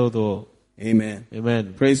ಸ್ವಲ್ಪ ಹೇಳೋದು. Amen. Amen.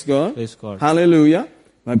 Praise God. Praise God. Hallelujah.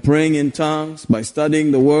 By praying in tongues, by studying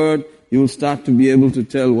the word, you will start to be able to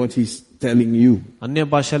tell what he's telling you. ಅನ್ಯ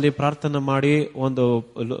ಭಾಷೆಯಲ್ಲಿ ಪ್ರಾರ್ಥನೆ ಮಾಡಿ ಒಂದು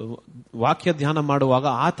ವಾಕ್ಯ ಧ್ಯಾನ ಮಾಡುವಾಗ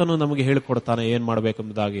ಆತನು ನಮಗೆ ಹೇಳಿಕೊಡ್ತಾನೆ ಏನ್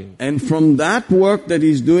ಮಾಡಬೇಕೆಂಬುದಾಗಿ. And from that work that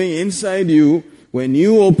he's doing inside you, when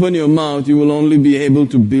you open your mouth, you will only be able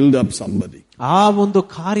to build up somebody. ಆ ಒಂದು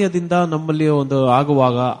ಕಾರ್ಯದಿಂದ ನಮ್ಮಲ್ಲಿ ಒಂದು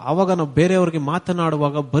ಆಗುವಾಗ ಅವಾಗ ನಾವು ಬೇರೆಯವರಿಗೆ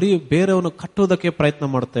ಮಾತನಾಡುವಾಗ ಬರೀ ಬೇರೆಯವನು ಕಟ್ಟುವುದಕ್ಕೆ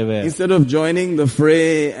ಪ್ರಯತ್ನ ಮಾಡ್ತೇವೆ. Instead of joining the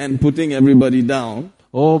fray and putting everybody down,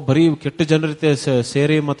 ಬರೀ ಕೆಟ್ಟ ಜನರ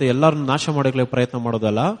ಸೇರಿ ಮತ್ತೆ ಎಲ್ಲರನ್ನು ನಾಶ ಮಾಡಲಿಕ್ಕೆ ಪ್ರಯತ್ನ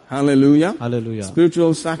ಮಾಡೋದಲ್ಲ. Hallelujah. Hallelujah.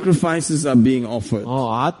 Spiritual sacrifices are being offered.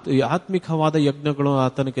 ಆತ್ಮಿಕವಾದ ಯಜ್ಞಗಳು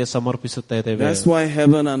ಆತನಿಗೆ ಸಮರ್ಪಿಸುತ್ತಾ ಇದ್ದೇವೆ. That's why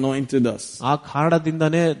heaven anointed us. ಆ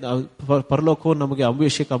ಕಾರಣದಿಂದನೇ ಪರಲೋಕವು ನಮಗೆ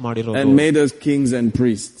ಅಭಿಷೇಕ ಮಾಡಿರೋದು. And made us kings and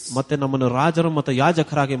priests. ಮತ್ತೆ ನಮ್ಮನ್ನು ರಾಜರು ಮತ್ತೆ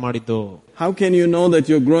ಯಾಜಕರಾಗಿ ಮಾಡಿದ್ದು. How can you know that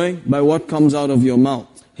you're growing? By what comes out of your mouth.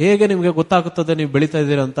 ಹೇಗೆ ನಿಮಗೆ ಗೊತ್ತಾಗುತ್ತದೆ ನೀವು ಬೆಳೀತಾ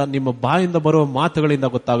ಇದ್ದೀರಾ ಅಂತ? ನಿಮ್ಮ ಬಾಯಿಂದ ಬರುವ ಮಾತುಗಳಿಂದ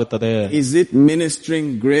ಗೊತ್ತಾಗುತ್ತದೆ. Is it ministering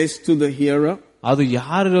grace to the hearer? ಅದು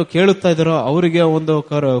ಯಾರು ಕೇಳುತ್ತಾ ಇದ್ದಾರೋ ಅವರಿಗೆ ಒಂದು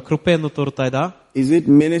ಕೃಪೆಯನ್ನು ತೋರ್ತಾ ಇದ್ದ? Is it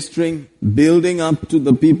ministering, building up to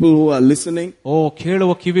the people who are listening?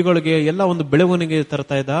 ಕೇಳುವ ಕಿವಿಗಳಿಗೆ ಎಲ್ಲ ಒಂದು ಬೆಳವಣಿಗೆ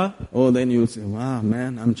ತರ್ತಾ ಇದ್ದ? Then you will say, wow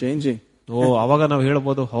man, I'm changing. ಅವಾಗ ನಾವು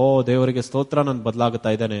ಹೇಳ್ಬೋದು, ದೇವರಿಗೆ ಸ್ತೋತ್ರ, ನಾನು ಬದಲಾಗುತ್ತಾ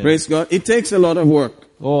ಇದ್ದೇನೆ. Praise God. It takes a lot of work.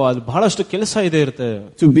 ಅದು ಬಹಳಷ್ಟು ಕೆಲಸ ಇದೆ ಇರುತ್ತೆ.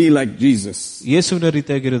 To be like Jesus. ಯೇಸುವಿನ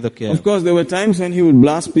ರೀತಿಯಾಗಿರೋದಕ್ಕೆ. Of course there were times when he would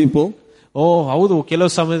blast people. ಹೌದು,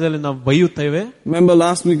 ಕೆಲವು ಸಮಯದಲ್ಲಿ ನಾವು ಬೈಯುತ್ತೇವೆ. Remember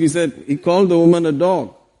last week he said he called the woman a dog.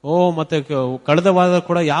 ಮತ್ತೆ ಕಳೆದ ವಾರ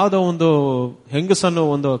ಕೂಡ ಯಾವುದೋ ಒಂದು ಹೆಂಗಸನ್ನು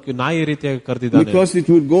ಒಂದು ನಾಯಿ ರೀತಿಯಾಗಿ ಕರೆದಿದ್ದಾನೆ. Because it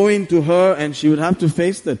would go into her and she would have to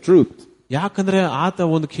face the truth. ಯಾಕಂದ್ರೆ ಆತ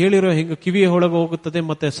ಒಂದು ಕೇಳಿರೋ ಹೆಂಗ ಕಿವಿಯ ಒಳಗೆ ಹೋಗುತ್ತದೆ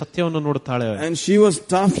ಮತ್ತೆ ಸತ್ಯವನ್ನು ನೋಡುತ್ತಾಳೆ. And she was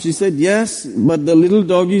tough. She said, yes, but the little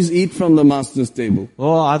doggies eat from the master's table.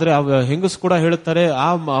 ಆದ್ರೆ ಹೆಂಗಸ್ ಕೂಡ ಹೇಳುತ್ತಾರೆ, ಆ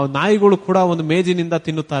ನಾಯಿಗಳು ಕೂಡ ಒಂದು ಮೇಜಿನಿಂದ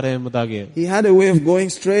ತಿನ್ನುತ್ತಾರೆ ಎಂಬುದಾಗಿ. He had a way of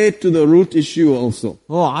going straight to the root issue also.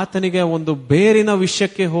 ಆತನಿಗೆ ಒಂದು ಬೇರಿನ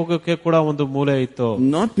ವಿಷಯಕ್ಕೆ ಹೋಗಕ್ಕೆ ಕೂಡ ಒಂದು ಮೂಲೆ ಇತ್ತು.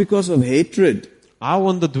 Not because of hatred. ಆ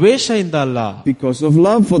ಒಂದು ದ್ವೇಷದಿಂದ ಅಲ್ಲ, because of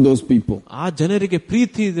love for those people. ಆ ಜನರಿಗೆ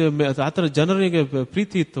ಪ್ರೀತಿ, ಆತರ ಜನರಿಗೆ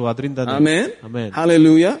ಪ್ರೀತಿ ಇತ್ತು ಅದರಿಂದ. Amen. Amen.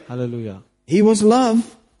 Hallelujah. Hallelujah. He was love.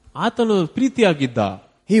 ಆತನು ಪ್ರೀತಿಯಾಗಿದ್ದ.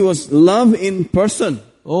 He was love in person.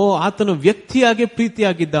 ಆತನು ವ್ಯಕ್ತಿಯಾಗಿ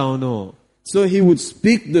ಪ್ರೀತಿಯಾಗಿದ್ದ ಅವನು. So he would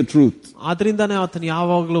speak the truth. ಆದ್ರಿಂದಾನೇ ಆತನು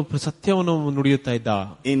ಯಾವಾಗಲೂ ಸತ್ಯವನ್ನು ನುಡಿಯುತ್ತಾ ಇದ್ದ.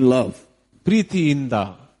 In love. ಪ್ರೀತಿಯಿಂದ.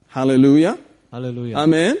 Hallelujah. Hallelujah.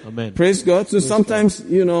 Amen. Amen. Praise God. So sometimes,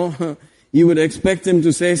 you would expect him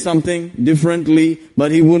to say something differently, but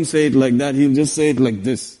he wouldn't say it like that. He'll just say it like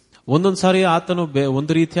this. ಒಂದೊಂದ್ ಸಾರಿ ಆತನು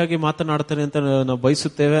ಒಂದು ರೀತಿಯಾಗಿ ಮಾತನಾಡ್ತಾನೆ ಅಂತ ನಾವು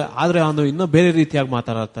ಬಯಸುತ್ತೇವೆ, ಆದ್ರೆ ಅವನು ಇನ್ನೂ ಬೇರೆ ರೀತಿಯಾಗಿ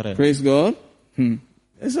ಮಾತನಾಡ್ತಾರೆ. Praise God.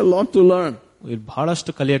 There's a lot to learn. ಇಲ್ಲಿ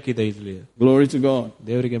ಬಹಳಷ್ಟು ಕಲಿಯಕ್ಕಿದೆ ಇಲ್ಲಿ. Glory to God.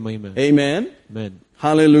 ದೇವರಿಗೆ ಮಹಿಮೆ. Amen. Amen.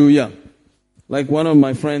 Hallelujah. Like one of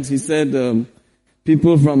my friends, he said,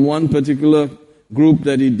 people from one particular group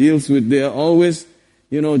that he deals with, they are always,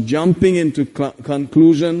 jumping into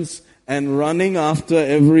conclusions and running after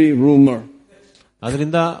every rumor.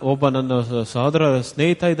 ಅದರಿಂದ ಒಬ್ಬ ನನ್ನ ಸಹೋದರ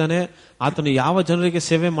ಸ್ನೇಹಿತ ಇದ್ದಾನೆ. ಆತನು ಯಾವ ಜನರಿಗೆ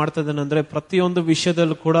ಸೇವೆ ಮಾಡ್ತಾ ಇದ್ದಾನೆ ಅಂದ್ರೆ ಪ್ರತಿಯೊಂದು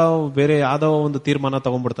ವಿಷಯದಲ್ಲೂ ಕೂಡ ಬೇರೆ ಯಾವ್ದೋ ಒಂದು ತೀರ್ಮಾನ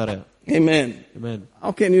ತಗೊಂಡ್ಬಿಡ್ತಾರೆ. Amen. Amen.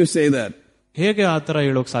 How can you say that? ಹೇಗೆ ಆತರ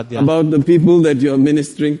ಹೇಳೋಕ್ ಸಾಧ್ಯ? About the people that you are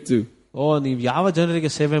ministering to. ನೀವ್ ಯಾವ ಜನರಿಗೆ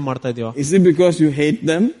ಸೇವೆ ಮಾಡ್ತಾ ಇದೀಯೋ? Is it because you hate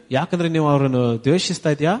them? ಯಾಕಂದ್ರೆ ನೀವು ಅವರನ್ನು ದ್ವೇಷಿಸ್ತಾ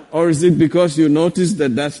ಇದೆಯಾ? Or is it because you notice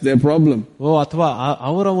that that's their problem? ಅಥವಾ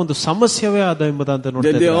ಅವರ ಒಂದು ಸಮಸ್ಯೆವೇ ಅದ ಎಂಬುದಂತ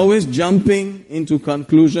ನೋಡ್ತಾ that they're always jumping into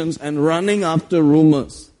conclusions and running after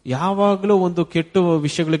rumors. ಯಾವಾಗಲೂ ಒಂದು ಕೆಟ್ಟ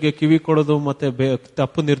ವಿಷಯಗಳಿಗೆ ಕಿವಿ ಕೊಡೋದು ಮತ್ತೆ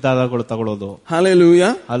ತಪ್ಪು ನಿರ್ಧಾರಗಳು ತಗೊಳ್ಳೋದು.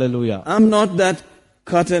 Hallelujah. Hallelujah. I'm not that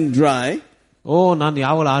cut and dry. ನಾನು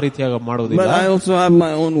ಯಾವಾಗ ಆ ರೀತಿಯಾಗಿ ಮಾಡೋದಿಲ್ಲ. But I also have my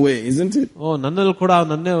own way, isn't it? ನನ್ನಲ್ಲಿ ಕೂಡ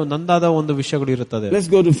ನಂದಾದ ಒಂದು ವಿಷಯಗಳು ಇರುತ್ತದೆ. Let's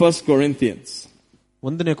go to 1 Corinthians.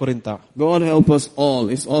 1 ಕೊರಿಂಥ. God help us all.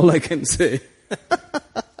 It's all I can say.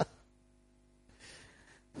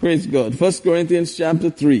 Praise God. 1 Corinthians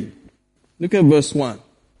chapter 3. Look at verse 1.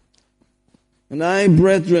 And I,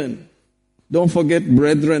 brethren, don't forget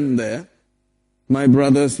brethren there. My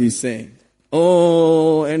brothers, he's saying.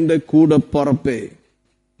 And the kuda parape.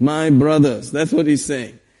 My brothers, that's what he's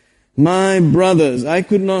saying. My brothers, I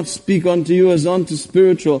could not speak unto you as unto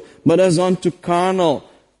spiritual, but as unto carnal.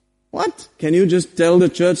 What? Can you just tell the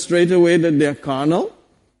church straight away that they're carnal?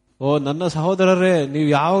 ಓ ನನ್ನ ಸಹೋದರರೇ, ನೀವು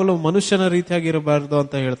ಯಾವಾಗಲೂ ಮನುಷ್ಯನ ರೀತಿಯಾಗಿ ಇರಬಾರದು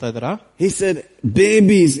ಅಂತ ಹೇಳ್ತಾ ಇದ್ದೀರಾ? He said,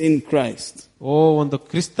 babies in Christ. ಓ ಒಂದು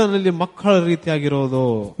ಕ್ರಿಸ್ತನಲ್ಲಿ ಮಕ್ಕಳ ರೀತಿಯಾಗಿರೋದು.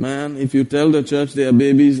 Man, if you tell the church they are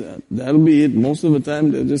babies, that'll be it. Most of the time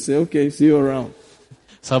they'll just say, okay, see you around.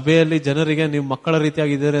 ಸಭೆಯಲ್ಲಿ ಜನರಿಗೆ ನೀವು ಮಕ್ಕಳ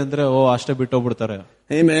ರೀತಿಯಾಗಿದ್ದೀರಿ ಅಂದ್ರೆ ಓ ಅಷ್ಟೇ ಬಿಟ್ಟೋಗ್ಬಿಡ್ತಾರೆ.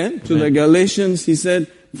 Amen. To the Galatians he said,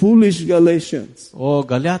 foolish Galatians. ಓ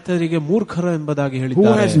ಗಲಾತ್ಯರಿಗೆ ಮೂರ್ಖರು ಎಂಬುದಾಗಿ Who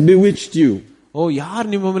ಹೇಳಿದ್ದಾರೆ. has bewitched you? ಓ ಯಾರು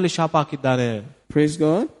ನಿಮ್ಮ ಮೇಲೆ ಶಾಪ ಹಾಕಿದ್ದಾನೆ? Praise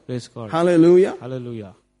God. Praise God. Hallelujah. Hallelujah.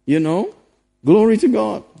 You know, glory to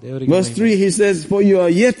God. Verse 3 he says, for you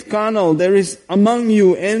are yet carnal. There is among you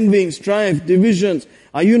envying, strife, divisions.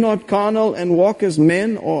 Are you not carnal and walk as men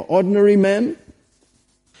or ordinary men?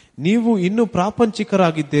 ನೀವು ಇನ್ನು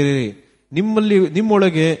ಪ್ರಾಪಂಚಿಕರಾಗಿದ್ದೀರಿ.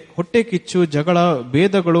 ನಿಮ್ಮೊಳಗೆ ಹೊಟ್ಟೆ ಕಿಚ್ಚು, ಜಗಳ,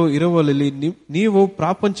 ಭೇದಗಳು ಇರುವಲ್ಲಿ ನೀವು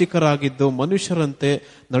ಪ್ರಾಪಂಚಿಕರಾಗಿದ್ದು ಮನುಷ್ಯರಂತೆ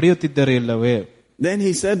ನಡೆಯುತ್ತಿದ್ದರೆ ಇಲ್ಲವೇ? Then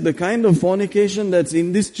he said the kind of fornication that's in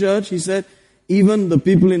this church, he said, even the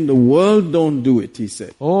people in the world don't do it, he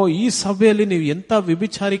said. ಓ ಈ ಸಭೆಯಲ್ಲಿ ನೀವು ಎಂತ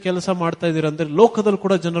ವಿಭಿಚಾರಿ ಕೆಲಸ ಮಾಡ್ತಾ ಇದ್ದೀರಾ ಅಂದ್ರೆ ಲೋಕದಲ್ಲಿ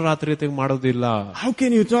ಕೂಡ ಜನರು ಆ ರೀತಿಯಾಗಿ ಮಾಡೋದಿಲ್ಲ. How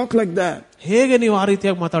can you talk like that? ಹೇಗೆ ನೀವು ಆ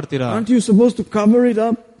ರೀತಿಯಾಗಿ ಮಾತಾಡ್ತೀರಾ? Aren't you supposed to cover it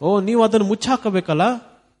up? ಓ ನೀವು ಅದನ್ನು ಮುಚ್ಚಾಕಬೇಕಲ್ಲ.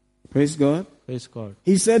 Praise God. Praise God.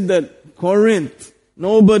 He said that Corinth,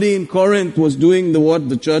 nobody in Corinth was doing what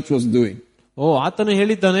the church was doing. ಓ ಆತನು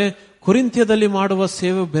ಹೇಳಿದ್ದಾನೆ ಕೊರಿಂಥ್ಯದಲ್ಲಿ ಮಾಡುವ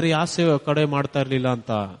ಸೇವೆ ಬೇರೆ ಯಾವ ಸೇವೆ ಕಡೆ ಮಾಡ್ತಾ ಇರಲಿಲ್ಲ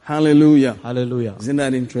ಅಂತ. Hallelujah. Hallelujah. Isn't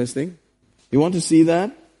that interesting? You want to see that?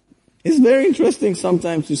 It's very interesting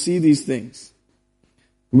sometimes to see these things.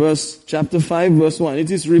 Chapter 5 verse 1.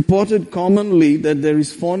 It is reported commonly that there is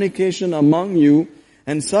fornication among you,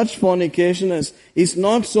 and such fornication as is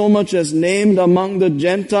not so much as named among the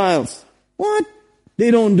Gentiles. What? They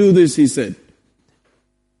don't do this, he said.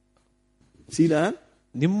 See that?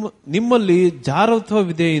 ನಿಮ್ಮಲ್ಲಿ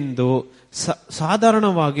ಜಾರತ್ವವಿದೆ ಎಂದು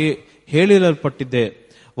ಸಾಧಾರಣವಾಗಿ ಹೇಳಿರಲ್ಪಟ್ಟಿದೆ.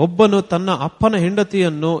 ಒಬ್ಬನು ತನ್ನ ಅಪ್ಪನ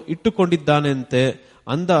ಹೆಂಡತಿಯನ್ನು ಇಟ್ಟುಕೊಂಡಿದ್ದಾನೆಂತೆ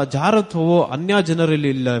ಅಂದ ಜಾರತ್ವವು ಅನ್ಯ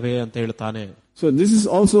ಜನರಲ್ಲಿ ಇಲ್ಲವೇ ಅಂತ ಹೇಳ್ತಾನೆ. So this is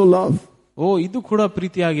also love. ಓ ಇದು ಕೂಡ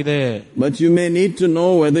ಪ್ರೀತಿಯಾಗಿದೆ. But you may need to know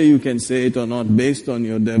whether you can say it or not based on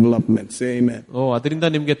your development. Say amen. ಓ ಅದರಿಂದ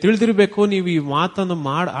ನಿಮಗೆ ತಿಳಿದಿರಬೇಕು ನೀವು ಈ ಮಾತನ್ನು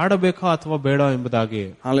ಆಡಬೇಕೋ ಅಥವಾ ಬೇಡ ಎಂಬುದಾಗಿ.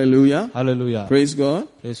 Hallelujah. Hallelujah. Praise God.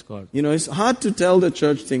 Praise God. You know, it's hard to tell the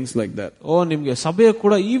church things like that. ಓ ನಿಮಗೆ ಸಭೆಯ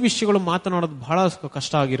ಕೂಡ ಈ ವಿಷಯಗಳು ಮಾತನಾಡೋದು ಬಹಳ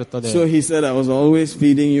ಕಷ್ಟ ಆಗಿರುತ್ತದೆ. So he said, I was always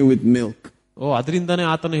feeding you with milk. ಓ ಅದರಿಂದಾನೇ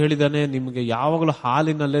ಆತನು ಹೇಳಿದಾನೆ ನಿಮಗೆ ಯಾವಾಗಲೂ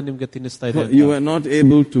ಹಾಲಿನಲ್ಲೇ ನಿಮಗೆ ತಿನ್ನಿಸ್ತಾ ಇದೆ. You were not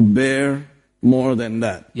able to bear more than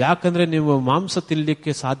that. ಯಾಕಂದ್ರೆ ನೀವು ಮಾಂಸ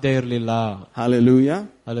ತಿನ್ನಲಿಕ್ಕೆ ಸಾಧ್ಯ ಇರಲಿಲ್ಲ. Hallelujah.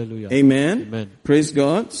 Hallelujah. Amen. Amen. Praise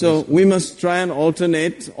God. So we must try and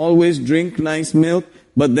alternate, always drink nice milk,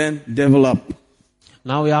 but then develop.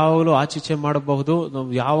 ನಾವು ಯಾವಾಗಲೂ ಆಚೀಚೆ ಮಾಡಬಹುದು,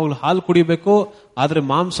 ನಾವು ಯಾವಾಗಲೂ ಹಾಲು ಕುಡಿಬೇಕು, ಆದ್ರೆ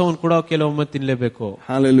ಮಾಂಸವನ್ನು ಕೂಡ ಕೆಲವೊಮ್ಮೆ ತಿನ್ನಲೇಬೇಕು.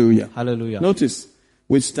 Hallelujah. Hallelujah. Notice,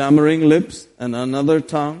 with stammering lips and another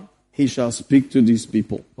tongue he shall speak to these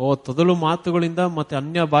people. ಓ ತೊದಲು ಮಾತುಗಳಿಂದ ಮತ್ತೆ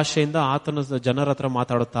ಅನ್ಯ ಭಾಷೆಯಿಂದ ಆತನ ಜನರ ಹತ್ರ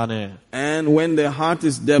ಮಾತಾಡುತ್ತಾನೆ. And when their heart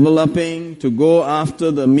is developing to go after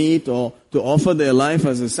the meat or to offer their life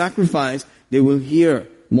as a sacrifice, they will hear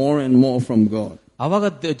more and more from God. ಅವಾಗ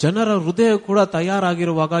ಜನರ ಹೃದಯ ಕೂಡ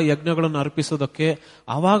ತಯಾರಾಗಿರುವಾಗ ಯಜ್ಞಗಳನ್ನು ಅರ್ಪಿಸೋದಕ್ಕೆ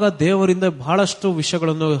ಅವಾಗ ದೇವರಿಂದ ಬಹಳಷ್ಟು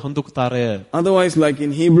ವಿಷಯಗಳನ್ನು ಹೊಂದುತ್ತಾರೆ. Otherwise, like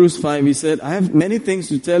in Hebrews 5, he said, I have many things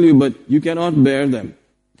to tell you, but you cannot bear them.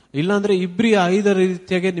 ಇಲ್ಲಾಂದ್ರೆ ಇಬ್ರಿಯ 5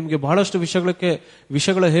 ರೀತಿಯಾಗಿ ನಿಮ್ಗೆ ಬಹಳಷ್ಟು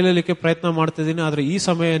ವಿಷಯಗಳ ಹೇಳಲಿಕ್ಕೆ ಪ್ರಯತ್ನ ಮಾಡ್ತಿದ್ದೀನಿ, ಆದ್ರೆ ಈ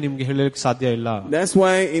ಸಮಯ ನಿಮ್ಗೆ ಹೇಳಲಿಕ್ಕೆ ಸಾಧ್ಯ ಇಲ್ಲ. That's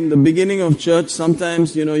why in the beginning of church, sometimes,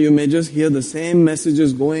 you may just hear the same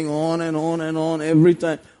messages going on and on and on every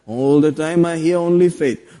time. All the time I hear only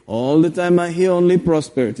faith. All the time I hear only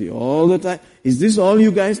prosperity. All the time. Is this all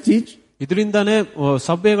you guys teach? ಇದರಿಂದಾನೇ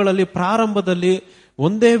ಸಭೆಗಳಲ್ಲಿ ಪ್ರಾರಂಭದಲ್ಲಿ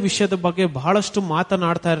ಒಂದೇ ವಿಷಯದ ಬಗ್ಗೆ ಬಹಳಷ್ಟು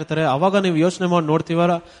ಮಾತನಾಡ್ತಾ ಇರ್ತಾರೆ. ಅವಾಗ ನೀವು ಯೋಚನೆ ಮಾಡಿ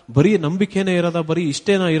ನೋಡ್ತೀವರ ಬರೀ ನಂಬಿಕೆನೇ ಇರೋದ, ಬರೀ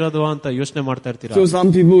ಇಷ್ಟೇನ ಇರೋದು ಅಂತ ಯೋಚನೆ ಮಾಡ್ತಾ ಇರ್ತೀರಾ. So some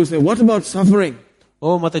people will say, what about suffering?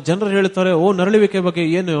 ಓ ಮತ್ತೆ ಜನರು ಹೇಳ್ತಾರೆ ಓ ನರಳುವಿಕೆ ಬಗ್ಗೆ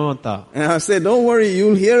ಏನು ಅಂತ. And I say, don't worry,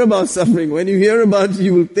 you'll hear about suffering. When you hear about it,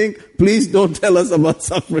 you will think, please don't tell us about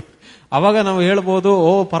suffering. ಅವಾಗ ನಾವು ಹೇಳ್ಬೋದು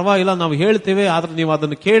ಓ ಪರವಾಗಿಲ್ಲ ನಾವು ಹೇಳ್ತೇವೆ, ಆದ್ರೆ ನೀವು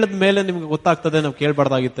ಅದನ್ನು ಕೇಳಿದ ಮೇಲೆ ನಿಮ್ಗೆ ಗೊತ್ತಾಗ್ತದೆ ನಾವು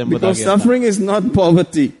ಕೇಳಬಾರ್ದಾಗಿತ್ತು ಎಂಬುದಾಗಿ. Because suffering is not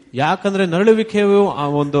poverty. ಯಾಕಂದ್ರೆ ನರಳುವಿಕೆಯು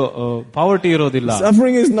ಒಂದು ಪಾವರ್ಟಿ ಇರೋದಿಲ್ಲ.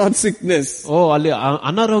 Suffering is not sickness. ಓ ಅಲ್ಲಿ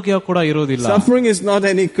ಅನಾರೋಗ್ಯ ಕೂಡ ಇರೋದಿಲ್ಲ. Suffering is not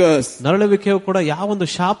any curse. ನರಳುವಿಕೆಯು ಕೂಡ ಯಾವೊಂದು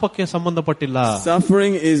ಶಾಪಕ್ಕೆ ಸಂಬಂಧಪಟ್ಟಿಲ್ಲ.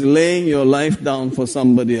 Suffering is laying your life down for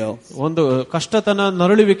somebody else. ಒಂದು ಕಷ್ಟತನ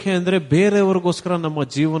ನರಳುವಿಕೆ ಅಂದ್ರೆ ಬೇರೆಯವರಿಗೋಸ್ಕರ ನಮ್ಮ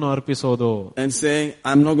ಜೀವನ ಅರ್ಪಿಸೋದು. And saying,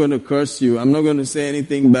 I'm not going to curse you. I'm not going to say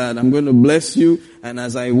anything bad. I'm going to bless you. And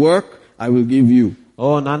as I work, I will give you.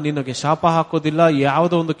 ನಾನ್ ನಿನಗೆ ಶಾಪ ಹಾಕೋದಿಲ್ಲ,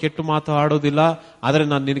 ಯಾವುದೋ ಒಂದು ಕೆಟ್ಟ ಮಾತು ಆಡೋದಿಲ್ಲ, ಆದ್ರೆ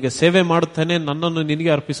ನಾನು ನಿನಗೆ ಸೇವೆ ಮಾಡುತ್ತೇನೆ, ನನ್ನನ್ನು ನಿನಗೆ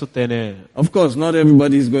ಅರ್ಪಿಸುತ್ತೇನೆ. Of course, not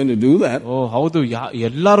everybody is going to do that. ಹೌದು,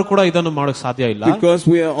 ಎಲ್ಲರೂ ಕೂಡ ಇದನ್ನು ಮಾಡಕ್ ಸಾಧ್ಯ ಇಲ್ಲ. Because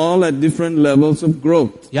we are all at different levels of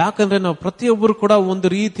growth. ಯಾಕಂದ್ರೆ ನಾವು ಪ್ರತಿಯೊಬ್ಬರು ಕೂಡ ಒಂದು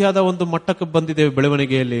ರೀತಿಯಾದ ಒಂದು ಮಟ್ಟಕ್ಕೆ ಬಂದಿದ್ದೇವೆ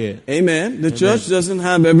ಬೆಳವಣಿಗೆಯಲ್ಲಿ. Amen. The church doesn't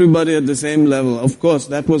have everybody at the same level. Of course,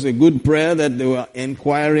 that was a good prayer that they were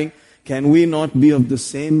inquiring, can we not be of the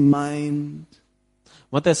same mind?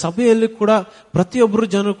 ಮತ್ತೆ ಸಭೆಯಲ್ಲಿ ಕೂಡ ಪ್ರತಿಯೊಬ್ಬರು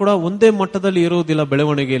ಜನರು ಕೂಡ ಒಂದೇ ಮಟ್ಟದಲ್ಲಿ ಇರುವುದಿಲ್ಲ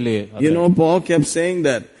ಬೆಳವಣಿಗೆಯಲ್ಲಿ. Paul kept saying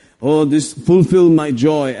that, this fulfill my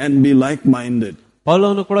joy and be like-minded.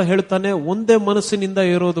 ಪೌಲನು ಕೂಡ ಹೇಳ್ತಾನೆ, ಒಂದೇ ಮನಸ್ಸಿನಿಂದ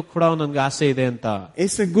ಇರೋದು ಕೂಡ ನನಗೆ ಆಸೆ ಇದೆ ಅಂತ.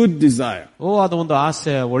 It's a good desire. ಅದು ಒಂದು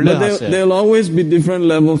ಆಸೆ, ಒಳ್ಳೆ ಆಸೆ. There will always be different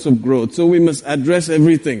levels of growth, so we must address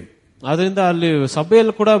everything. ಅದರಿಂದ ಅಲ್ಲಿ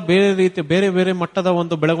ಸಭೆಯಲ್ಲಿ ಕೂಡ ಬೇರೆ ರೀತಿ ಬೇರೆ ಬೇರೆ ಮಟ್ಟದ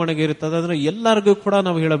ಒಂದು ಬೆಳವಣಿಗೆ ಇರುತ್ತದೆ. ಅಂದ್ರೆ ಎಲ್ಲರಿಗೂ ಕೂಡ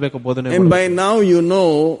ನಾವು ಹೇಳಬೇಕು ಬೋಧನೆ. And by now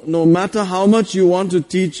no matter how much you want to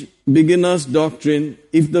teach beginners doctrine,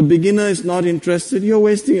 if the beginner is not interested, you're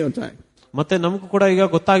wasting your time. ಮತ್ತೆ ನಮಗೂ ಕೂಡ ಈಗ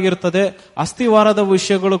ಗೊತ್ತಾಗಿರ್ತದೆ, ಅಸ್ಥಿವಾರದ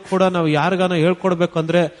ವಿಷಯಗಳು ಕೂಡ ನಾವು ಯಾರಿಗಾನ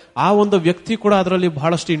ಹೇಳ್ಕೊಡ್ಬೇಕಂದ್ರೆ ಆ ಒಂದು ವ್ಯಕ್ತಿ ಕೂಡ ಅದರಲ್ಲಿ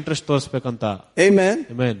ಬಹಳಷ್ಟು interest ತೋರಿಸ್ಬೇಕಂತ. Amen.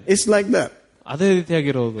 Amen. It's like that. ಅದೇ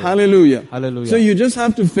ರೀತಿಯಾಗಿರೋದು. Hallelujah. Hallelujah. So you just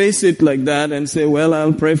have to face it like that and say, well,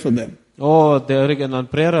 I'll pray for them. ದೇವರಿಗೆ ನಾನು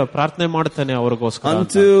ಪ್ರಾರ್ಥನೆ ಮಾಡ್ತೇನೆ ಅವರಿಗೋಸ್ಕರ.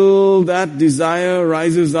 Until that desire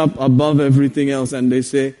rises up above everything else and they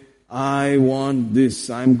say, I want this.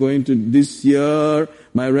 I'm going to, this year,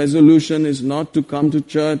 my resolution is not to come to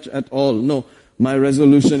church at all. No, my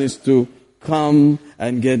resolution is to come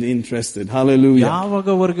and get interested. Hallelujah.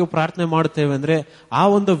 ಯಾವಾಗವರೆಗೂ ಪ್ರಾರ್ಥನೆ ಮಾಡ್ತೇವೆ ಅಂದ್ರೆ ಆ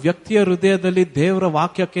ಒಂದು ವ್ಯಕ್ತಿಯ ಹೃದಯದಲ್ಲಿ ದೇವರ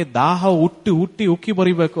ವಾಕ್ಯಕ್ಕೆ ದಾಹ ಹುಟ್ಟಿ ಉಕ್ಕಿ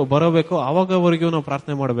ಬರಬೇಕು, ಅವಾಗವರೆಗೂ ನಾವು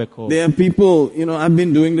ಪ್ರಾರ್ಥನೆ ಮಾಡಬೇಕು. There are people, I've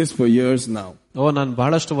been doing this for years now. ನಾನು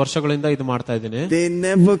ಬಹಳಷ್ಟು ವರ್ಷಗಳಿಂದ ಇದು ಮಾಡ್ತಾ ಇದ್ದೀನಿ. They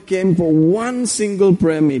never came for one single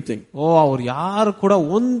prayer meeting. ಅವ್ರು ಯಾರು ಕೂಡ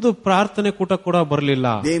ಒಂದು ಪ್ರಾರ್ಥನೆ ಕೂಟ ಕೂಡ ಬರಲಿಲ್ಲ.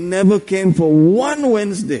 They never came for one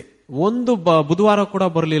Wednesday. ಒಂದು ಬುಧವಾರ ಕೂಡ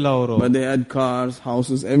ಬರಲಿಲ್ಲ ಅವರು. But they had cars,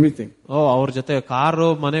 houses, everything. ಅವ್ರ ಜೊತೆ ಕಾರು,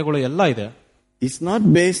 ಮನೆಗಳು ಎಲ್ಲ ಇದೆ. It's not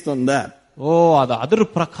based on that. ಅದು ಅದ್ರ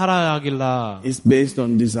ಪ್ರಕಾರ ಆಗಿಲ್ಲ. It's based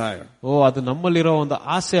on desire. ಅದು ನಮ್ಮಲ್ಲಿರೋ ಒಂದು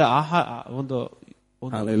ಆಸೆ, ಒಂದು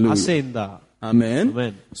ಆಸೆಯಿಂದ. Amen.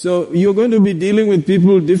 So you're going to be dealing with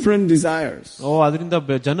people with different desires. ಅದರಿಂದ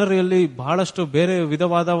ಜನರಲ್ಲಿ ಬಹಳಷ್ಟು ಬೇರೆ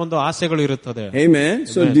ವಿಧವಾದ ಒಂದು ಆಸೆಗಳು ಇರುತ್ತದೆ. Amen.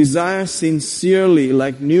 So desire sincerely,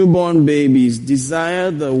 like newborn babies, desire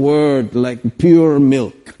the word like pure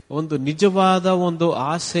milk. ಒಂದು ನಿಜವಾದ ಒಂದು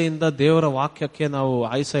ಆಸೆಯಿಂದ ದೇವರ ವಾಕ್ಯಕ್ಕೆ ನಾವು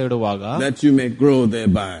ಆಸೆ ಇಡುವಾಗ, that you may grow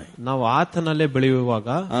thereby. ನಾವು ಆತನಲ್ಲೇ ಬೆಳೆಯುವಾಗ.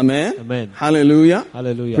 Amen. Amen. Hallelujah.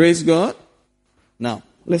 Hallelujah. Praise God. Now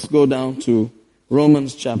let's go down to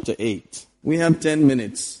Romans chapter 8. We have 10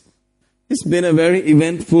 minutes. It's been a very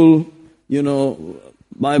eventful,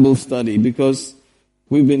 Bible study because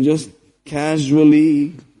we've been just casually,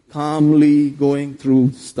 calmly going through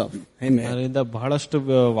stuff. Amen. ಅದರಿಂದ ಬಹಳಷ್ಟು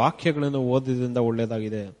ವಾಕ್ಯಗಳನ್ನು ಓದಿದ್ರಿಂದ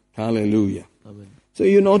ಒಳ್ಳೆಯದಾಗಿದೆ. Hallelujah. Amen. So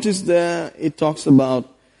you notice there it talks about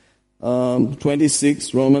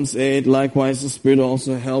 26, Romans 8, likewise the Spirit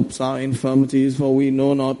also helps our infirmities, for we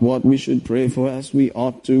know not what we should pray for as we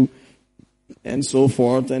ought to, and so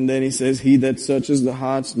forth. And then he says, he that searches the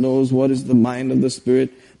hearts knows what is the mind of the Spirit,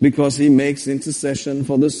 because he makes intercession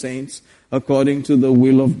for the saints according to the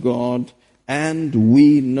will of God. And we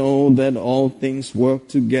know that all things work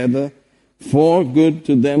together for good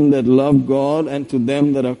to them that love God and to them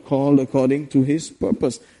that are called according to his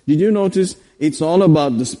purpose. Did you notice it's all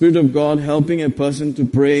about the Spirit of God helping a person to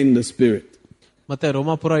pray in the Spirit? ಮತ್ತೆ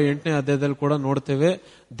ರೋಮಾಪುರ 8ನೇ ಅಧ್ಯಾಯದಲ್ಲಿ ಕೂಡ ನೋಡ್ತೇವೆ,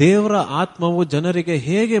 ದೇವರ ಆತ್ಮವು ಜನರಿಗೆ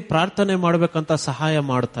ಹೇಗೆ ಪ್ರಾರ್ಥನೆ ಮಾಡಬೇಕಂತ ಸಹಾಯ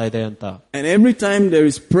ಮಾಡ್ತಾ ಇದೆ ಅಂತ. And every time there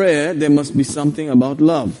is prayer, there must be something about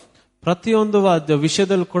love. ಪ್ರತಿಯೊಂದು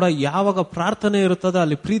ವಿಷಯದಲ್ಲಿ ಕೂಡ ಯಾವಾಗ ಪ್ರಾರ್ಥನೆ ಇರುತ್ತದೆ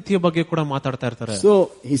ಅಲ್ಲಿ ಪ್ರೀತಿಯ ಬಗ್ಗೆ ಕೂಡ ಮಾತಾಡ್ತಾ ಇರ್ತಾರೆ. So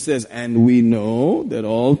he says, and we know that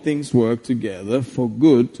all things work together for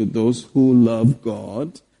good to those who love God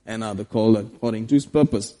and are called according to his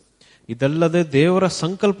purpose. ಇದಲ್ಲದೆ ದೇವರ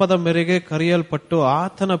ಸಂಕಲ್ಪದ ಮೇರೆಗೆ ಕರೆಯಲ್ಪಟ್ಟು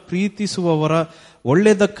ಆತನ ಪ್ರೀತಿಸುವವರ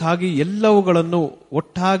ಒಳ್ಳೆಯದಕ್ಕಾಗಿ ಎಲ್ಲವುಗಳನ್ನು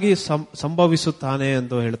ಒಟ್ಟಾಗಿ ಸಂಭವಿಸುತ್ತಾನೆ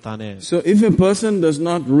ಎಂದು ಹೇಳ್ತಾನೆ. So if a person does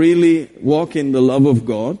not really walk in the love of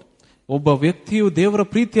God, ಒಬ್ಬ ವ್ಯಕ್ತಿಯು ದೇವರ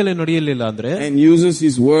ಪ್ರೀತಿಯಲ್ಲಿ ನಡೆಯಲಿಲ್ಲ ಅಂದ್ರೆ, and uses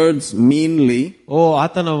his words meanly,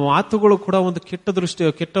 ಆತನ ಮಾತುಗಳು ಕೂಡ ಒಂದು ಕೆಟ್ಟ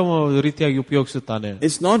ರೀತಿಯಾಗಿ ಉಪಯೋಗಿಸುತ್ತಾನೆ.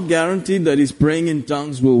 It's not guaranteed that his praying in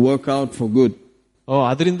tongues will work out for good.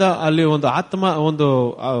 ಅದರಿಂದ ಅಲ್ಲಿ ಒಂದು ಆತ್ಮ ಒಂದು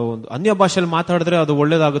ಅನ್ಯ ಭಾಷೆಯಲ್ಲಿ ಮಾತಾಡಿದ್ರೆ ಅದು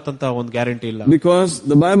ಒಳ್ಳೇದಾಗುತ್ತಂತ ಒಂದು ಗ್ಯಾರಂಟಿ ಇಲ್ಲ. Because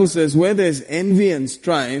the Bible says where there is envy and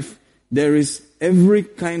strife, there is every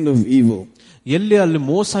kind of evil. ಎಲ್ಲಿ ಅಲ್ಲಿ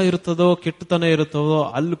ಮೋಸ ಇರುತ್ತದೋ, ಕೆಟ್ಟತನ ಇರುತ್ತದೋ,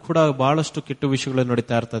 ಅಲ್ಲಿ ಕೂಡ ಬಹಳಷ್ಟು ಕೆಟ್ಟ ವಿಷಯಗಳು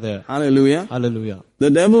ನಡೀತಾ ಇರ್ತದೆ. Hallelujah. Hallelujah.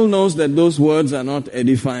 The devil knows that those words are not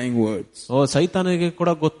edifying words. ಸೈತಾನಿಗೆ ಕೂಡ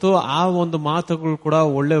ಗೊತ್ತು ಆ ಒಂದು ಮಾತುಗಳು ಕೂಡ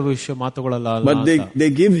ಒಳ್ಳೆ ಮಾತುಗಳಲ್ಲ. But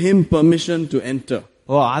they give him permission to enter.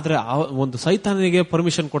 ಆದ್ರೆ ಒಂದು ಸೈತಾನಿಗೆ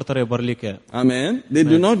ಪರ್ಮಿಷನ್ ಕೊಡ್ತಾರೆ ಬರ್ಲಿಕ್ಕೆ. Amen. They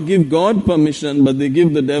do not give God permission, but they give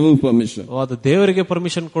the devil permission. ಅದು ದೇವರಿಗೆ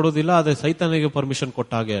ಪರ್ಮಿಷನ್ ಕೊಡೋದಿಲ್ಲ, ಅದೇ ಸೈತಾನಿಗೆ ಪರ್ಮಿಷನ್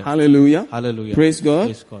ಕೊಟ್ಟಾಗೆ. Hallelujah. Hallelujah. Praise God.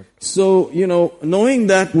 Praise God. So, knowing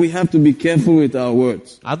that, we have to be careful with our words.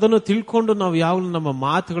 ಅದನ್ನು ತಿಳ್ಕೊಂಡು ನಾವು ಯಾವಾಗಲೂ ನಮ್ಮ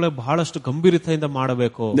ಮಾತುಗಳ ಬಹಳಷ್ಟು ಗಂಭೀರತೆಯಿಂದ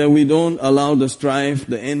ಮಾಡಬೇಕು. That we don't allow the strife,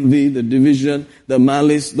 the envy, the division, the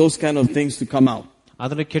malice, those kind of things to come out.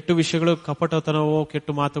 ಅದನ್ನ ಕೆಟ್ಟ ವಿಷಯಗಳು, ಕಪಟತನವೋ ಕೆಟ್ಟ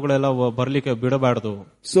ಮಾತುಗಳೆಲ್ಲ ಬರ್ಲಿಕ್ಕೆ ಬಿಡಬಾರದು.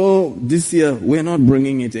 So this year we are not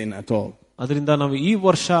bringing it in at all. ಅದರಿಂದ ನಾವು ಈ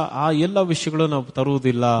ವರ್ಷ ಆ ಎಲ್ಲ ವಿಷಯಗಳು ನಾವು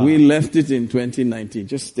ತರುವುದಿಲ್ಲ. We left it in 2019.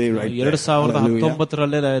 Just stay right there.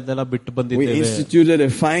 2019 ಇದೆಲ್ಲ ಬಿಟ್ಟು ಬಂದಿದ್ದೇವೆ. We instituted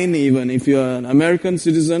a fine even if you are an American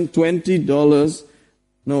citizen, $20.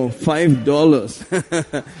 No, $5.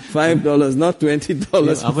 $5, not $20.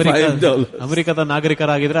 $5. ಅಮೆರಿಕದ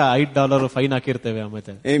ನಾಗರಿಕರಾಗಿದ್ರೆ $5 ಫೈನ್ ಹಾಕಿರ್ತೇವೆ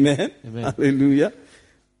ಆಮೇಲೆ. Amen. Hallelujah.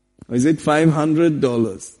 Is it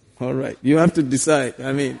 $500? All right. You have to decide.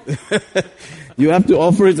 I mean, you have to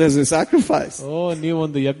offer it as a sacrifice. ನೀವು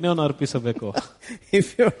ಒಂದು ಯಜ್ಞವನ್ನು ಅರ್ಪಿಸಬೇಕು.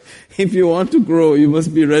 If you want to grow, you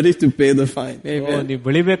must be ready to pay the fine. Amen. ನೀವು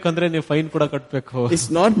ಬೆಳಿಬೇಕಂದ್ರೆ ನೀವು fine ಕೂಡ ಕಟ್ಟಬೇಕು. It's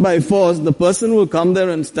not by force. The person will come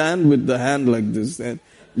there and stand with the hand like this, and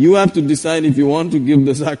you have to decide if you want to give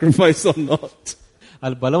the sacrifice or not.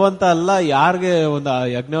 ಅಲ್ಲಿ ಬಲವಂತ ಅಲ್ಲ, ಯಾರಿಗೆ ಒಂದು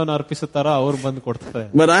ಯಜ್ಞವನ್ನು ಅರ್ಪಿಸುತ್ತಾರೋ ಅವ್ರು ಬಂದು ಕೊಡ್ತಾರೆ.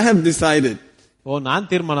 But I have decided. ನಾನ್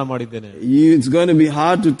ತೀರ್ಮಾನ ಮಾಡಿದ್ದೇನೆ. It's going to be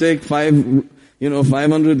hard to take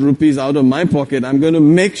 500 rupees out of my pocket. I'm going to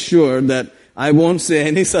make sure that I won't say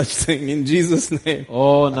any such thing in Jesus' name.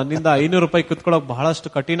 ನನ್ನಿಂದ $500 ಕಿತ್ಕೊಳ್ಳೋಕೆ ಬಹಳಷ್ಟು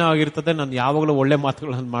ಕಠಿಣ ಆಗಿರ್ತದೆ. ನಾನು ಯಾವಾಗಲೂ ಒಳ್ಳೆ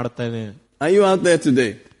ಮಾತುಗಳನ್ನು ಮಾಡುತ್ತೇನೆ. Are you out there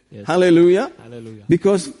today? Yes. Hallelujah. Hallelujah.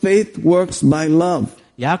 Because faith works by love.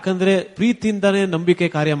 ಯಾಕಂದ್ರೆ ಪ್ರೀತಿಯಿಂದನೇ ನಂಬಿಕೆ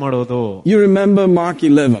ಕಾರ್ಯ ಮಾಡೋದು. You remember Mark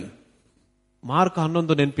 11. ಮಾರ್ಕ್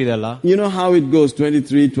 11 ನೆನಪಿದೆ ಅಲ್ಲ? You know how it goes,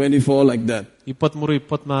 23, 24 like that. 23,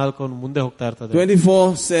 24 ಮುಂದೆ ಹೋಗ್ತಾ ಇರ್ತದೆ. 24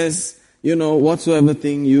 says, whatsoever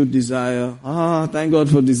thing you desire. Thank God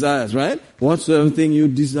for desires, right? Whatsoever thing you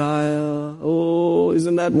desire. Oh,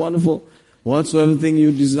 isn't that wonderful? Whatsoever thing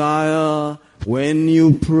you desire, when you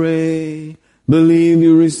pray, believe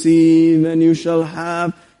you receive and you shall have.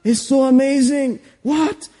 It's so amazing.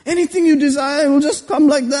 What? Anything you desire will just come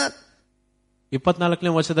like that.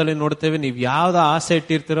 24ನೇ ವರ್ಷದಲ್ಲಿ ನೋಡ್ತೇವೆ, ನೀವು ಯಾವ್ದ ಆಸೆ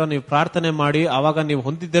ಇಟ್ಟಿರ್ತೀರೋ ನೀವು ಪ್ರಾರ್ಥನೆ ಮಾಡಿ, ಅವಾಗ ನೀವು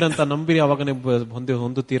ಹೊಂದಿದ್ದೀರಂತ ನಂಬಿರಿ, ಅವಾಗ ನೀವು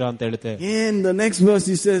ಹೊಂದುತ್ತೀರಾ ಅಂತ ಹೇಳ್ತೇವೆ. In the next verse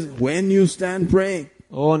he says, when you stand praying.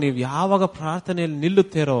 ನೀವು ಯಾವಾಗ ಪ್ರಾರ್ಥನೆಯಲ್ಲಿ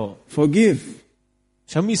ನಿಲ್ಲುತ್ತೀರೋ, forgive.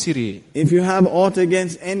 ಕ್ಷಮಿಸಿರಿ. If you have aught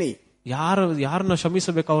against any. ಯಾರನ್ನ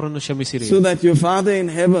ಕ್ಷಮಿಸಬೇಕು ಅವರನ್ನು ಕ್ಷಮಿಸಿರಿ. So that your Father in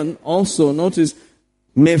heaven also, notice,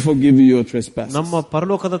 may forgive you your trespasses. ನಮ್ಮ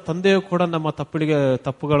ಪರಲೋಕದ ತಂದೆಯು ಕೂಡ ನಮ್ಮ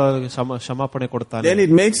ತಪ್ಪುಗಳ ಕ್ಷಮಾಪಣೆ ಕೊಡ್ತಾನೆ. Then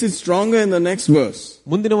it makes it stronger in the next verse.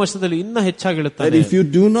 ಮುಂದಿನ ವರ್ಷದಲ್ಲಿ ಇನ್ನ ಹೆಚ್ಚಾಗಿ ಹೇಳುತ್ತಾನೆ. That if you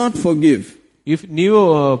do not forgive, ನೀವು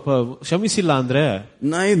ಕ್ಷಮಿಸಿಲ್ಲ ಅಂದ್ರೆ,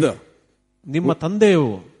 neither ನಿಮ್ಮ ತಂದೆಯು,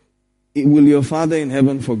 will your Father in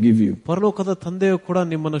heaven forgive you. ಪರಲೋಕದ ತಂದೆಯು ಕೂಡ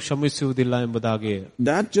ನಿಮ್ಮನ್ನು ಕ್ಷಮಿಸುವುದಿಲ್ಲ ಎಂಬುದಾಗಿ.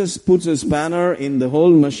 That just puts a spanner in the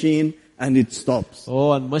whole machine and it stops.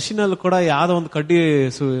 Machine ಅಲ್ಲಿ ಕೂಡ ಯಾವ್ದೋ ಒಂದು ಕಡ್ಡಿ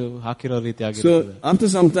ಹಾಕಿರೋ ರೀತಿಯಾಗಿ. So after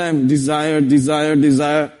some time, desire,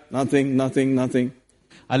 nothing.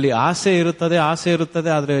 ಅಲ್ಲಿ ಆಸೆ ಇರುತ್ತದೆ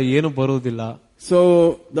ಆದ್ರೆ ಏನು ಬರುವುದಿಲ್ಲ. So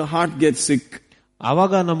the heart gets sick.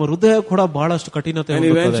 ಅವಾಗ ನಮ್ಮ ಹೃದಯ ಕೂಡ ಬಹಳಷ್ಟು ಕಠಿಣತೆ. And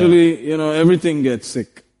eventually, everything gets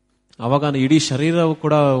sick. ಅವಾಗ ಇಡೀ ಶರೀರವು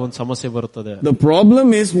ಕೂಡ ಒಂದು ಸಮಸ್ಯೆ ಬರುತ್ತದೆ. The problem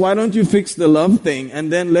is, why don't you fix the love thing and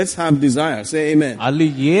then let's have desire? Say amen. ಅಲ್ಲಿ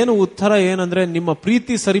ಏನು ಉತ್ತರ ಏನಂದ್ರೆ, ನಿಮ್ಮ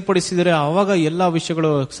ಪ್ರೀತಿ ಸರಿಪಡಿಸಿದರೆ ಅವಾಗ ಎಲ್ಲಾ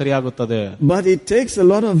ವಿಷಯಗಳು ಸರಿಯಾಗುತ್ತದೆ. But it takes a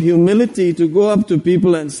lot of humility to go up to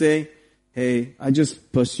people and say, hey, I just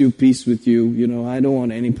pursue peace with you. I don't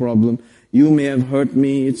want any problem. You may have hurt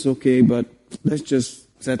me. It's okay, but let's just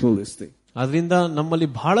settle this thing. ಅದರಿಂದ ನಮ್ಮಲ್ಲಿ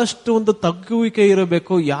ಬಹಳಷ್ಟು ಒಂದು ತಗ್ಗುವಿಕೆ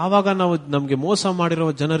ಇರಬೇಕು. ಯಾವಾಗ ನಾವು ನಮ್ಗೆ ಮೋಸ ಮಾಡಿರೋ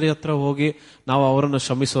ಜನರ ಹತ್ರ ಹೋಗಿ ನಾವು ಅವರನ್ನು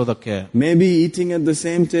ಕ್ಷಮಿಸೋದಕ್ಕೆ. Maybe eating at the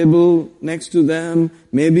same table next to them,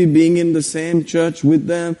 maybe being in the same church with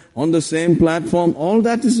them, on the same platform, all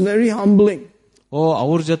that is very humbling.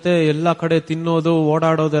 ಅವ್ರ ಜೊತೆ ಎಲ್ಲಾ ಕಡೆ ತಿನ್ನೋದು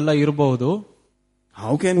ಓಡಾಡೋದೆಲ್ಲ ಇರಬಹುದು.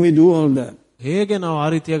 How can we do all that? ಹೇಗೆ ನಾವು ಆ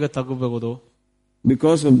ರೀತಿಯಾಗಿ ತಗೋಬಹುದು?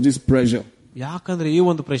 Because of this pressure. ಯಾಕಂದ್ರೆ ಈ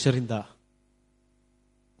ಒಂದು ಪ್ರೆಷರ್ ಇಂದ.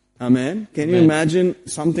 Amen. Can you imagine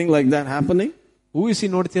something like that happening? ಊಹಿಸಿ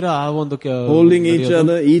ನೋಡ್ತೀರಾ ಆ ಒಂದು holding each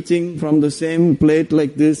other, eating from the same plate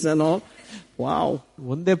like this and all. Wow.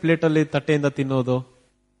 ಒಂದೇ ಪ್ಲೇಟ್ ಅಲ್ಲಿ ತಟ್ಟೆಯಿಂದ ತಿನ್ನೋದು.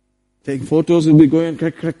 Take photos, will be going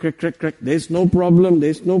crack. There's no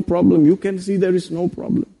problem. You can see there is no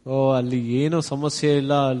problem. ಅಲ್ಲಿ ಏನೋ ಸಮಸ್ಯೆ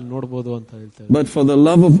ಇಲ್ಲ, ಅಲ್ಲಿ ನೋಡಬಹುದು ಅಂತ ಹೇಳ್ತಾರೆ. But for the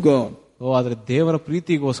love of God. ಆದ್ರೆ ದೇವರ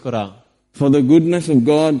ಪ್ರೀತಿಗೋಸ್ಕರ. For the goodness of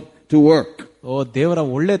God to work. ದೇವರ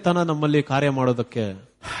ಒಳ್ಳೆತನ ನಮ್ಮಲ್ಲಿ ಕಾರ್ಯ ಮಾಡೋದಕ್ಕೆ.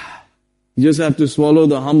 You just have to swallow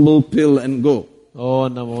the humble pill and go.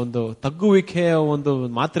 ನಮ್ಮ ಒಂದು ತಗ್ಗುವಿಕೆಯ ಒಂದು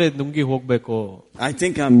ಮಾತ್ರೆ ನುಂಗಿ ಹೋಗ್ಬೇಕು. I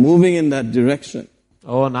think I'm moving in that direction.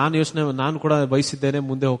 ನಾನು ಕೂಡ ಬಯಸಿದ್ದೇನೆ,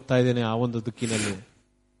 ಮುಂದೆ ಹೋಗ್ತಾ ಇದ್ದೇನೆ ಆ ಒಂದು ದಿಕ್ಕಿನಲ್ಲಿ.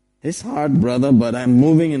 It's hard, brother, but I'm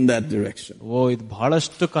moving in that direction. ಇದು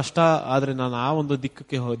ಬಹಳಷ್ಟು ಕಷ್ಟ, ಆದ್ರೆ ನಾನು ಆ ಒಂದು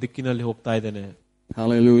ದಿಕ್ಕಿನಲ್ಲಿ ಹೋಗ್ತಾ ಇದ್ದೇನೆ.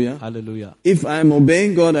 Hallelujah. Hallelujah. If I'm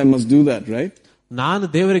obeying God, I must do that, right? ನಾನು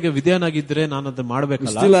ದೇವರಿಗೆ ವಿಧೇಯನಾಗಿದ್ರೆ ನಾನು ಅದನ್ನ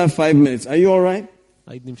ಮಾಡಬೇಕಲ್ಲ. Still have 5 minutes. Are you all right?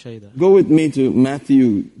 5 ನಿಮಿಷ ಇದೆ. Go with me to Matthew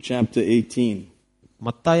chapter 18.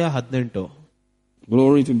 ಮತ್ತಾಯ 18.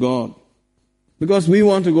 Glory to God. Because we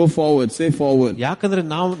want to go forward. Say forward. ಯಾಕಂದ್ರೆ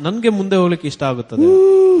ನನ್ಗೆ ಮುಂದೆ ಹೋಗ್ಲಿಕ್ಕೆ ಇಷ್ಟ ಆಗುತ್ತದೆ.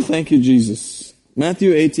 Thank you, Jesus.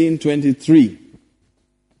 Matthew 18:23.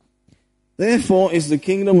 Therefore is the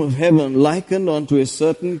kingdom of heaven likened unto a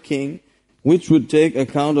certain king, which would take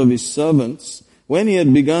account of his servants. When he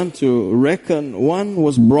had begun to reckon, one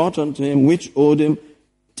was brought unto him which owed him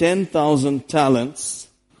 10,000 talents.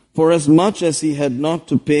 For as much as he had not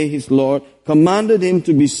to pay, his Lord commanded him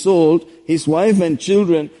to be sold, his wife and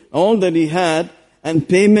children, all that he had, and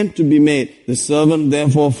payment to be made. The servant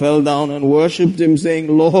therefore fell down and worshipped him, saying,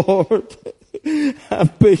 Lord, have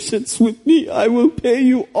patience with me, I will pay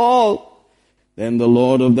you all. Then the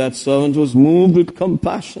Lord of that servant was moved with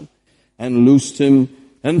compassion and loosed him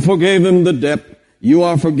and forgave him the debt. You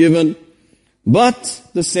are forgiven. But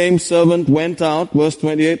the same servant went out, verse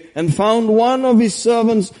 28, and found one of his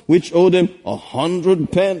servants which owed him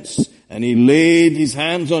 100 pence. And he laid his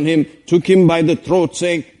hands on him, took him by the throat,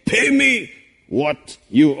 saying, Pay me what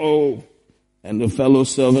you owe. And the fellow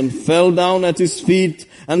servant fell down at his feet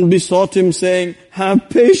and besought him, saying, Have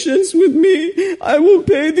patience with me, I will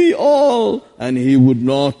pay thee all. And he would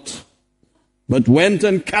not, but went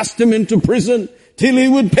and cast him into prison till he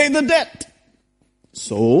would pay the debt.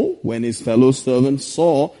 So, when his fellow servants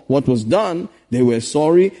saw what was done, they were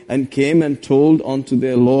sorry and came and told unto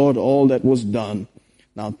their Lord all that was done.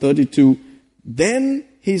 Now 32, Then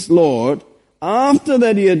his Lord, after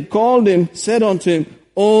that he had called him, said unto him,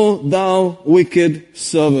 O thou wicked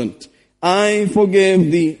servant, I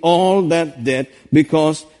forgave thee all that debt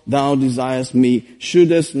because thou desirest me.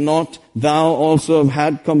 Shouldest not thou also have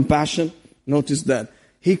had compassion? Notice that.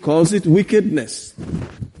 He calls it wickedness.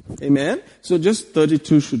 Amen? So just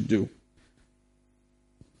 32 should do.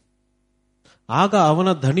 ಆಗ ಅವನ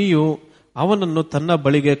ಧಣಿಯು ಅವನನ್ನು ತನ್ನ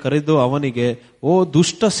ಬಳಿಗೆ ಕರೆದು ಅವನಿಗೆ, ಓ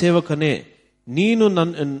ದುಷ್ಟ ಸೇವಕನೇ,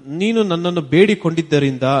 ನೀನು ನನ್ನನ್ನು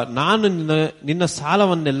ಬೇಡಿಕೊಂಡಿದ್ದರಿಂದ ನಾನು ನಿನ್ನ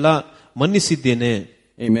ಸಾಲವನ್ನೆಲ್ಲ ಮನ್ನಿಸಿದ್ದೇನೆ.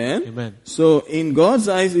 Amen? Amen. So in God's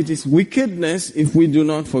eyes it is wickedness if we do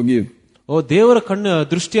not forgive. ದೇವರ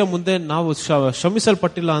ದೃಷ್ಟಿಯ ಮುಂದೆ ನಾವು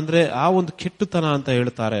ಕ್ಷಮಿಸಲ್ಪಟ್ಟಿಲ್ಲ ಅಂದ್ರೆ ಆ ಒಂದು ಕೆಟ್ಟುತನ ಅಂತ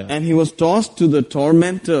ಹೇಳ್ತಾರೆ. And he was tossed to the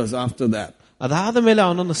tormentors after that. ಅದಾದ ಮೇಲೆ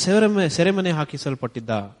ಅವನನ್ನು ಸೆರೆಮನೆ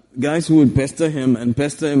ಹಾಕಿಸಲ್ಪಟ್ಟಿದ್ದ. Guys who would pester him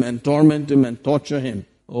and torment him and torture him.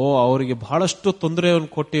 ಅವರಿಗೆ ಬಹಳಷ್ಟು ತೊಂದರೆಯನ್ನು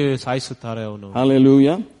ಕೊಟ್ಟು ಸಾಯಿಸುತ್ತಾರೆ ಅವನು.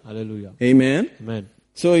 Hallelujah. Hallelujah. Amen. Amen.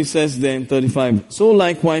 So he says there in 35, So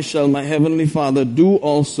likewise shall my heavenly Father do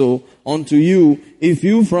also unto you, if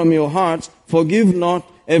you from your hearts forgive not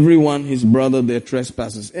everyone his brother their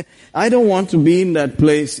trespasses. I don't want to be in that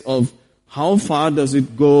place of how far does it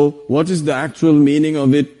go, what is the actual meaning of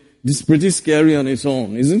it. This is pretty scary on its own,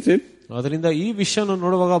 isn't it? ಅದರಿಂದ ಈ ವಿಷಯವನ್ನು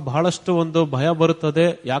ನೋಡುವಾಗ ಬಹಳಷ್ಟು ಒಂದು ಭಯ ಬರುತ್ತದೆ,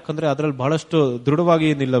 ಯಾಕಂದ್ರೆ ಅದರಲ್ಲಿ ಬಹಳಷ್ಟು ದೃಢವಾಗಿ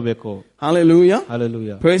ನಿಲ್ಲಬೇಕು. Hallelujah.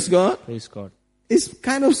 Hallelujah. Praise God. Praise God. It's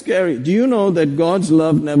kind of scary. Do you know that God's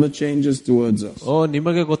love never changes towards us?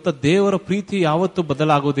 ನಿಮಗೆ ಗೊತ್ತಾ ದೇವರ ಪ್ರೀತಿ ಯಾವತ್ತೂ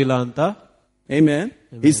ಬದಲಾಗೋದಿಲ್ಲ ಅಂತ? Amen.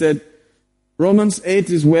 He said, Romans 8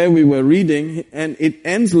 is where we were reading, and it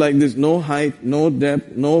ends like this: no height, no depth,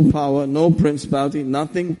 no power, no principality,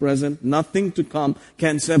 nothing present, nothing to come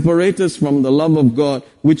can separate us from the love of God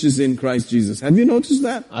which is in Christ Jesus. Have you noticed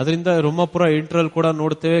that? ಅದರಿಂದ ರೋಮಾಪುರ 8ರಲ್ಲಿ ಕೂಡ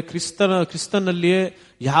ನೋಡ್ತೇವೆ, ಕ್ರಿಸ್ತನಲ್ಲಿಯೇ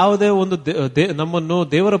ಯಾವುದೇ ಒಂದು ನಮ್ಮನ್ನು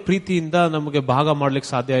ದೇವರ ಪ್ರೀತಿಯಿಂದ ನಮಗೆ ಭಾಗ ಮಾಡ್ಲಿಕ್ಕೆ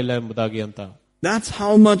ಸಾಧ್ಯ ಇಲ್ಲ ಎಂಬುದಾಗಿ ಅಂತ. That's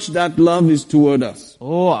how much that love is toward us.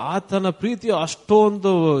 ಆತನ ಪ್ರೀತಿ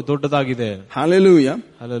ಅಷ್ಟೊಂದು ದೊಡ್ಡದಾಗಿದೆ. Hallelujah.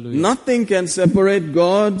 Hallelujah. Nothing can separate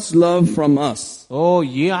God's love from us.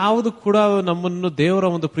 ಯಾವುದು ಕೂಡ ನಮ್ಮನ್ನು ದೇವರ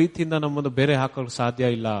ಒಂದು ಪ್ರೀತಿಯಿಂದ ನಮ್ಮನ್ನು ಬೇರೆ ಹಾಕಲು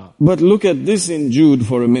ಸಾಧ್ಯ ಇಲ್ಲ. But look at this in Jude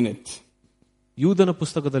for a minute. ಯೂದನ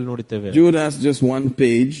ಪುಸ್ತಕದಲ್ಲಿ ನೋಡುತ್ತೇವೆ. Jude has just one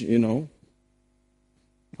page,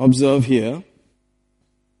 Observe here.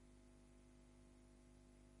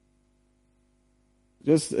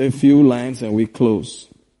 Just a few lines and we close.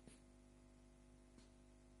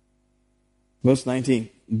 Verse 19.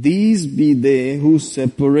 These be they who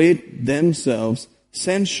separate themselves,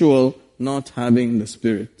 sensual, not having the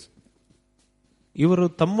Spirit. ಇವರು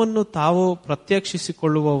ತಮ್ಮನ್ನು ತಾವು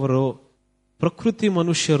ಪ್ರತ್ಯಕ್ಷಿಸಿಕೊಳ್ಳುವವರು, ಪ್ರಕೃತಿ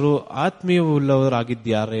ಮನುಷ್ಯರು,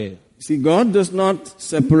 ಆತ್ಮೀಯವುಳ್ಳವರಾಗಿದ್ದಾರೆ. See, God does not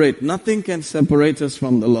separate. Nothing can separate us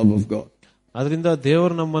from the love of God. ಅದರಿಂದ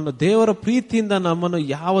ದೇವರ ಪ್ರೀತಿಯಿಂದ ನಮ್ಮನ್ನು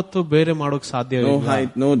ಯಾವತ್ತೂ ಬೇರೆ ಮಾಡೋಕ್ ಸಾಧ್ಯ No ಇಲ್ಲ.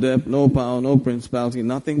 height, no depth, no power, no principality,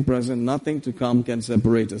 nothing present, nothing to come can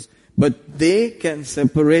separate us. But they can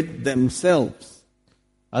separate themselves.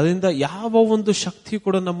 ಅದರಿಂದ ಯಾವ ಒಂದು ಶಕ್ತಿ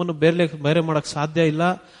ಕೂಡ ನಮ್ಮನ್ನು ಬೇರೆ ಮಾಡಕ್ ಸಾಧ್ಯ ಇಲ್ಲ.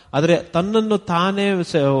 ಆದ್ರೆ ತನ್ನನ್ನು ತಾನೇ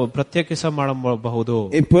ಪ್ರತ್ಯೇಕಿಸ ಮಾಡಬಹುದು.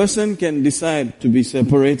 A person can decide to be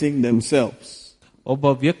separating themselves. ಒಬ್ಬ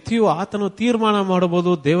ವ್ಯಕ್ತಿಯು ಆತನು ತೀರ್ಮಾನ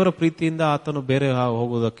ಮಾಡಬಹುದು ದೇವರ ಪ್ರೀತಿಯಿಂದ ಆತನು ಬೇರೆ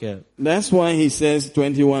ಹೋಗುವುದಕ್ಕೆ. That's why he says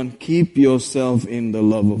 21, keep yourself in the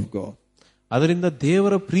love of God. ಅದರಿಂದ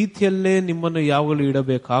ದೇವರ ಪ್ರೀತಿಯಲ್ಲೇ ನಿಮ್ಮನ್ನು ಯಾವಾಗಲೂ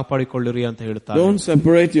ಇಡಬೇಕು, ಕಾಪಾಡಿಕೊಳ್ಳಿರಿ ಅಂತ ಹೇಳ್ತಾರೆ. Don't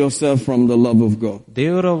separate yourself from the love of God.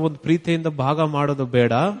 ದೇವರ ಒಂದು ಪ್ರೀತಿಯಿಂದ ಭಾಗ ಮಾಡೋದು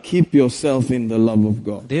ಬೇಡ. Keep yourself in the love of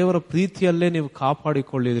God. ದೇವರ ಪ್ರೀತಿಯಲ್ಲೇ ನೀವು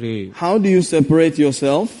ಕಾಪಾಡಿಕೊಳ್ಳಿರಿ. How do you separate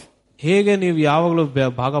yourself? ಹೇಗೆ ನೀವು ಯಾವಾಗಲೂ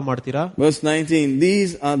ಭಾಗ ಮಾಡ್ತೀರಾ? Verse 19,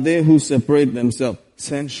 these are they who separate themselves,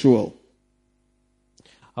 sensual.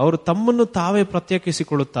 ಅವರು ತಮ್ಮನ್ನು ತಾವೇ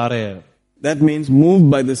ಪ್ರತ್ಯೇಕಿಸಿಕೊಳ್ಳುತ್ತಾರೆ. That means moved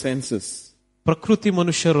by the senses. ಪ್ರಕೃತಿ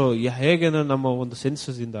ಮನುಷ್ಯರು ಹೇಗೆ ನಮ್ಮ ಒಂದು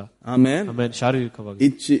ಸೆನ್ಸಸ್ ಇಂದ, Amen. ಆಮೇಲೆ ಶಾರೀರಿಕವಾಗಿ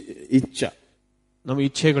Icha. ನಮ್ಮ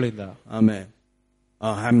ಇಚ್ಛೆಗಳಿಂದ. Amen.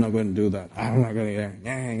 Oh, I'm not going to do that. I'm not going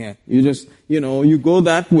to. You just, you go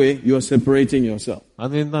that way, you are separating yourself.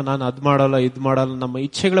 ಅದರಿಂದ ನಾನು ಅದ್ ಮಾಡಲ್ಲ ಇದ್ ಮಾಡಲ್ಲ ನಮ್ಮ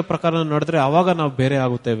ಇಚ್ಛೆಗಳ ಪ್ರಕಾರ ನಡೆದ್ರೆ ಅವಾಗ ನಾವು ಬೇರೆ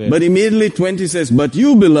ಆಗುತ್ತೇವೆ. But immediately 20 says, but you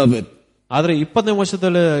beloved. ಆದ್ರೆ 20ನೇ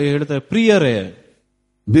ವರ್ಷದಲ್ಲಿ ಹೇಳ್ತಾರೆ, ಪ್ರಿಯರೇ,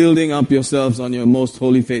 building up yourselves on your most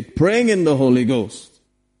holy faith, praying in the Holy Ghost.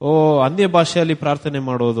 ಅನ್ಯ ಭಾಷೆಯಲ್ಲಿ ಪ್ರಾರ್ಥನೆ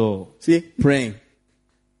ಮಾಡೋದು. See, praying.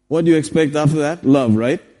 What do you expect after that? Love,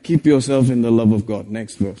 right? Keep yourself in the love of God.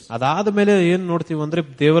 Next verse. ಅದಾದ ಮೇಲೆ ಏನ್ ನೋಡ್ತೀವಿ ಅಂದ್ರೆ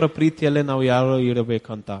ದೇವರ ಪ್ರೀತಿಯಲ್ಲೇ ನಾವು ಯಾರು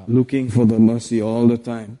ಇರಬೇಕಂತ. Looking for the mercy all the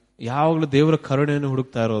time. ಯಾವಾಗಲೂ ದೇವರ ಕರುಣೆಯನ್ನು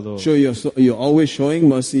ಹುಡುಕ್ತಾ ಇರೋದು. Sure, you're always showing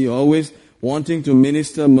mercy. You're always wanting to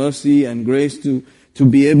minister mercy and grace to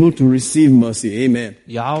be able to receive mercy. Amen.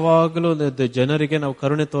 ಯಾವಾಗಲೂ ಜನರಿಗೆ ನಾವು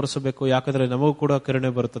ಕರುಣೆ ತೋರಿಸಬೇಕು, ಯಾಕಂದ್ರೆ ನಮಗೂ ಕೂಡ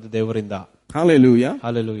ಕರುಣೆ ಬರುತ್ತದೆ ದೇವರಿಂದ. Hallelujah.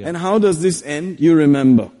 Hallelujah. And how does this end? You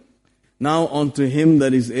remember. Now unto him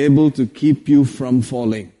that is able to keep you from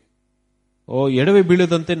falling. ಎಡವಿ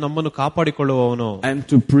ಬೀಳದಂತೆ ನಮ್ಮನ್ನು ಕಾಪಾಡಿಕೊಳ್ಳುವವನು. And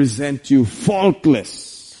to present you faultless.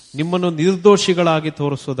 ನಿಮ್ಮನ್ನು ನಿರ್ದೋಷಿಗಳಾಗಿ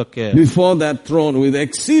ತೋರಿಸುವುದಕ್ಕೆ. Before that throne with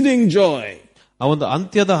exceeding joy. ಆ ಒಂದು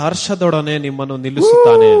ಅಂತ್ಯದ ಹರ್ಷದೊಡನೆ ನಿಮ್ಮನ್ನು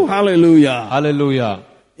ನಿಲ್ಲಿಸುತ್ತಾನೆ. Hallelujah. Hallelujah.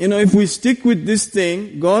 If we stick with this thing,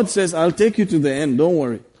 God says, I'll take you to the end. Don't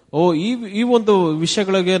worry. ಈ ಒಂದು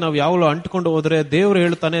ವಿಷಯಗಳಿಗೆ ನಾವು ಯಾವಾಗಲೂ ಅಂಟಿಕೊಂಡು ಹೋದ್ರೆ ದೇವರು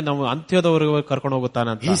ಹೇಳ್ತಾನೆ ನಾವು ಅಂತ್ಯದವರೆಗೂ ಕರ್ಕೊಂಡು ಹೋಗುತ್ತಾನೆ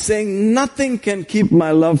ಅಂತ. He's saying nothing can keep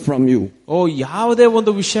my love from you. ಯಾವುದೇ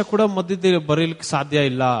ಒಂದು ವಿಷಯ ಕೂಡ ಮಧ್ಯದಲ್ಲಿ ಬರಲಿಕ್ಕೆ ಸಾಧ್ಯ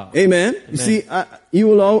ಇಲ್ಲ. Amen. See,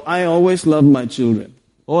 I always love my children.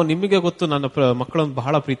 ನಿಮಗೆ ಗೊತ್ತು ನನ್ನ ಮಕ್ಕಳನ್ನು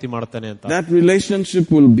ಬಹಳ ಪ್ರೀತಿ ಮಾಡ್ತಾನೆ ಅಂತ. That relationship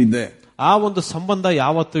will be there. ಆ ಒಂದು ಸಂಬಂಧ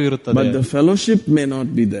ಯಾವತ್ತೂ ಇರುತ್ತದೆ. But the fellowship may not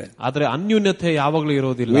be there. ಆದ್ರೆ ಅನ್ಯೂನ್ಯತೆ ಯಾವಾಗಲೂ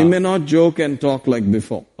ಇರೋದಿಲ್ಲ. We may not joke and talk like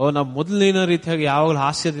before. ನಾವು ಮೊದಲಿನ ರೀತಿಯಾಗಿ ಯಾವಾಗಲೂ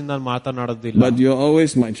ಹಾಸ್ಯದಿಂದ ಮಾತನಾಡೋದಿಲ್ಲ. But you're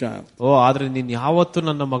always my child. ಆದ್ರೆ ನೀನ್ ಯಾವತ್ತೂ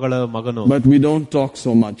ನನ್ನ ಮಗನು. But we don't talk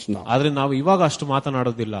so much now. ಆದ್ರೆ ನಾವು ಇವಾಗ ಅಷ್ಟು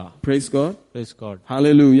ಮಾತನಾಡೋದಿಲ್ಲ. Praise God. Praise God.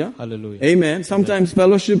 Hallelujah. Hallelujah. Amen. Sometimes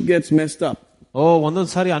fellowship gets messed up. ಒಂದೊಂದ್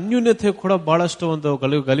ಸಾರಿ ಅನ್ಯೂನ್ಯತೆ ಕೂಡ ಬಹಳಷ್ಟು ಒಂದು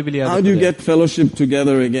ಗಲಿಬಿಲಿ. How do you get fellowship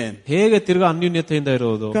together again? ಹೇಗೆ ತಿರ್ಗಾ ಅನ್ಯೂನ್ಯತೆಯಿಂದ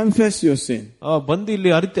ಇರೋದು? Confess your sin. ಬಂದು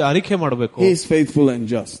ಇಲ್ಲಿ ಅರಿಕೆ ಮಾಡಬೇಕು. He is faithful and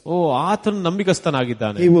just. ಆತನು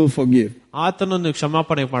ನಂಬಿಕಸ್ಥನಾಗಿದ್ದಾನೆ. He will forgive. ಆತನನ್ನು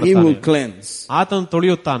ಕ್ಷಮಾಪಣೆ He ಮಾಡ್ತಾನೆ. will cleanse. ಆತನು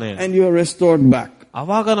ತೊಳೆಯುತ್ತಾನೆ. And you are restored back.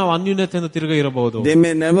 ಅವಾಗ ನಾವು ಅನ್ಯೂನ್ಯತೆಯಿಂದ ತಿರ್ಗಾ ಇರಬಹುದು. They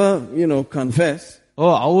may never, confess.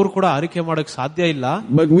 ಅವ್ರು ಕೂಡ ಅರಿಕೆ ಮಾಡಕ್ ಸಾಧ್ಯ ಇಲ್ಲ.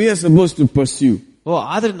 But we are supposed to pursue.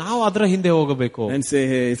 ಆದ್ರೆ ನಾವು ಅದರ ಹಿಂದೆ ಹೋಗಬೇಕು. And say,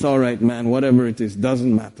 hey, it's all right, man. Whatever it is,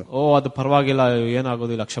 doesn't matter. ಅದು ಪರವಾಗಿಲ್ಲ,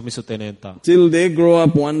 ಏನಾಗೋದಿಲ್ಲ, ಕ್ಷಮಿಸುತ್ತೇನೆ ಅಂತ. Till they grow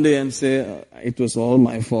up one day and say, it was all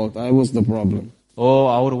my fault. I was the problem.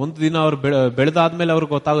 ಅವ್ರು ಒಂದು ದಿನ ಅವ್ರು ಬೆಳೆದಾದ್ಮೇಲೆ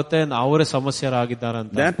ಅವ್ರಿಗೆ ಗೊತ್ತಾಗುತ್ತೆ ಅವರೇ ಸಮಸ್ಯೆರಾಗಿದ್ದಾರೆ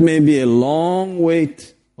ಅಂತ. That may be a long wait.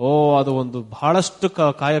 ಅದು ಒಂದು ಬಹಳಷ್ಟು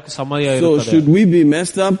ಕಾಯಕ ಸಮಯ So ಇರುತ್ತದೆ. should we be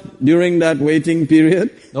messed up during that waiting period?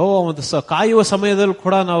 ಒಂದು ಕಾಯುವ ಸಮಯದಲ್ಲಿ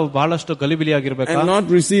ಕೂಡ ನಾವು ಬಹಳಷ್ಟು ಗಲಿಬಿಲಿಯಾಗಿರ್ಬೇಕಾ? And not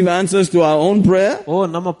receive answers to our own prayer?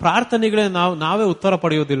 ನಮ್ಮ ಪ್ರಾರ್ಥನೆಗಳೇ ನಾವೇ ಉತ್ತರ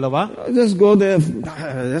ಪಡೆಯೋದಿಲ್ಲವಾ? Just go there,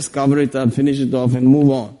 just cover it up, finish it off and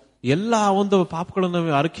move on. ಎಲ್ಲ ಒಂದು ಪಾಪಗಳನ್ನು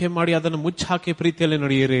ಅರಿಕೆ ಮಾಡಿ ಅದನ್ನು ಮುಚ್ಚಿ ಹಾಕಿ ಪ್ರೀತಿಯಲ್ಲಿ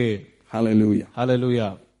ನಡೆಯಿರಿ. Hallelujah.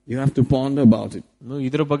 Hallelujah. You have to ponder about it.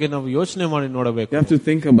 ಇದ್ರ ಬಗ್ಗೆ ನಾವು ಯೋಚನೆ ಮಾಡಿ ನೋಡಬೇಕು. You have to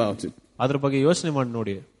think about it. ಅದ್ರ ಬಗ್ಗೆ ಯೋಚನೆ ಮಾಡಿ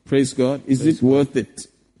ನೋಡಿ. Praise God. Is it worth it?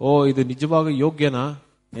 ಇದು ನಿಜವಾಗಿ ಯೋಗ್ಯನಾ?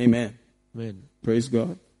 Amen. Amen. Praise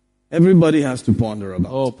God. Everybody has to ponder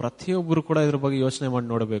about it. ಪ್ರತಿಯೊಬ್ಬರು ಕೂಡ ಇದ್ರ ಬಗ್ಗೆ ಯೋಚನೆ ಮಾಡಿ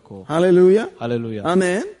ನೋಡಬೇಕು. Hallelujah. Hallelujah.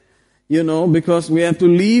 Amen. Because we have to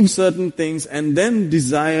leave certain things and then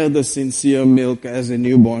desire the sincere milk as a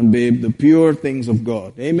newborn babe, the pure things of God.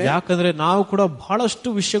 Amen. ಯಾಕಂದ್ರೆ ನಾವು ಕೂಡ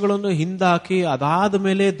ಬಹಳಷ್ಟು ವಿಷಯಗಳನ್ನು ಹಿಂದಾಕಿ ಅದಾದ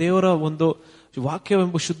ಮೇಲೆ ದೇವರ ಒಂದು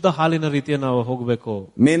ವಾಕ್ಯವೆಂಬ ಶುದ್ಧ ಹಾಲಿನ ರೀತಿಯ ನಾವು ಹೋಗಬೇಕು.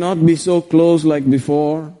 May not be so close like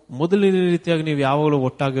before. ಮೊದಲಿನ ರೀತಿಯಾಗಿ ನೀವು ಯಾವಾಗಲೂ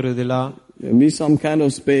ಒಟ್ಟಾಗಿರುವುದಿಲ್ಲ. There'll be some kind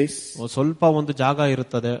of space. ಸ್ವಲ್ಪ ಒಂದು ಜಾಗ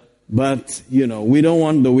ಇರುತ್ತದೆ. But, we don't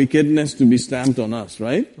want the wickedness to be stamped on us,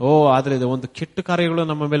 right? ಆದ್ರೆ ಇದು ಒಂದು ಕೆಟ್ಟ ಕಾರ್ಯಗಳು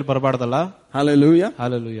ನಮ್ಮ ಮೇಲೆ ಬರಬಾರ್ದಲ್ಲ. Hallelujah.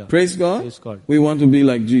 Hallelujah. Praise God. Praise God. We want to be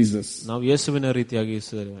like Jesus. ನಾವು ಯೇಸುವಿನ ರೀತಿಯಾಗಿ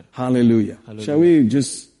ಇದ್ದೇವೆ. Hallelujah. Shall we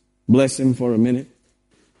just bless him for a minute?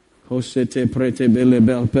 Hosete prete bele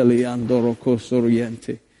bel peliandoro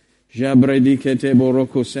kosoriente. Jabredikete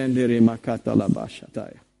boroko sendere makata la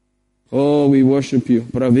bashataya. Oh, we worship you.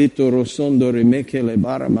 Pravito rosondo remekele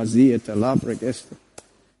bara mazieta la pregesto.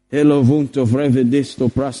 Hello vunto vrevedisto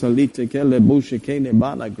prasalite kele bushe kene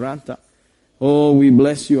bana granta. Oh, we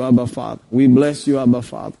bless you, Abba Father. We bless you, Abba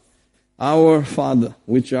Father. Our Father,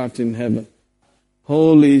 which art in heaven.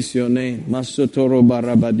 Holy is your name. Masotoro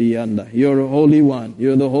barabadianda. You're the Holy One.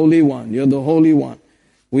 You're the Holy One. You're the Holy One.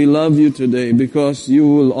 We love you today because you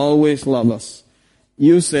will always love us.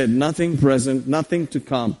 You said nothing present, nothing to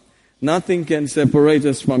come. Nothing can separate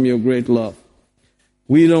us from your great love.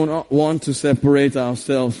 We don't want to separate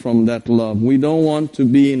ourselves from that love. We don't want to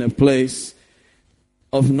be in a place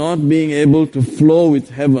of not being able to flow with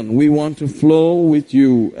heaven. We want to flow with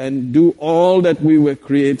you and do all that we were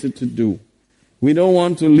created to do. We don't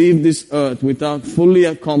want to leave this earth without fully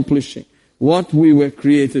accomplishing what we were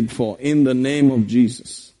created for in the name of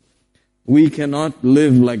Jesus. We cannot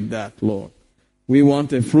live like that, Lord. We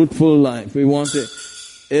want a fruitful life. We want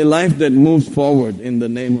a life that moves forward in the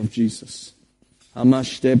name of Jesus.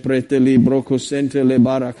 This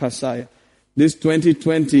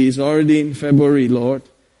 2020 is already in February, Lord.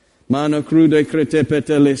 We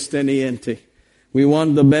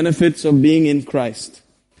want the benefits of being in Christ.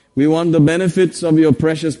 We want the benefits of your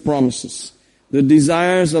precious promises. The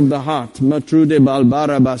desires of the heart.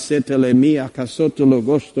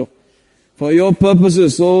 For your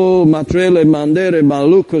purposes, oh, matrele mandere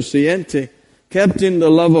maluco siente. Kept in the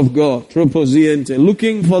love of God, troposiente,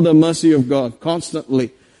 looking for the mercy of God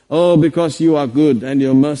constantly. Oh, because you are good and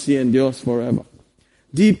your mercy endures forever.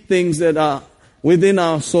 Deep things that are within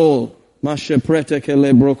our soul,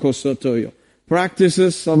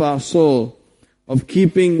 practices of our soul, of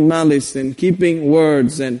keeping malice and keeping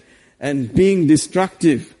words and being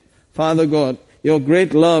destructive. Father God, your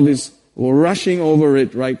great love is rushing over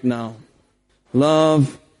it right now.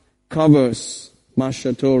 Love covers.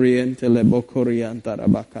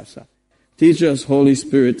 Teach us, Holy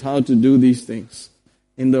Spirit, how to do these things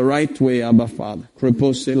in the right way, Abba Father. With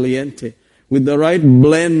the right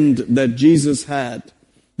blend that Jesus had,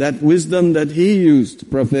 that wisdom that he used.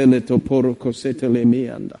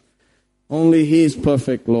 Only he is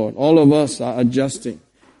perfect, Lord. All of us are adjusting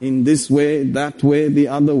in this way, that way, the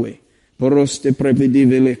other way. Precious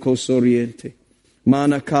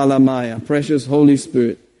Holy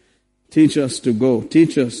Spirit, teach us to go.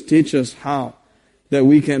 Teach us how that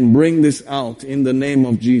we can bring this out in the name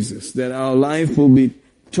of Jesus. That our life will be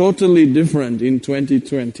totally different in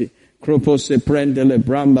 2020.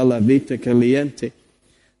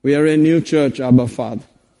 We are a new church, Abba Father.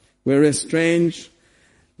 We're a strange,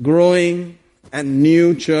 growing, and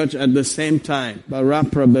new church at the same time.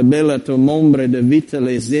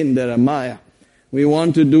 We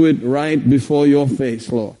want to do it right before your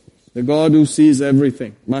face, Lord. The God who sees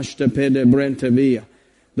everything. The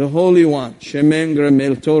Holy One.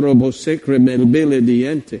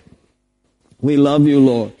 We love you,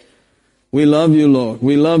 Lord. We love you, Lord.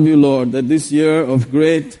 We love you, Lord, that this year of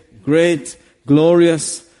great,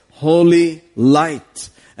 glorious, holy light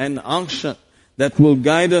and unction that will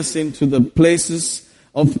guide us into the places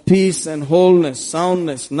of peace and wholeness,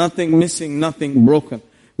 soundness, nothing missing, nothing broken.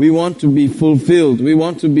 We want to be fulfilled. We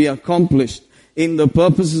want to be accomplished in the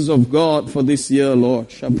purposes of God for this year, Lord.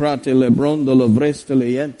 Shaprate lebrondo lovreste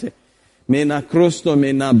leyente. Mena crosto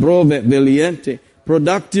mena brove veliente.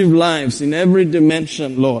 Productive lives in every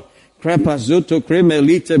dimension, Lord. Crepazuto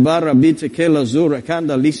cremelite barabite kelazura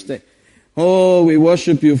kandaliste. Oh, we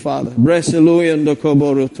worship you, Father. Breseluya ndo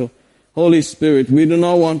koboruto. Holy Spirit, we do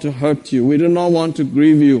not want to hurt you. We do not want to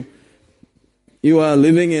grieve you. You are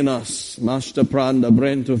living in us. Master pranda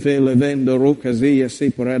brento fele vendo rukazia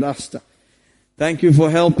sipuredasta. Thank you for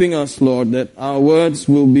helping us, Lord, that our words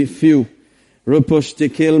will be few.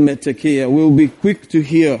 Ruposhtikil metakia. We'll be quick to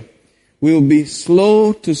hear. We'll be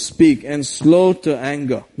slow to speak and slow to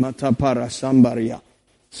anger. Matapara sambaria.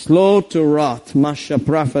 Slow to wrath. Masha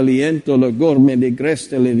prafaliento legorme de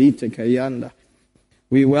greste levite kayanda.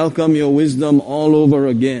 We welcome your wisdom all over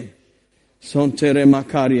again. Sontere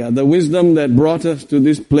makaria. The wisdom that brought us to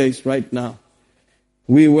this place right now.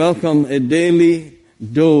 We welcome a daily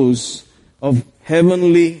dose of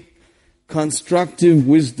heavenly, constructive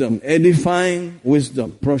wisdom, edifying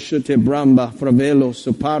wisdom. Prosciute bramba, fravelo,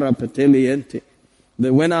 supara peteliente.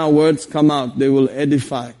 that when our words come out, they will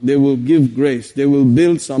edify, they will give grace, they will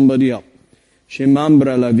build somebody up.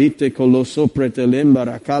 Shemambra la vite coloso pretelemba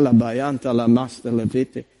rakala bayanta la master la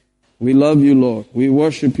vite. We love you, Lord. We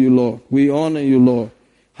worship you, Lord. We honor you, Lord.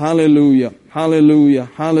 Hallelujah, hallelujah,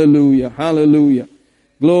 hallelujah, hallelujah.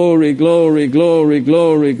 Glory, glory, glory,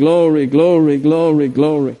 glory, glory, glory, glory,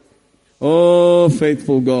 glory. Oh,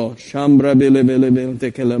 faithful God. Shambra bele bele bele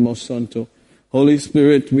tekelemo santo. Holy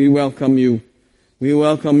Spirit, we welcome you. We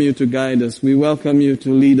welcome you to guide us. We welcome you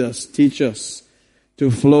to lead us, teach us to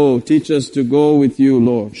flow, teach us to go with you,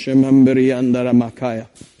 Lord. Shemamberi andara makaya.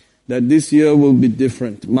 That this year will be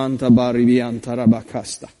different. Manta barivi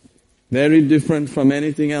antarabakasta. Very different from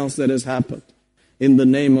anything else that has happened. In the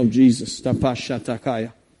name of Jesus. Tapasha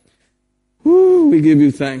takaya. We give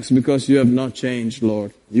you thanks because you have not changed,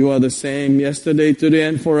 Lord. You are the same yesterday, today,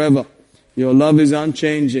 and forever. Your love is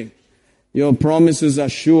unchanging. Your promises are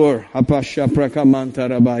sure. Hapasha prakamanta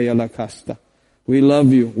rabaya lakasta. We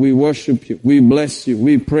love you. We worship you. We bless you.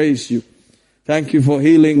 We praise you. Thank you for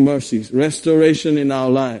healing mercies, restoration in our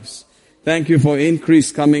lives. Thank you for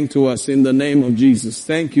increase coming to us in the name of Jesus.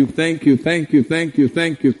 Thank you, thank you, thank you, thank you,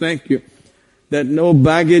 thank you, thank you. That no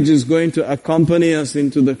baggage is going to accompany us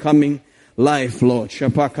into the coming life, Lord.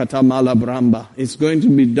 Shapakata malabramba. It's going to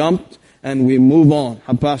be dumped and we move on.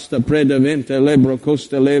 Hapasta predavente lebro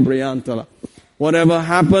costa lebriantala. Whatever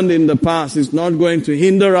happened in the past is not going to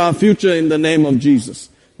hinder our future in the name of Jesus.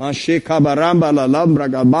 Mashe kabaramba la labra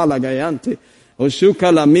gabala gayante.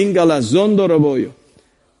 Oshuka la minga la zondoroboyo.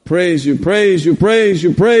 Praise you, praise you, praise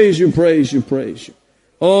you, praise you, praise you, praise you.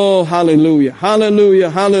 Oh, hallelujah, hallelujah,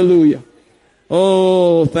 hallelujah.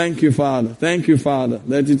 Oh, thank you, Father. Thank you, Father,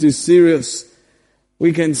 that it is serious.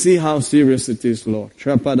 We can see how serious it is, Lord.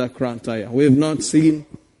 Trapada krantaya. We have not seen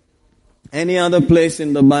any other place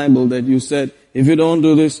in the Bible that you said, if you don't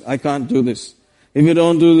do this, I can't do this. If you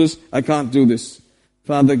don't do this, I can't do this.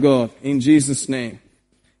 Father God, in Jesus' name,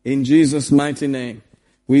 in Jesus' mighty name,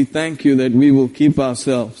 we thank you that we will keep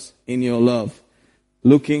ourselves in your love,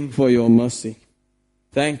 looking for your mercy.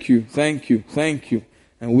 Thank you, thank you, thank you.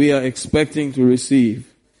 And we are expecting to receive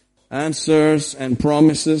answers and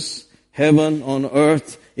promises, heaven on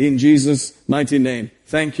earth, in Jesus' mighty name.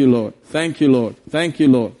 Thank you, Lord. Thank you, Lord. Thank you,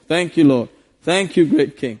 Lord. Thank you, Lord. Thank you,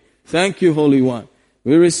 great King. Thank you, Holy One.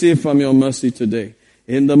 We receive from your mercy today.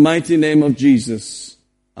 In the mighty name of Jesus.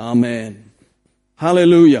 Amen.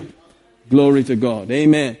 Hallelujah. Glory to God.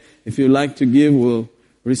 Amen. If you'd like to give, we'll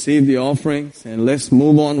receive the offerings and let's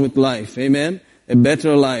move on with life. Amen. A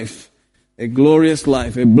better life. A glorious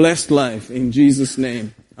life. A blessed life. In Jesus'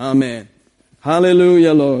 name. Amen.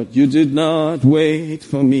 Hallelujah, Lord. You did not wait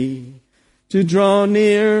for me to draw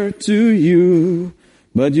near to you,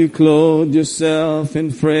 but you clothed yourself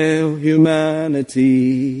in frail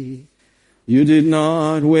humanity. You did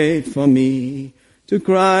not wait for me to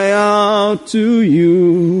cry out to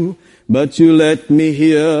you, but you let me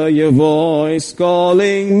hear your voice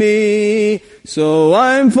calling me. So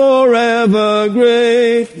I'm forever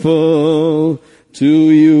grateful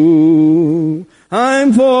to you.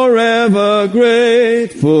 I'm forever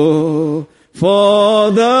grateful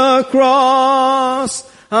for the cross.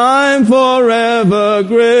 I'm forever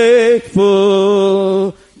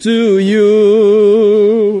grateful to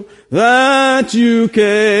you that you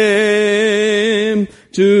came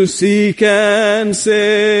to seek and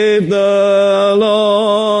save the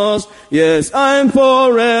lost. Yes, I'm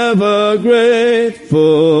forever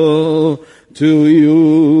grateful to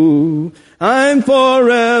you. I'm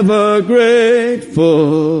forever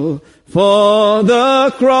grateful for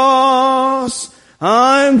the cross.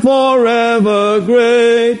 I'm forever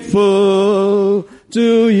grateful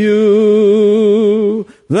to you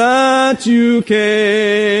that you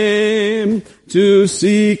came to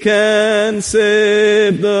seek and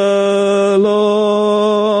save the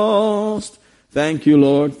lost. Thank you,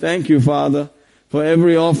 Lord. Thank you, Father, for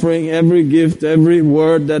every offering, every gift, every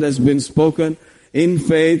word that has been spoken in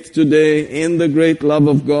faith today, in the great love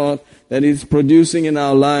of God that is producing in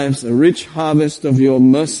our lives a rich harvest of your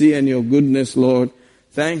mercy and your goodness, Lord.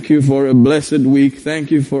 Thank you for a blessed week.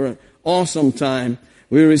 Thank you for an awesome time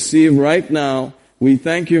we receive right now. We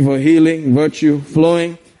thank you for healing, virtue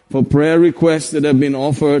flowing, for prayer requests that have been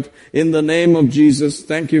offered in the name of Jesus.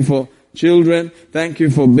 Thank you for children. Thank you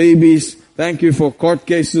for babies. Thank you for court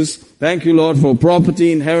cases. Thank you, Lord, for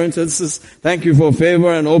property inheritances. Thank you for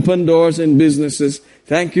favor and open doors in businesses.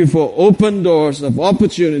 Thank you for open doors of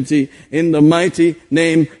opportunity in the mighty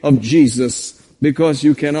name of Jesus, because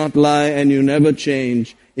you cannot lie and you never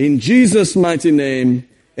change. In Jesus' mighty name,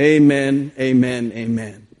 amen, amen,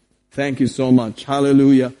 amen. Thank you so much.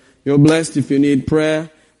 Hallelujah. You're blessed. If you need prayer,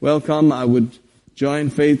 welcome. I would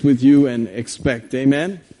join faith with you and expect.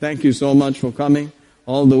 Amen. Thank you so much for coming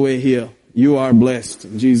all the way here. You are blessed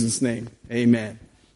in Jesus' name. Amen.